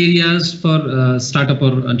new areas for startup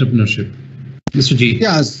or entrepreneurship, Mr. Jeet.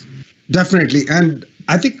 Yes, definitely. And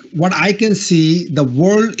I think what I can see, the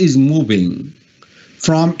world is moving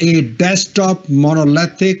from a desktop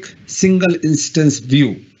monolithic single instance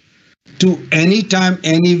view to anytime,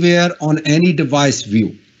 anywhere on any device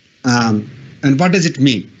view. And what does it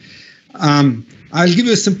mean? I'll give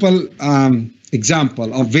you a simple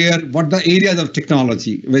example of what the areas of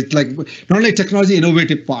technology, which like not only technology,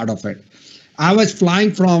 innovative part of it. I was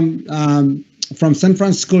flying from San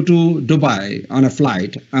Francisco to Dubai on a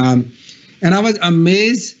flight, and I was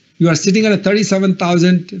amazed. You are sitting at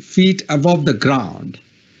 37,000 feet above the ground,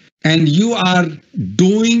 and you are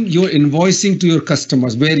doing your invoicing to your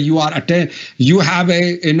customers, where you have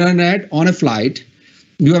a internet on a flight,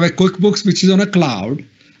 you have a QuickBooks which is on a cloud.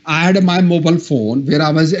 I had my mobile phone where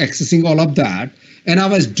I was accessing all of that, and I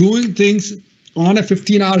was doing things on a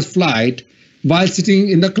 15-hour flight while sitting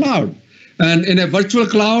in the cloud, and in a virtual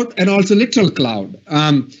cloud and also literal cloud.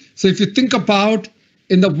 So if you think about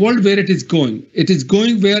in the world where it is going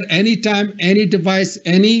where anytime, any device,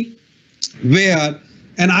 anywhere,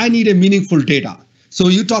 and I need a meaningful data. So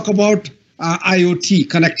you talk about IoT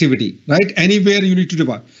connectivity, right? Anywhere you need to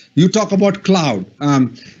device. You talk about cloud.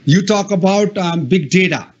 You talk about big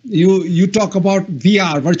data. You talk about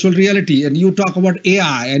VR, virtual reality, and you talk about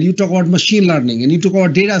AI, and you talk about machine learning, and you talk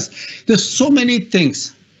about data. There's so many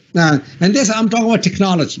things. And this, I'm talking about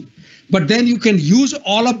technology. But then you can use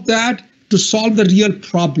all of that to solve the real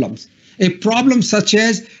problems. A problem such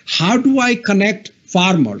as, how do I connect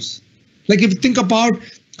farmers? Like if you think about,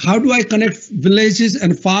 how do I connect villages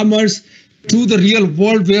and farmers to the real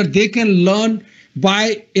world where they can learn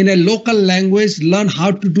in a local language, learn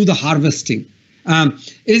how to do the harvesting?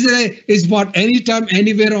 Is what anytime,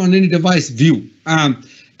 anywhere on any device view.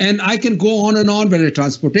 And I can go on and on, whether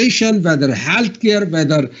transportation, whether healthcare,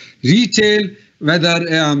 whether retail,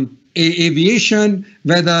 whether aviation,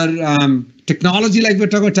 whether technology, like we're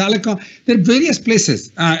talking about telecom. There are various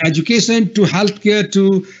places, education to healthcare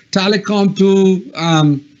to telecom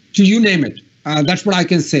to you name it. That's what I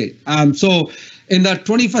can say. So in the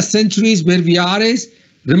 21st centuries where we are is,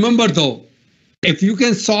 remember though, if you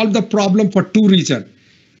can solve the problem for two reasons,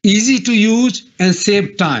 easy to use and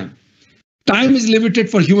save time. Time is limited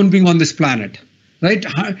for human being on this planet, right?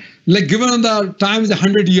 Like given on the time is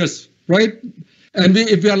 100 years, right? And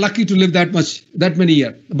if we are lucky to live that many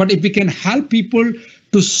years. But if we can help people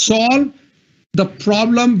to solve the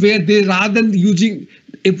problem where they rather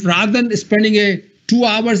than spending 2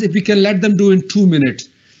 hours, if we can let them do in 2 minutes,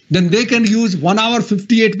 then they can use 1 hour,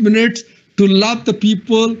 58 minutes to love the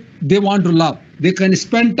people they want to love. They can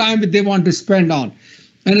spend time that they want to spend on.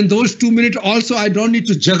 And in those 2 minutes also, I don't need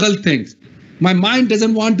to juggle things. My mind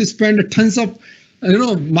doesn't want to spend tons of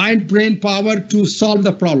mind brain power to solve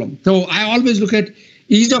the problem. So I always look at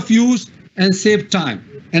ease of use and save time.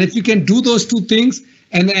 And if you can do those two things,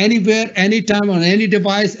 and anywhere, anytime, on any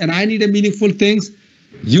device, and I need a meaningful things,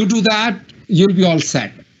 you do that, you'll be all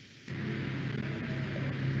set.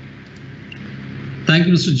 Thank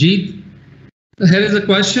you, Mr. Jeet. Here is a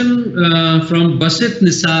question from Basit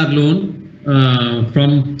Nisar Loan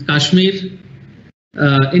from Kashmir.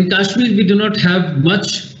 In Kashmir, we do not have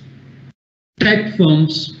much tech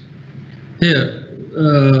firms here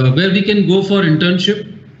where we can go for internship.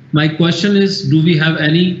 My question is, do we have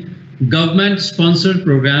any government-sponsored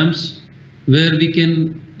programs where we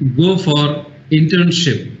can go for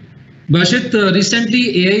internship? Bashit,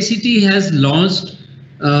 recently AICT has launched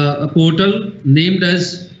a portal named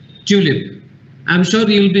as Tulip. I'm sure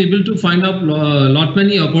you'll be able to find out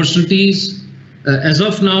many opportunities. As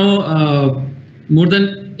of now, more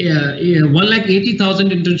than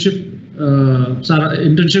 180,000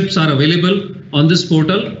 internships are available on this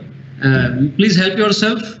portal. Please help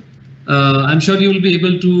yourself. I'm sure you will be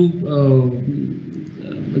able to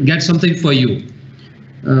get something for you.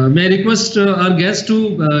 May I request our guests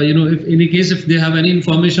to, if in case if they have any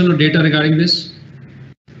information or data regarding this?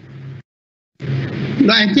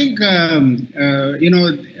 No, I think,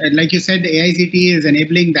 like you said, AICT is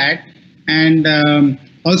enabling that. And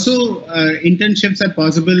also internships are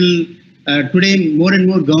possible. Today, more and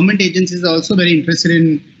more government agencies are also very interested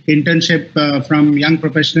in internship from young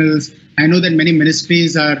professionals. I know that many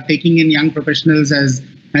ministries are taking in young professionals as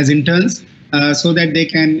interns so that they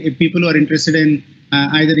can, if people who are interested in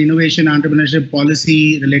either innovation, entrepreneurship,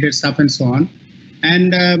 policy related stuff and so on.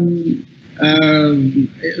 And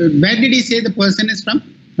where did he say the person is from?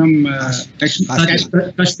 From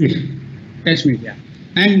Kashmir. Kashmir, yeah.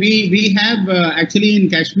 And we have actually in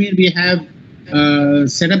Kashmir we have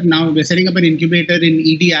set up now. We're setting up an incubator in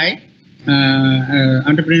EDI,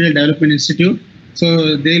 Entrepreneurial Development Institute.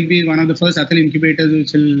 So they'll be one of the first Atal incubators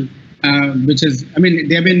which is, I mean,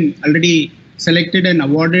 they have been already selected and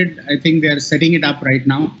awarded. I think they are setting it up right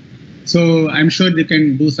now. So I'm sure they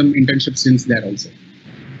can do some internship stints there also.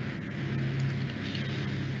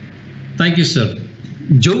 Thank you, sir.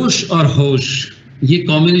 जोश और होश ये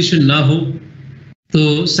combination ना हो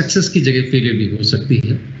तो success की जगह failure भी हो सकती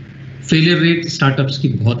है। फेलियर रेट स्टार्टअप्स की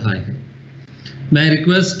बहुत हाई है। मैं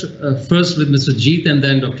request first with mister Jeet and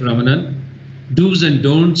then doctor Ramanan, do's and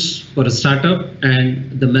don'ts for a startup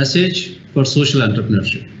and the message for social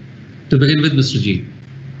entrepreneurship. To begin with, Mr. Jeet.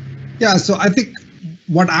 Yeah, so I think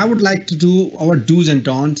what I would like to do, our do's and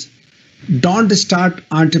don'ts, don't start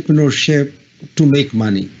entrepreneurship to make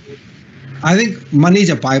money. I think money is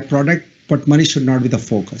a byproduct, but money should not be the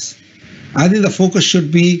focus. I think the focus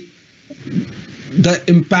should be the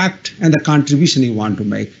impact and the contribution you want to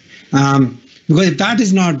make. Because if that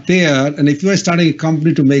is not there, and if you are starting a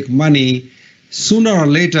company to make money, sooner or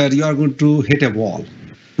later you are going to hit a wall.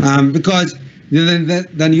 Because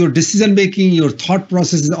then your decision making, your thought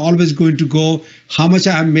process is always going to go, how much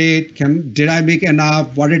I have made, did I make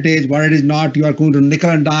enough, what it is not. You are going to nickel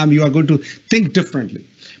and dime, you are going to think differently.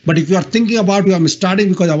 But if you are thinking about, I'm starting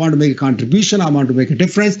because I want to make a contribution, I want to make a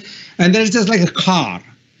difference, and then it's just like a car.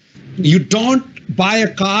 You don't buy a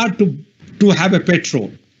car to have a petrol.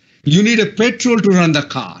 You need a petrol to run the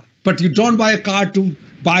car, but you don't buy a car to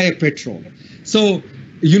buy a petrol. So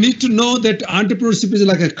you need to know that entrepreneurship is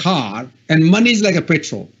like a car and money is like a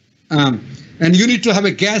petrol. And you need to have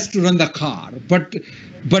a gas to run the car,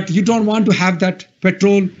 but you don't want to have that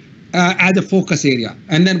petrol as a focus area.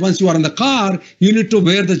 And then once you are in the car, you need to know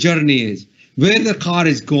where the journey is, where the car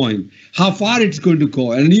is going, how far it's going to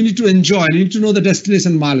go, and you need to enjoy, and you need to know the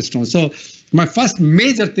destination milestone. So my first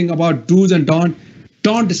major thing about do's and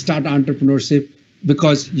don't start entrepreneurship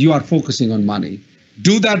because you are focusing on money.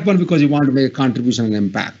 Do that one because you want to make a contribution and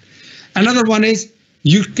impact. Another one is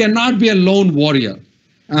you cannot be a lone warrior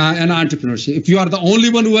in entrepreneurship. If you are the only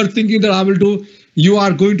one who are thinking that I will do, you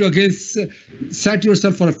are going to again set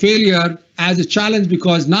yourself for a failure as a challenge,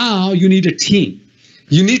 because now you need a team.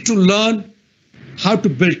 You need to learn how to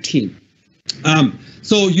build team.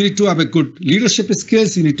 So you need to have a good leadership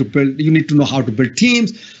skills. You need to know how to build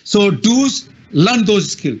teams. So do's, learn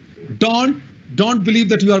those skills. Don't believe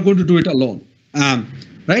that you are going to do it alone.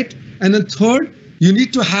 Right? And then third, you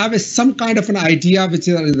need to have some kind of an idea, which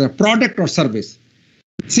is a product or service.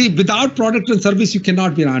 See, without product and service, you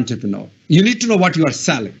cannot be an entrepreneur. You need to know what you are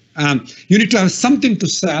selling. You need to have something to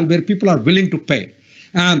sell where people are willing to pay.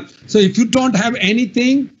 So if you don't have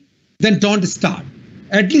anything, then don't start.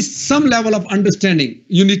 At least some level of understanding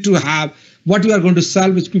you need to have what you are going to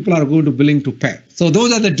sell, which people are going to be willing to pay. So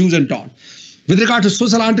those are the do's and don'ts. With regard to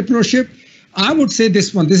social entrepreneurship, I would say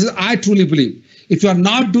this one. This is, I truly believe, if you are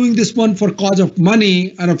not doing this one for cause of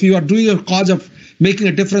money, and if you are doing it for cause of making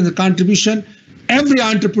a difference, a contribution, every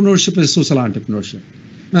entrepreneurship is social entrepreneurship.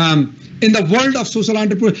 In the world of social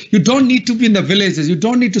entrepreneurship, you don't need to be in the villages. You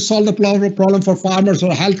don't need to solve the problem for farmers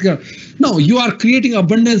or healthcare. No, you are creating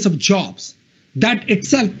abundance of jobs. That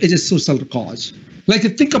itself is a social cause. Like,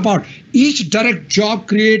 think about each direct job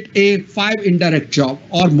create 5 indirect job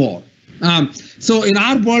or more. So in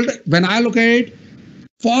our world, when I look at it,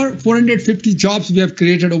 for 450 jobs we have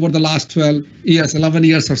created over the last 12 years, 11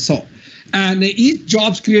 years or so. And each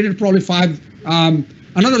job's created probably 5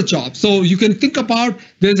 another job. So you can think about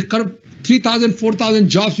there's a kind of 3,000, 4,000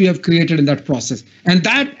 jobs we have created in that process. And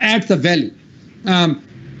that adds the value.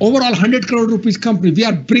 Overall 100 crore rupees company, we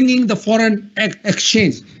are bringing the foreign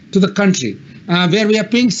exchange to the country where we are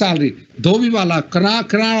paying salary. Dhobi wala,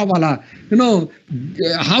 kirana wala,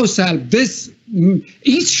 house help, this,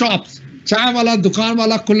 each shops, chai wala, dukan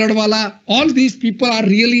wala, kullad wala, all these people are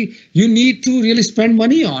really, you need to really spend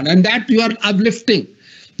money on, and that you are uplifting.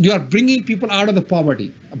 You are bringing people out of the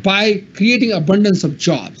poverty by creating abundance of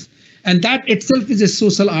jobs. And that itself is a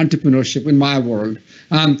social entrepreneurship in my world.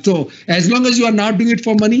 So as long as you are not doing it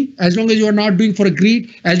for money, as long as you are not doing for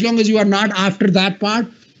greed, as long as you are not after that part,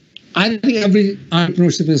 I think every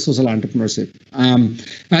entrepreneurship is social entrepreneurship.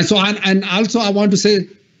 And also I want to say,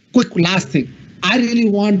 quick last thing. I really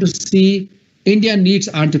want to see India needs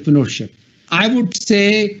entrepreneurship. I would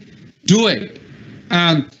say do it.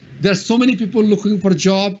 There are so many people looking for a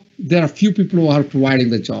job. There are few people who are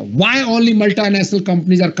providing the job. Why only multinational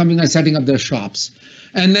companies are coming and setting up their shops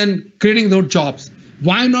and then creating those jobs?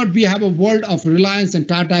 Why not we have a world of Reliance and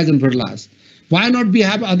Tatas and Birlas? Why not we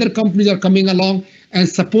have other companies are coming along and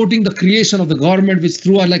supporting the creation of the government, which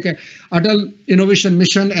through like a Adult Innovation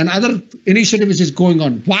Mission and other initiative which is going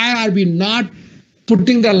on? Why are we not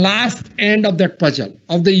putting the last end of that puzzle,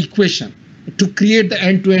 of the equation, to create the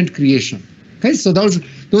end-to-end creation? Okay, so those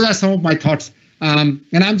are some of my thoughts. And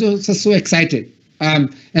I'm just so excited.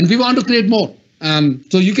 And we want to create more.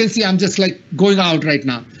 So you can see I'm just like going out right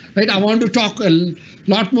now. Right? I want to talk a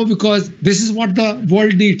lot more because this is what the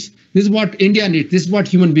world needs. This is what India needs. This is what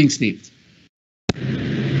human beings need.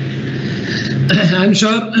 I'm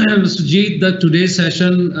sure, Mr. Jeet, that today's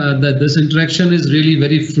session, that this interaction is really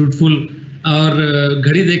very fruitful. और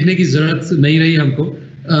घड़ी देखने की जरूरत नहीं रही हमको.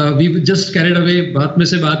 We just carried away, बात में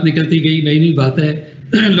से बात निकलती गई, नई नई बातें,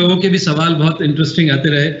 लोगों के भी सवाल बहुत इंटरेस्टिंग आते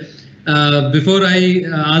रहे. Before I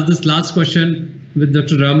ask this last question with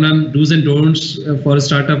Dr. Ramanan, do's and don'ts for a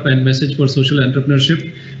startup and message for social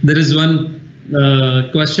entrepreneurship, there is one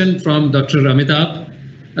question from Dr. Amitabh.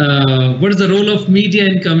 What is the role of media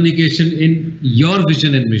and communication in your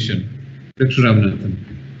vision and mission, Dr. Ramanathan?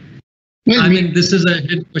 Well, I mean, this is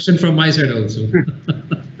a question from my side also.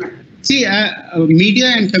 See, media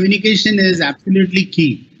and communication is absolutely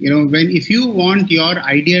key. If you want your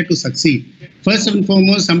idea to succeed, first and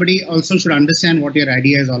foremost, somebody also should understand what your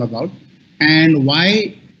idea is all about and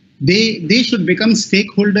why they should become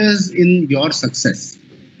stakeholders in your success.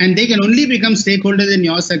 And they can only become stakeholders in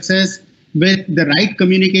your success with the right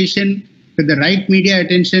communication, with the right media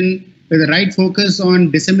attention, with the right focus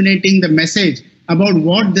on disseminating the message about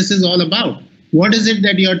what this is all about. What is it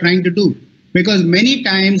that you are trying to do? Because many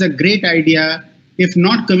times a great idea, if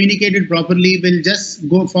not communicated properly, will just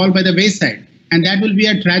fall by the wayside. And that will be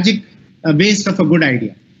a tragic waste of a good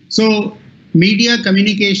idea. So media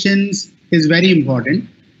communications is very important.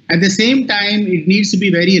 At the same time, it needs to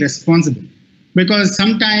be very responsible, because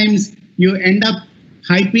sometimes you end up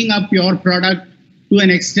hyping up your product to an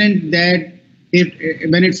extent that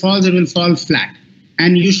when it falls, it will fall flat.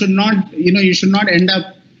 And you should not, you should not end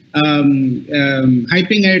up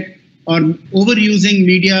hyping it or overusing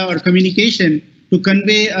media or communication to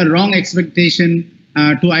convey a wrong expectation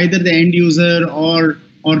to either the end user or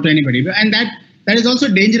to anybody. And that is also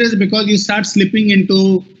dangerous, because you start slipping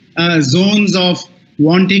into zones of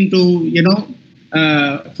wanting to,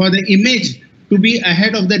 for the image to be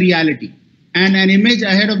ahead of the reality. And an image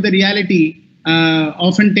ahead of the reality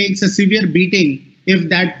often takes a severe beating if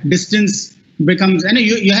that distance becomes. And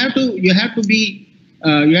you have to be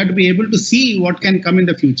able to see what can come in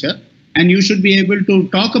the future, and you should be able to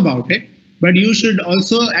talk about it. But you should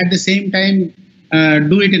also, at the same time,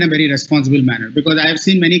 do it in a very responsible manner. Because I have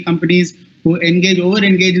seen many companies who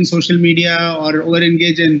over-engage in social media or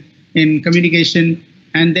over-engage in communication,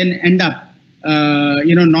 and then end up,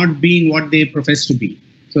 not being what they profess to be.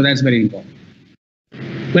 So that's very important.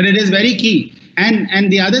 But it is very key.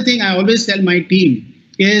 And the other thing I always tell my team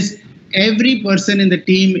is, every person in the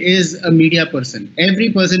team is a media person.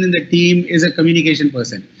 Every person in the team is a communication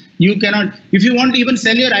person. You cannot, if you want to even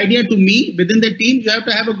sell your idea to me within the team, you have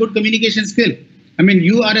to have a good communication skill. I mean,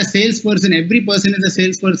 you are a salesperson. Every person is a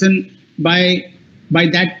salesperson by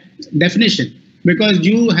that definition, because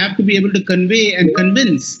you have to be able to convey and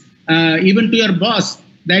convince even to your boss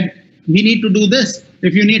that we need to do this.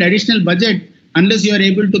 If you need additional budget, unless you are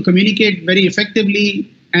able to communicate very effectively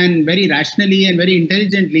and very rationally and very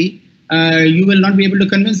intelligently, you will not be able to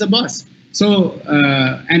convince the boss. So,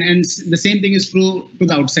 and the same thing is true to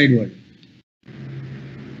the outside world.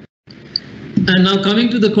 And now coming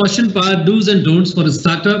to the question part, do's and don'ts for a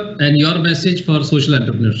startup and your message for social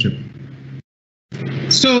entrepreneurship.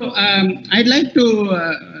 So I'd like to,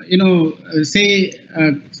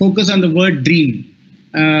 focus on the word dream.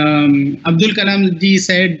 Abdul Kalam ji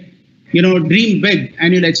said, dream big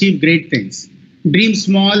and you'll achieve great things. Dream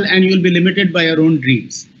small and you'll be limited by your own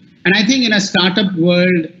dreams. And I think in a startup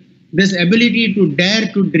world, this ability to dare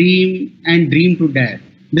to dream and dream to dare,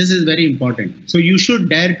 this is very important. So you should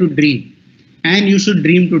dare to dream and you should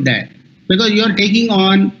dream to dare, because you're taking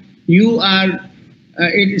on,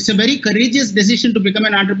 it's a very courageous decision to become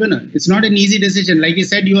an entrepreneur. It's not an easy decision. Like you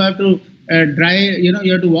said, you have to you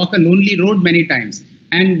have to walk a lonely road many times,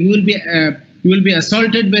 and you will be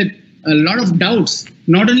assaulted with a lot of doubts,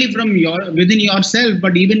 not only from within yourself,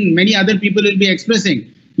 but even many other people will be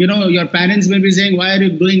expressing. Your parents may be saying, why are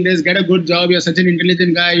you doing this? Get a good job. You're such an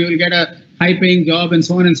intelligent guy. You will get a high-paying job, and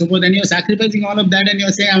so on and so forth. And you're sacrificing all of that, and you're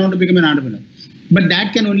saying, I want to become an entrepreneur. But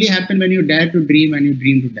that can only happen when you dare to dream and you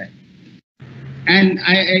dream to dare. And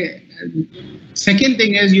second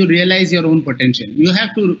thing is, you realize your own potential. You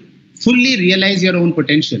have to fully realize your own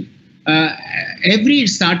potential. Every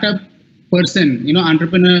startup person,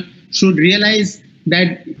 entrepreneur, should realize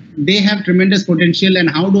that they have tremendous potential, and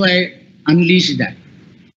how do I unleash that?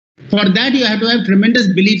 For that, you have to have tremendous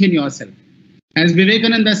belief in yourself. As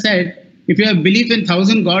Vivekananda said, if you have belief in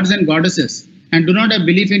 1,000 gods and goddesses and do not have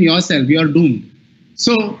belief in yourself, you are doomed.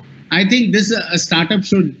 So I think a startup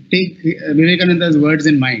should take Vivekananda's words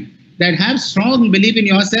in mind, that have strong belief in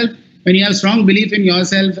yourself. When you have strong belief in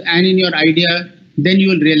yourself and in your idea, then you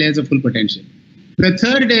will realize the full potential. The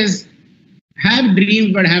third is, have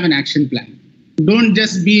dreams, but have an action plan. Don't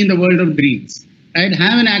just be in the world of dreams. Right?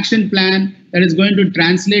 Have an action plan, that is going to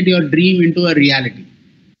translate your dream into a reality.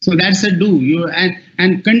 So that's a do.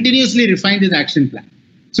 And continuously refine this action plan.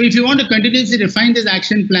 So if you want to continuously refine this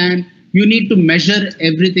action plan, you need to measure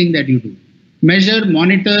everything that you do. Measure,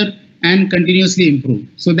 monitor, and continuously improve.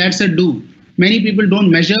 So that's a do. Many people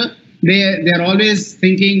don't measure. They're always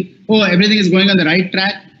thinking, oh, everything is going on the right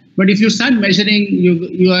track. But if you start measuring,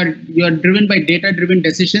 you are driven by data-driven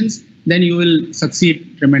decisions, then you will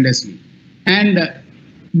succeed tremendously. And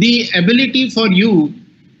the ability for you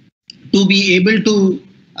to be able to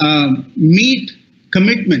meet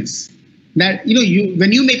commitments that,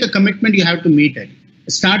 when you make a commitment, you have to meet it.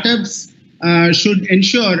 Startups should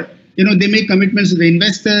ensure, they make commitments to the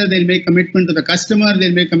investor, they'll make commitment to the customer,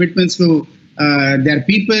 they'll make commitments to their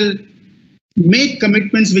people. Make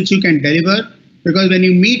commitments which you can deliver, because when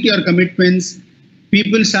you meet your commitments,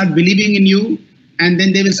 people start believing in you, and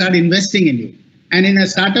then they will start investing in you. And in a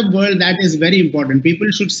startup world, that is very important.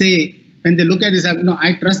 People should say, when they look at this, no,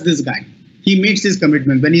 I trust this guy. He meets his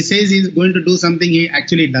commitment. When he says he's going to do something, he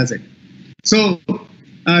actually does it. So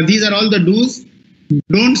these are all the do's.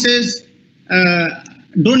 Don't says,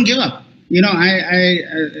 don't give up. In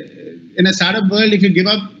a startup world, if you give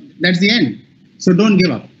up, that's the end. So don't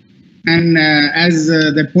give up. And as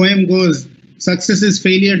the poem goes, success is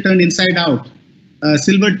failure turned inside out.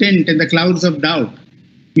 Silver tint in the clouds of doubt.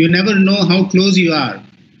 You never know how close you are.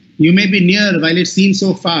 You may be near while it seems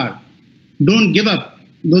so far. Don't give up,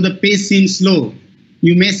 though the pace seems slow.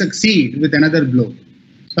 You may succeed with another blow.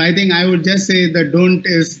 So I think I would just say the don't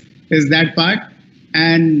is that part.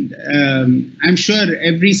 And I'm sure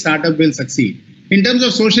every startup will succeed. In terms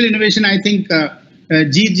of social innovation, I think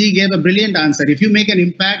G gave a brilliant answer. If you make an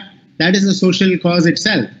impact, that is a social cause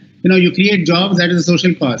itself. You create jobs, that is a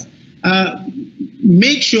social cause.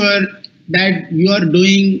 Make sure that you are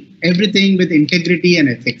doing everything with integrity and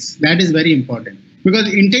ethics. That is very important, because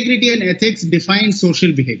integrity and ethics define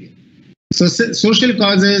social behavior. So social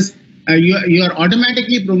causes, you are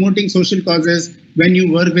automatically promoting social causes when you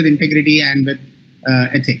work with integrity and with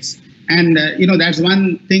ethics. And that's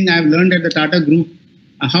one thing I've learned at the Tata Group,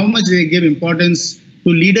 how much they give importance to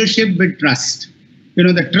leadership with trust.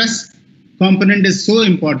 The trust component is so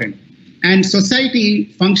important. And society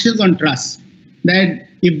functions on trust, that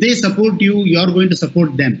if they support you, you're going to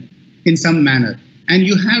support them in some manner. And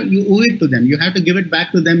you owe it to them. You have to give it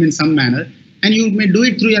back to them in some manner. And you may do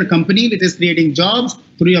it through your company, which is creating jobs,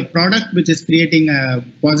 through your product, which is creating a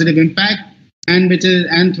positive impact, and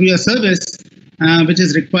through your service, which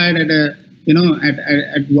is required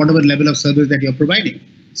at whatever level of service that you're providing.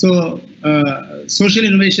 So social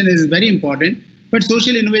innovation is very important, but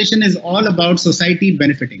social innovation is all about society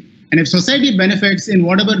benefiting. And if society benefits in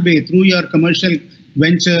whatever way, through your commercial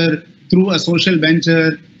venture, through a social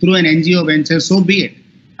venture, through an NGO venture, so be it.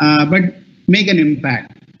 But make an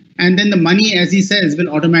impact. And then the money, as he says, will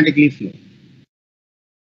automatically flow.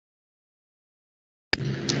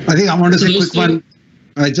 I think I want to say quick one.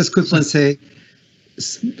 Say,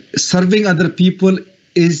 serving other people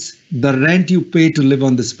is the rent you pay to live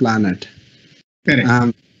on this planet.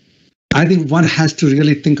 Correct. I think one has to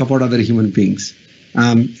really think about other human beings.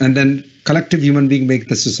 And then collective human being make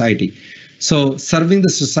the society. So serving the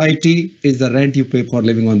society is the rent you pay for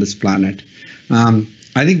living on this planet.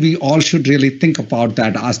 I think we all should really think about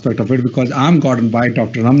that aspect of it, because I'm gotten by it,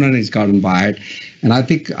 Dr. Ramnan is gotten by it. And I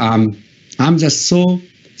think I'm just so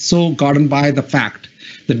gotten by the fact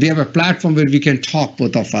that we have a platform where we can talk,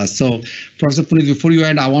 both of us. So Professor Puneet, before you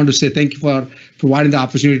end, I want to say thank you for providing the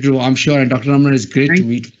opportunity to, I'm sure, and Dr. Ramnan, it's great to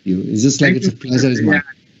meet you. It's just like it's a pleasure. Is mine.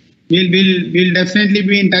 We'll definitely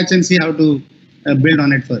be in touch and see how to build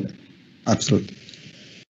on it further. Absolutely.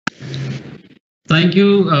 Thank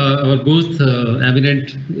you, our both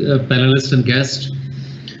eminent panelists and guests.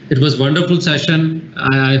 It was a wonderful session.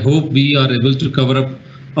 I hope we are able to cover up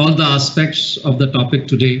all the aspects of the topic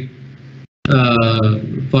today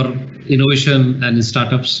for innovation and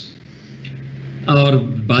startups. और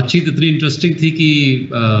बातचीत इतनी interesting थी कि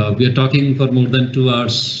we are talking for more than 2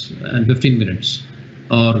 hours and 15 minutes.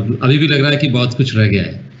 और अभी भी लग रहा है कि बहुत कुछ रह गया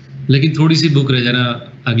है, लेकिन थोड़ी सी बुक रह जाना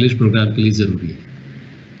अगले प्रोग्राम के लिए जरूरी है.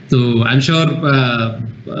 So I'm sure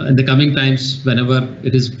in the coming times, whenever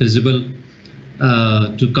it is feasible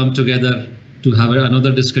to come together to have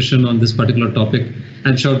another discussion on this particular topic,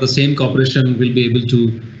 I'm sure the same cooperation will be able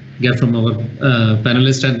to get from our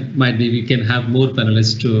panelists, and might be we can have more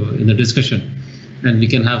panelists in the discussion, and we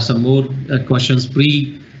can have some more questions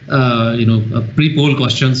pre-poll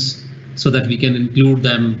questions, so that we can include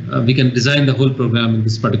them. We can design the whole program in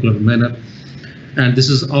this particular manner. And this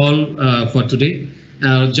is all for today.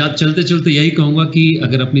 चलते चलते यही कहूँगा कि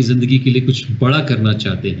अगर अपनी जिंदगी के लिए कुछ बड़ा करना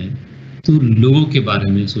चाहते हैं तो लोगों के बारे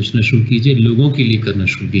में सोचना शुरू कीजिए, लोगों के लिए करना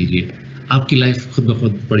शुरू कीजिए, आपकी लाइफ खुद ब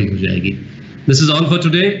खुद बड़ी हो जाएगी। This is all for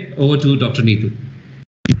today. Over to Dr. Neetu.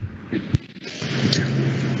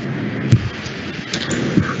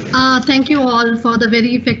 Thank you all for the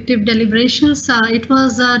very effective deliberations. It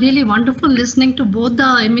was really wonderful listening to both the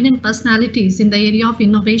eminent personalities in the area of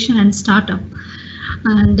innovation and startup.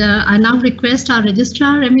 And I now request our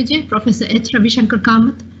Registrar MUJ, Professor H. Ravishankar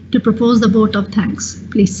Kamath, to propose the vote of thanks.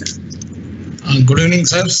 Please, sir. Good evening,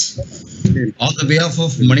 sirs. On the behalf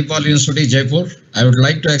of Manipal University, Jaipur, I would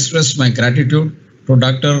like to express my gratitude to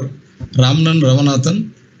Dr. Ramanan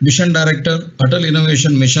Ramanathan, Mission Director, Atal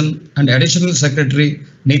Innovation Mission, and Additional Secretary,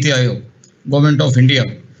 Niti Aayog, Government of India,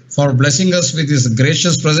 for blessing us with his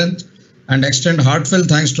gracious presence, and extend heartfelt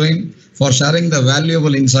thanks to him for sharing the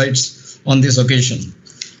valuable insights on this occasion.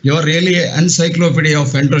 You are really an encyclopedia of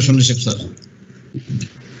entrepreneurship, sir.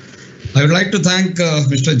 I would like to thank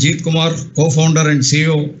Mr. Jeet Kumar, co-founder and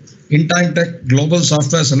CEO, Intime Tech Global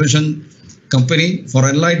Software Solution Company, for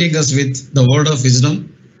enlightening us with the word of wisdom.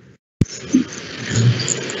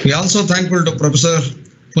 We are also thankful to Professor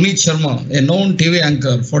Puneet Sharma, a known TV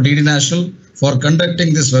anchor for DD National, for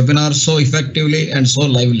conducting this webinar so effectively and so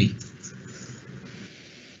lively.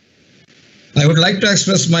 I would like to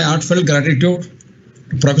express my heartfelt gratitude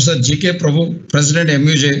to Professor G.K. Prabhu, President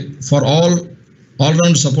MUJ, for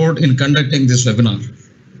all-round support in conducting this webinar.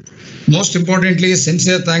 Most importantly,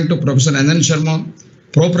 sincere thanks to Professor Anand Sharma,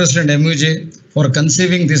 Pro-President MUJ, for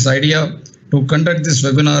conceiving this idea to conduct this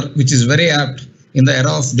webinar, which is very apt in the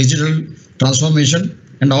era of digital transformation,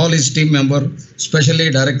 and all his team members,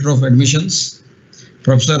 especially Director of Admissions,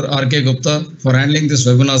 Professor R.K. Gupta, for handling this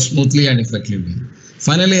webinar smoothly and effectively.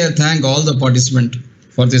 Finally, I thank all the participants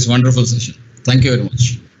for this wonderful session. Thank you very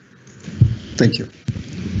much. Thank you.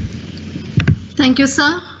 Thank you,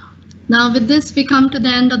 sir. Now with this, we come to the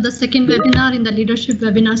end of the second webinar in the leadership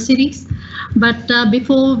webinar series. But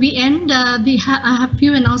before we end, I have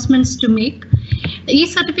few announcements to make.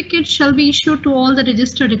 E-certificates shall be issued to all the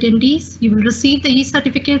registered attendees. You will receive the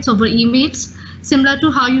e-certificates over emails, similar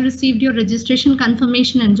to how you received your registration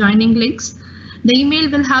confirmation and joining links. The email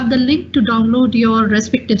will have the link to download your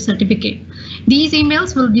respective certificate. These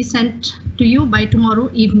emails will be sent to you by tomorrow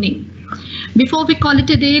evening. Before we call it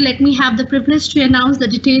a day, let me have the privilege to announce the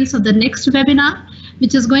details of the next webinar,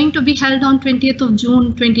 which is going to be held on 20th of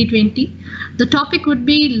June 2020. The topic would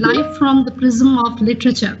be Life from the Prism of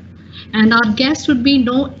Literature. And our guest would be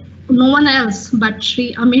no one else but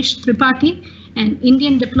Shri Amish Tripathi, an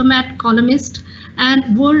Indian diplomat, columnist,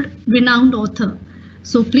 and world-renowned author.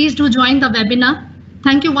 So please do join the webinar.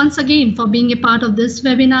 Thank you once again for being a part of this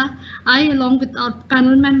webinar. I, along with our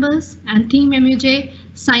panel members and Team MUJ,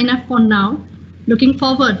 sign up for now. Looking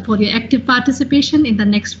forward for your active participation in the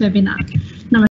next webinar.